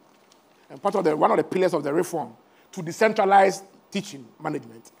been, and part of one of the pillars of the reform, to decentralize teaching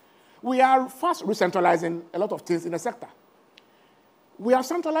management, we are fast re-centralizing a lot of things in the sector. We have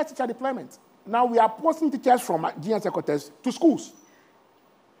centralized teacher deployment. Now we are posting teachers from GN secretaries to schools.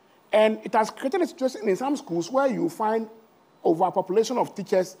 And it has created a situation in some schools where you find overpopulation of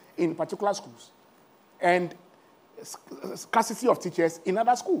teachers in particular schools and scarcity of teachers in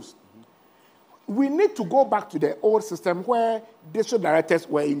other schools. We need to go back to the old system where district directors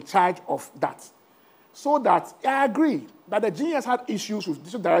were in charge of that. So that I agree that the GNs had issues with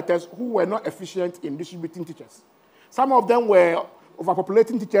district directors who were not efficient in distributing teachers. Some of them were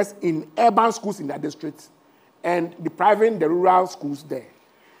overpopulating teachers in urban schools in their districts and depriving the rural schools there.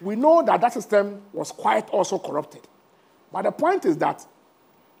 We know that that system was quite also corrupted. But the point is that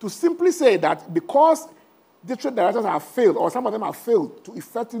to simply say that because district directors have failed, or some of them have failed to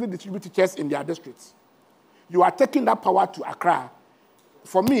effectively distribute teachers in their districts, you are taking that power to Accra,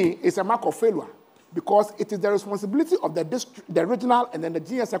 for me, it's a mark of failure. Because it is the responsibility of the regional and then the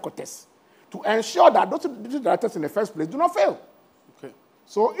GN secretaries to ensure that those district directors in the first place do not fail. Okay.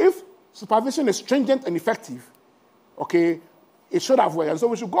 So if supervision is stringent and effective, okay, it should have worked. And so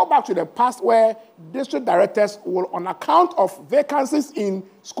we should go back to the past where district directors will, on account of vacancies in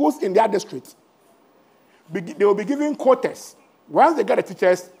schools in their district, they will be given quotas. Once they get the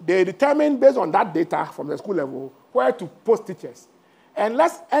teachers, they determine based on that data from the school level where to post teachers. And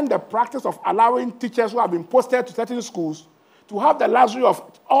let's end the practice of allowing teachers who have been posted to certain schools to have the luxury of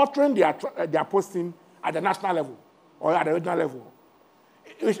altering their posting at the national level or at the regional level.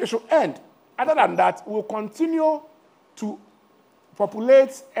 It should end. Other than that, we'll continue to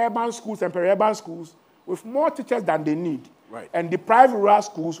populate urban schools and peri-urban schools with more teachers than they need, right, and deprive rural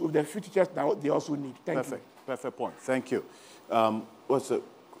schools with the few teachers that they also need. Thank you. Perfect point. Thank you.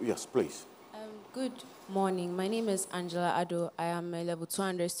 Yes, please. Good morning. My name is Angela Ado. I am a level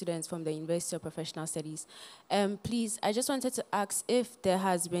 200 student from the University of Professional Studies. Please, I just wanted to ask if there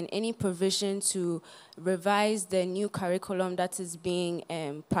has been any provision to revise the new curriculum that is being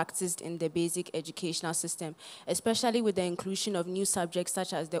practiced in the basic educational system, especially with the inclusion of new subjects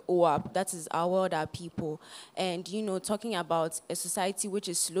such as the OAP, that is Our World, Our People, and, you know, talking about a society which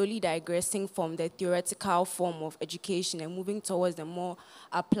is slowly digressing from the theoretical form of education and moving towards the more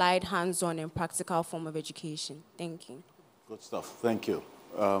applied, hands-on, and practical form of education. Thank you. Good stuff. Thank you.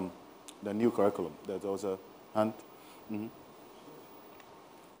 The new curriculum. There's also a hand. Mm-hmm.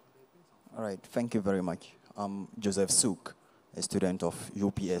 All right. Thank you very much. I'm Joseph Sook, a student of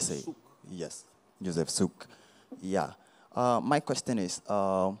UPSA. Sook. Yes, Joseph Sook. Yeah. My question is,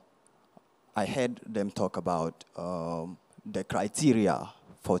 I heard them talk about the criteria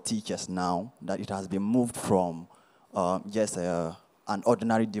for teachers now, that it has been moved from just an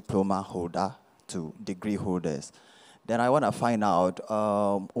ordinary diploma holder to degree holders. Then I want to find out,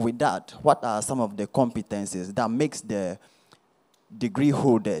 with that, what are some of the competencies that makes the degree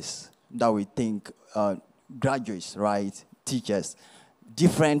holders that we think, graduates, right, teachers,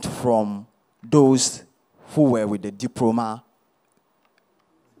 different from those who were with the diploma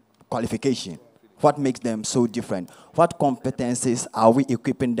qualification? What makes them so different? What competencies are we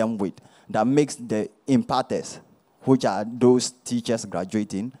equipping them with that makes the imparters, which are those teachers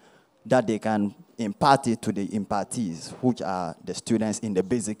graduating, that they can impart it to the impartees, which are the students in the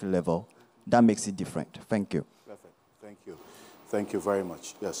basic level? That makes it different. Thank you. Perfect. Thank you. Thank you very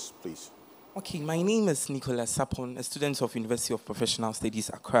much. Yes, please. Okay, my name is Nicholas Sapon, a student of University of Professional Studies,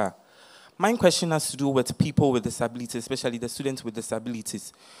 Accra. My question has to do with people with disabilities, especially the students with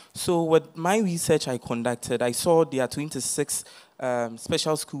disabilities. So with my research I conducted, I saw there are 26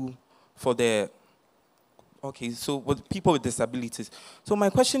 special schools for the, so with people with disabilities. So my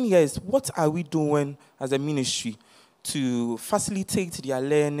question here is, what are we doing as a ministry to facilitate their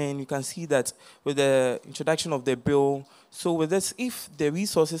learning? You can see that with the introduction of the bill. So with this, if the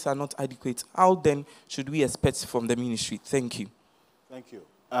resources are not adequate, how then should we expect from the ministry? Thank you. Thank you.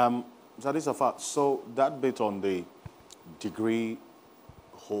 That is a fact. So that bit on the degree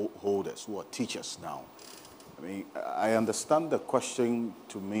holders who are teachers now, I mean, I understand the question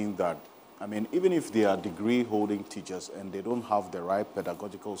to mean that, I mean, even if they are degree holding teachers and they don't have the right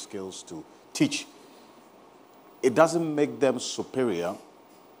pedagogical skills to teach, it doesn't make them superior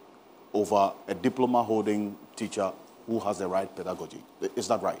over a diploma holding teacher who has the right pedagogy. Is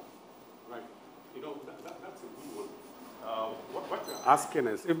that right? Right. You know, that's a good one. What you're asking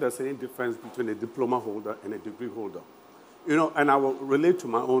is if there's any difference between a diploma holder and a degree holder. You know, and I will relate to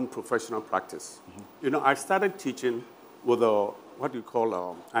my own professional practice. Mm-hmm. You know, I started teaching with what you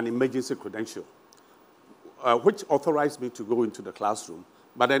call an emergency credential, which authorized me to go into the classroom.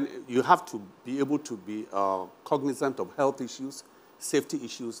 But then you have to be able to be cognizant of health issues, safety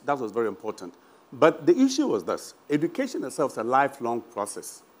issues. That was very important. But the issue was this. Education itself is a lifelong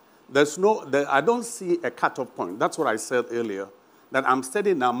process. I don't see a cutoff point. That's what I said earlier, that I'm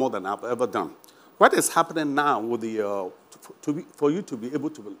studying now more than I've ever done. What is happening now with for you to be able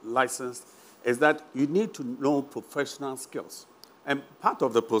to be licensed is that you need to know professional skills. And part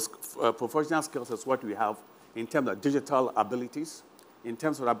of the professional skills is what we have in terms of digital abilities, in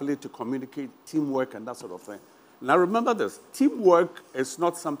terms of ability to communicate, teamwork, and that sort of thing. Now remember this, teamwork is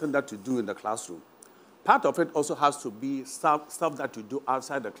not something that you do in the classroom. Part of it also has to be stuff that you do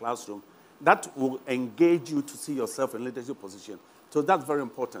outside the classroom that will engage you to see yourself in leadership position. So that's very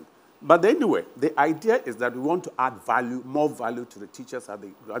important. But anyway, the idea is that we want to add value, more value to the teachers at the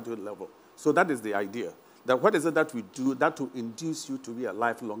graduate level. So that is the idea. That what is it that we do that will induce you to be a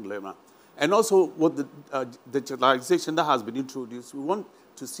lifelong learner? And also, with the digitalization that has been introduced, we want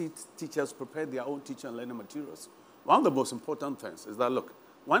to see teachers prepare their own teaching and learning materials. One of the most important things is that, look,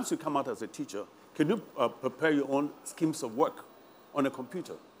 once you come out as a teacher, can you prepare your own schemes of work on a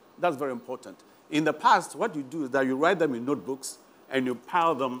computer? That's very important. In the past, what you do is that you write them in notebooks and you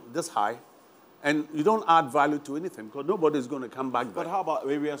pile them this high, and you don't add value to anything because nobody is going to come back there. But how about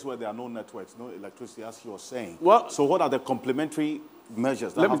areas where there are no networks, no electricity, as you were saying? Well, so what are the complementary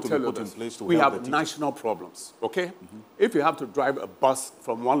measures that have to be put in place to help the teachers? We have national problems, okay? Mm-hmm. If you have to drive a bus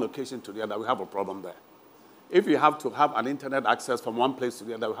from one location to the other, we have a problem there. If you have to have an internet access from one place to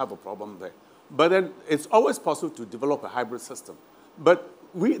the other, we have a problem there. But then it's always possible to develop a hybrid system. But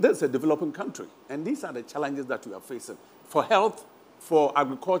this is a developing country, and these are the challenges that we are facing for health, for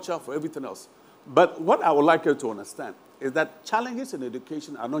agriculture, for everything else. But what I would like you to understand is that challenges in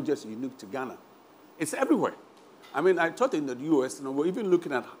education are not just unique to Ghana. It's everywhere. I mean, I taught in the US, and we're even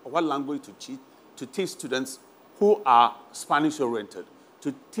looking at what language to teach students who are Spanish-oriented.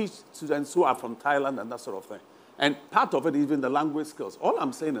 to teach students who are from Thailand and that sort of thing. And part of it is even the language skills. All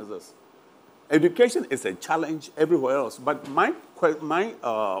I'm saying is this. Education is a challenge everywhere else, but my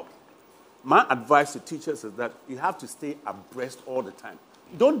advice to teachers is that you have to stay abreast all the time.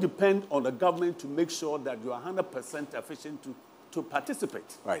 Don't depend on the government to make sure that you are 100% efficient to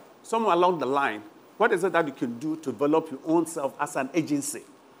participate. Right. Somewhere along the line, what is it that you can do to develop your own self as an agency?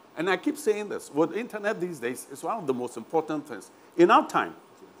 And I keep saying this. With the internet these days, it's one of the most important things. In our time,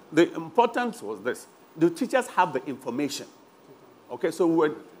 the importance was this. The teachers have the information. Okay, so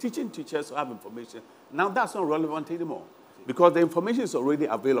we're teaching teachers to have information. Now that's not relevant anymore because the information is already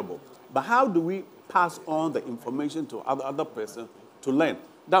available. But how do we pass on the information to other person to learn?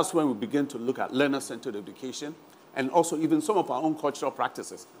 That's when we begin to look at learner-centered education and also even some of our own cultural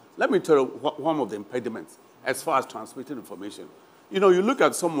practices. Let me tell you one of the impediments as far as transmitting information. You know, you look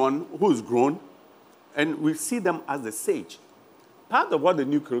at someone who's grown and we see them as the sage. Part of what the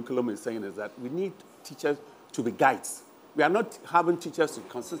new curriculum is saying is that we need teachers to be guides. We are not having teachers to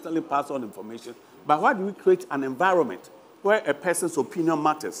consistently pass on information, but why do we create an environment where a person's opinion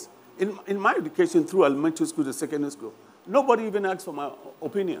matters? In my education through elementary school to secondary school, nobody even asked for my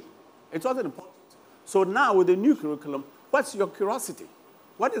opinion. It wasn't important. So now with the new curriculum, what's your curiosity?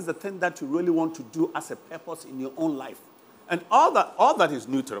 What is the thing that you really want to do as a purpose in your own life? And all that is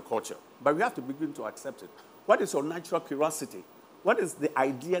new to the culture, but we have to begin to accept it. What is your natural curiosity? What is the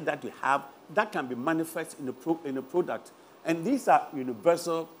idea that you have that can be manifest in a product? And these are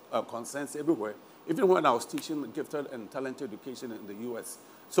universal concerns everywhere, even when I was teaching gifted and talented education in the U.S.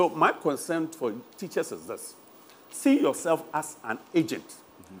 So my concern for teachers is this. See yourself as an agent.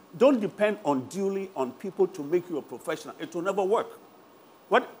 Mm-hmm. Don't depend unduly on people to make you a professional. It will never work.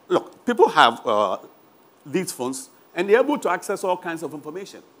 Look, people have these phones, and they're able to access all kinds of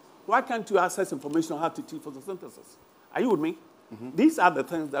information. Why can't you access information on how to teach photosynthesis? Are you with me? Mm-hmm. These are the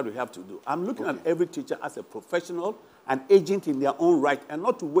things that we have to do. I'm looking at every teacher as a professional, an agent in their own right, and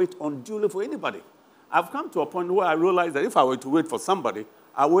not to wait unduly for anybody. I've come to a point where I realize that if I were to wait for somebody,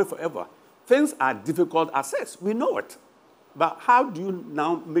 I'll wait forever. Things are difficult as such. We know it. But how do you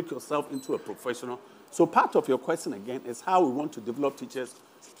now make yourself into a professional? So part of your question, again, is how we want to develop teachers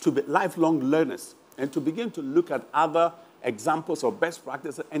to be lifelong learners and to begin to look at other examples of best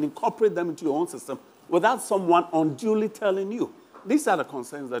practices and incorporate them into your own system without someone unduly telling you. These are the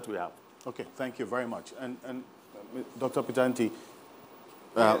concerns that we have. Okay, thank you very much. And Dr. Pitanti,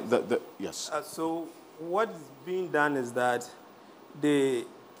 yes. So what is being done is that the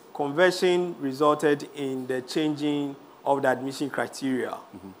conversion resulted in the changing of the admission criteria.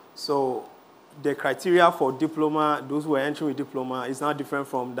 Mm-hmm. So the criteria for diploma, those who are entering with diploma, is now different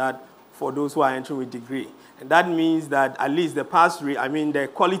from that for those who are entering with degree. And that means that at least the pass rate, the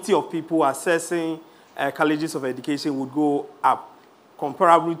quality of people assessing colleges of education would go up,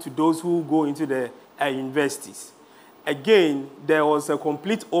 comparable to those who go into the universities. Again, there was a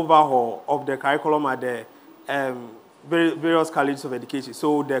complete overhaul of the curriculum at the various colleges of education.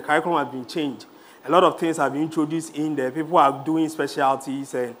 So the curriculum has been changed. A lot of things have been introduced in there. People are doing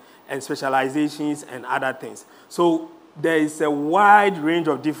specialties and specializations and other things. So there is a wide range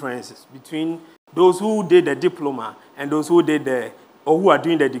of differences between those who did the diploma and those who did who are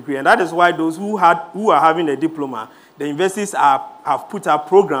doing the degree. And that is why those who are having a diploma, the universities have put up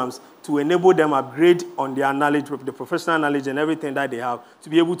programs to enable them upgrade on their knowledge, the professional knowledge and everything that they have, to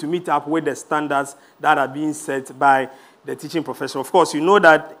be able to meet up with the standards that are being set by the teaching profession. Of course, you know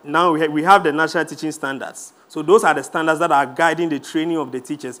that now we have the national teaching standards. So those are the standards that are guiding the training of the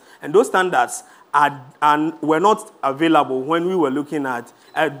teachers. And those standards were not available when we were looking at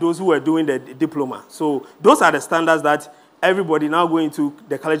those who were doing the diploma. So those are the standards that everybody now going to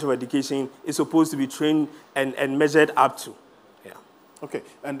the College of Education is supposed to be trained and measured up to. Yeah. Okay,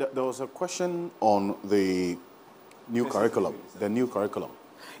 and there was a question on the new curriculum. The new curriculum.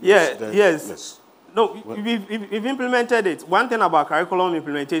 Yeah, yes. No, we've implemented it. One thing about curriculum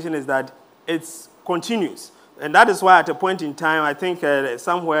implementation is that it's continuous. And that is why at a point in time, I think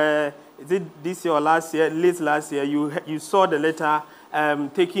somewhere, is it this year or last year, late last year, you saw the letter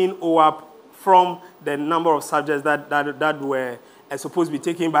taking OAP from the number of subjects that were supposed to be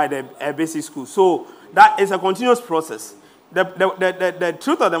taken by the basic school. So that is a continuous process. The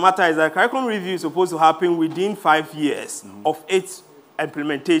truth of the matter is that curriculum review is supposed to happen within 5 years of its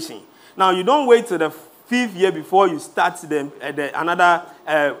implementation. Now, you don't wait till the 5th year before you start another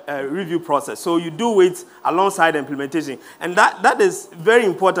review process. So you do it alongside the implementation. And that is very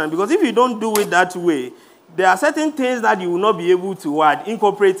important, because if you don't do it that way, there are certain things that you will not be able to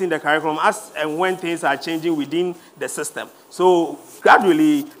incorporate in the curriculum as and when things are changing within the system. So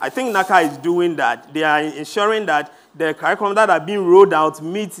gradually, I think NACA is doing that. They are ensuring that the curriculum that are being rolled out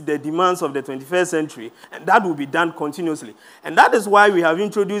meet the demands of the 21st century, and that will be done continuously. And that is why we have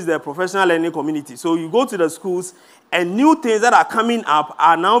introduced the professional learning community. So you go to the schools, and new things that are coming up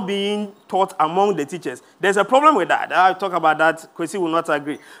are now being taught among the teachers. There's a problem with that. I'll talk about that. Kwesi will not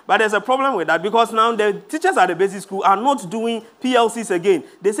agree. But there's a problem with that because now the teachers at the basic school are not doing PLCs again.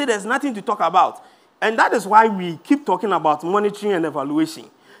 They say there's nothing to talk about. And that is why we keep talking about monitoring and evaluation.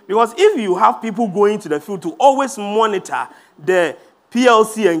 Because if you have people going to the field to always monitor the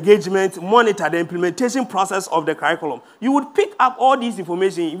PLC engagement, monitor the implementation process of the curriculum, you would pick up all this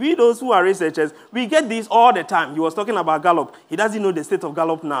information. We, those who are researchers, we get this all the time. He was talking about Gallup. He doesn't know the state of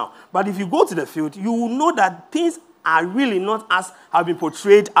Gallup now. But if you go to the field, you will know that things are really not as have been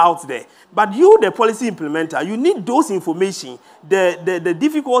portrayed out there. But you, the policy implementer, you need those information, the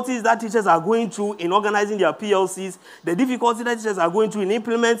difficulties that teachers are going through in organizing their PLCs, the difficulties that teachers are going through in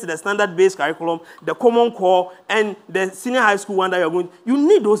implementing the standard-based curriculum, the common core, and the senior high school one that you're going to. You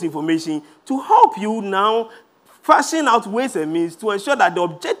need those information to help you now fashion out ways and means to ensure that the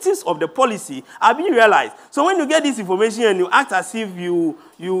objectives of the policy are being realized. So when you get this information and you act as if you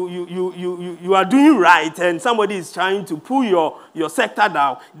are doing right and somebody is trying to pull your sector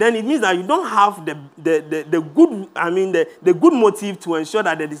down, then it means that you don't have the good motive to ensure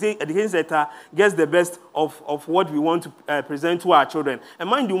that the education sector gets the best of what we want to present to our children. And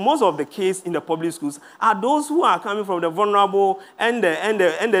mind you, most of the case in the public schools are those who are coming from the vulnerable and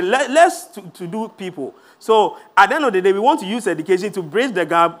the less to do people. So at the end of the day, we want to use education to bridge the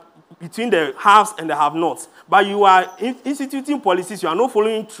gap between the haves and the have-nots. But you are instituting policies, you are not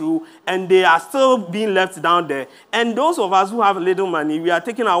following through, and they are still being left down there. And those of us who have little money, we are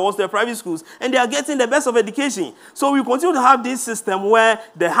taking our wards to the private schools, and they are getting the best of education. So we continue to have this system where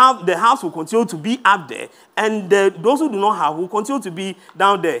the haves will continue to be up there, and those who do not have will continue to be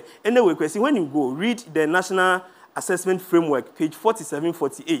down there. Anyway, Kwesi, when you go, read the National Assessment Framework, page 47,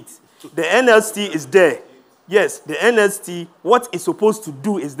 48. The NLST is there. Yes, the NST, what it's supposed to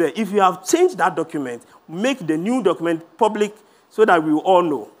do is there. If you have changed that document, make the new document public so that we will all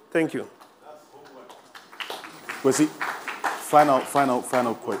know. Thank you. Kwesi, final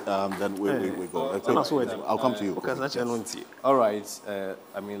quick, then we go. I'll come to you. All right.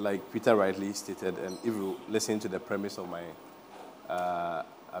 Like Peter rightly stated, and if you listen to the premise of my,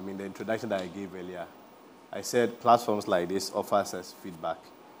 the introduction that I gave earlier, I said platforms like this offers us feedback.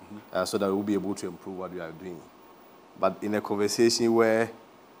 So that we'll be able to improve what we are doing. But in a conversation where,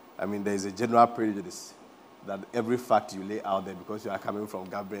 there is a general prejudice that every fact you lay out there because you are coming from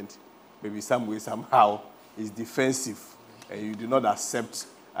government, maybe some way, somehow, is defensive, and you do not accept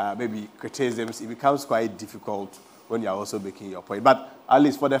maybe criticisms, it becomes quite difficult when you are also making your point. But at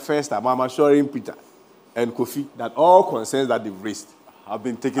least for the first time, I'm assuring Peter and Kofi that all concerns that they've raised have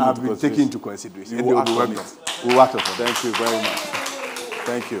been taken into consideration. And they will be worked on. We'll work on it. Thank you very much.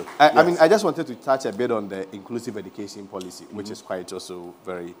 Thank you. I just wanted to touch a bit on the inclusive education policy, which is quite also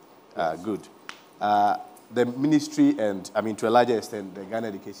very good. The ministry and, to a larger extent, the Ghana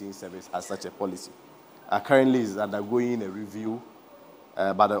Education Service has such a policy. Currently, is undergoing a review,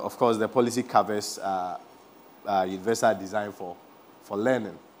 but of course, the policy covers universal design for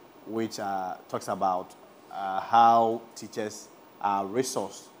learning, which talks about how teachers are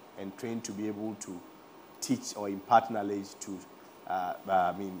resourced and trained to be able to teach or impart knowledge to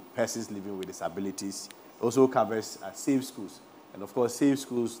persons living with disabilities. It also covers safe schools. And of course, safe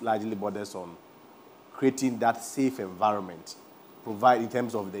schools largely borders on creating that safe environment, provide in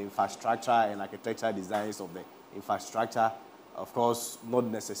terms of the infrastructure and architectural designs of the infrastructure. Of course, not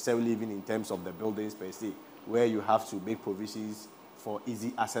necessarily even in terms of the buildings per se, where you have to make provisions for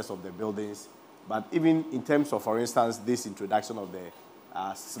easy access of the buildings. But even in terms of, for instance, this introduction of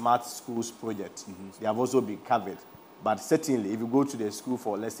the Smart Schools project, they have also been covered. But certainly, if you go to the school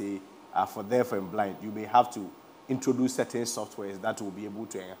for, let's say, for deaf and blind, you may have to introduce certain softwares that will be able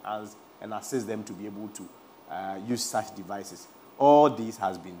to enhance and assist them to be able to use such devices. All this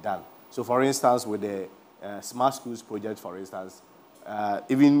has been done. So, for instance, with the Smart Schools project, for instance,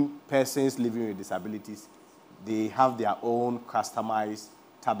 even persons living with disabilities, they have their own customized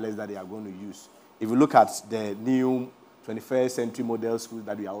tablets that they are going to use. If you look at the new 21st century model schools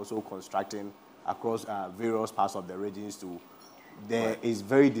that we are also constructing across various parts of the regions, there is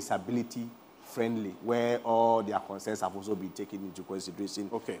very disability friendly, where all their concerns have also been taken into consideration.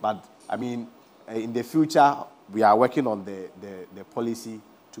 Okay. But in the future, we are working on the policy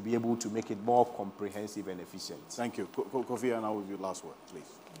to be able to make it more comprehensive and efficient. Thank you. Kofi, and now with your last word, please.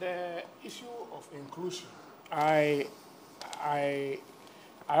 The issue of inclusion, I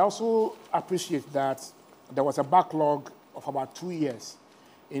also appreciate that there was a backlog of about 2 years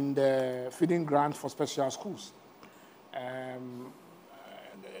in the feeding grant for special schools. I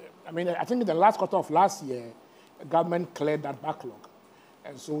mean, I think in the last quarter of last year, the government cleared that backlog.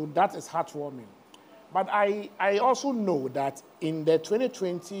 And so that is heartwarming. But I also know that in the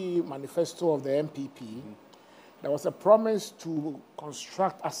 2020 manifesto of the MPP, there was a promise to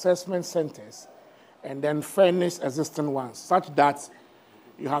construct assessment centers and then furnish existing ones, such that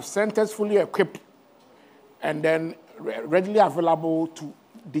you have centers fully equipped and then readily available to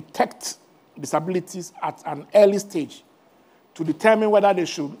detect disabilities at an early stage to determine whether they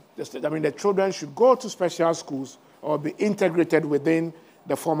should, the children should go to special schools or be integrated within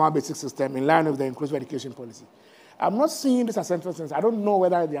the formal basic system in line with the inclusive education policy. I'm not seeing this assessment centers. I don't know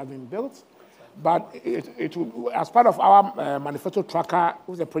whether they have been built, but it will, as part of our manifesto tracker,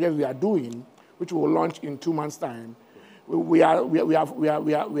 which is a project we are doing, which we will launch in 2 months' time, we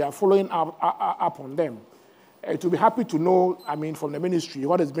are following up on them. To be happy to know, I mean, from the ministry,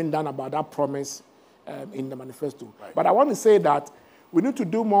 what has been done about that promise in the manifesto. Right. But I want to say that we need to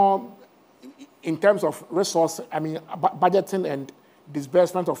do more in terms of resource, budgeting and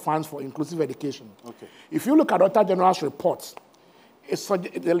disbursement of funds for inclusive education. Okay. If you look at Auditor General's reports,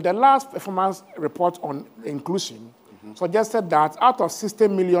 the last performance report on inclusion suggested that out of 60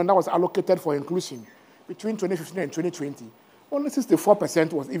 million that was allocated for inclusion between 2015 and 2020, only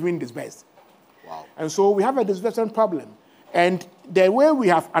 64% was even disbursed. Wow. And so we have a disbursement problem. And the way we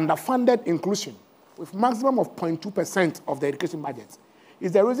have underfunded inclusion, with maximum of 0.2% of the education budget,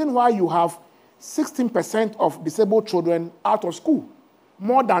 is the reason why you have 16% of disabled children out of school,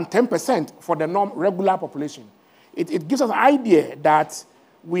 more than 10% for the regular population. It gives us an idea that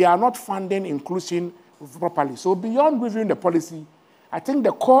we are not funding inclusion properly. So beyond reviewing the policy, I think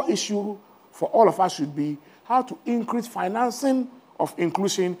the core issue for all of us should be how to increase financing of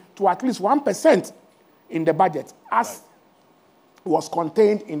inclusion to at least 1% in the budget, as was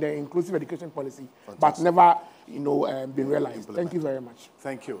contained in the inclusive education policy, but never, been realized. Thank you very much.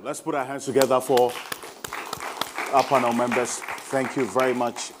 Thank you. Let's put our hands together for our panel members. Thank you very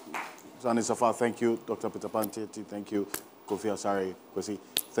much, Zani Safar. Thank you, Dr. Peter Panteti. Thank you, Kofi Asare Kwesi.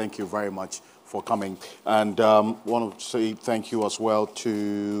 Thank you very much for coming. And want to say thank you as well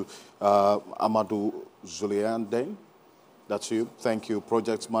to Amadou Zuliande. That's you. Thank you,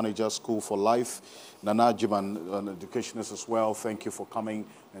 Project Manager, School for Life. Nana Jiman, an educationist as well. Thank you for coming.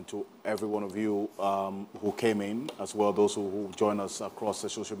 And to every one of you who came in, as well those who join us across the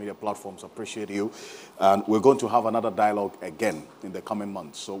social media platforms, appreciate you. And we're going to have another dialogue again in the coming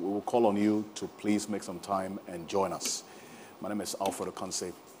months. So we will call on you to please make some time and join us. My name is Alfred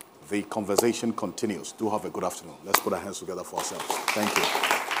Okanse. The conversation continues. Do have a good afternoon. Let's put our hands together for ourselves. Thank you.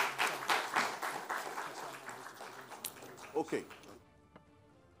 Okay.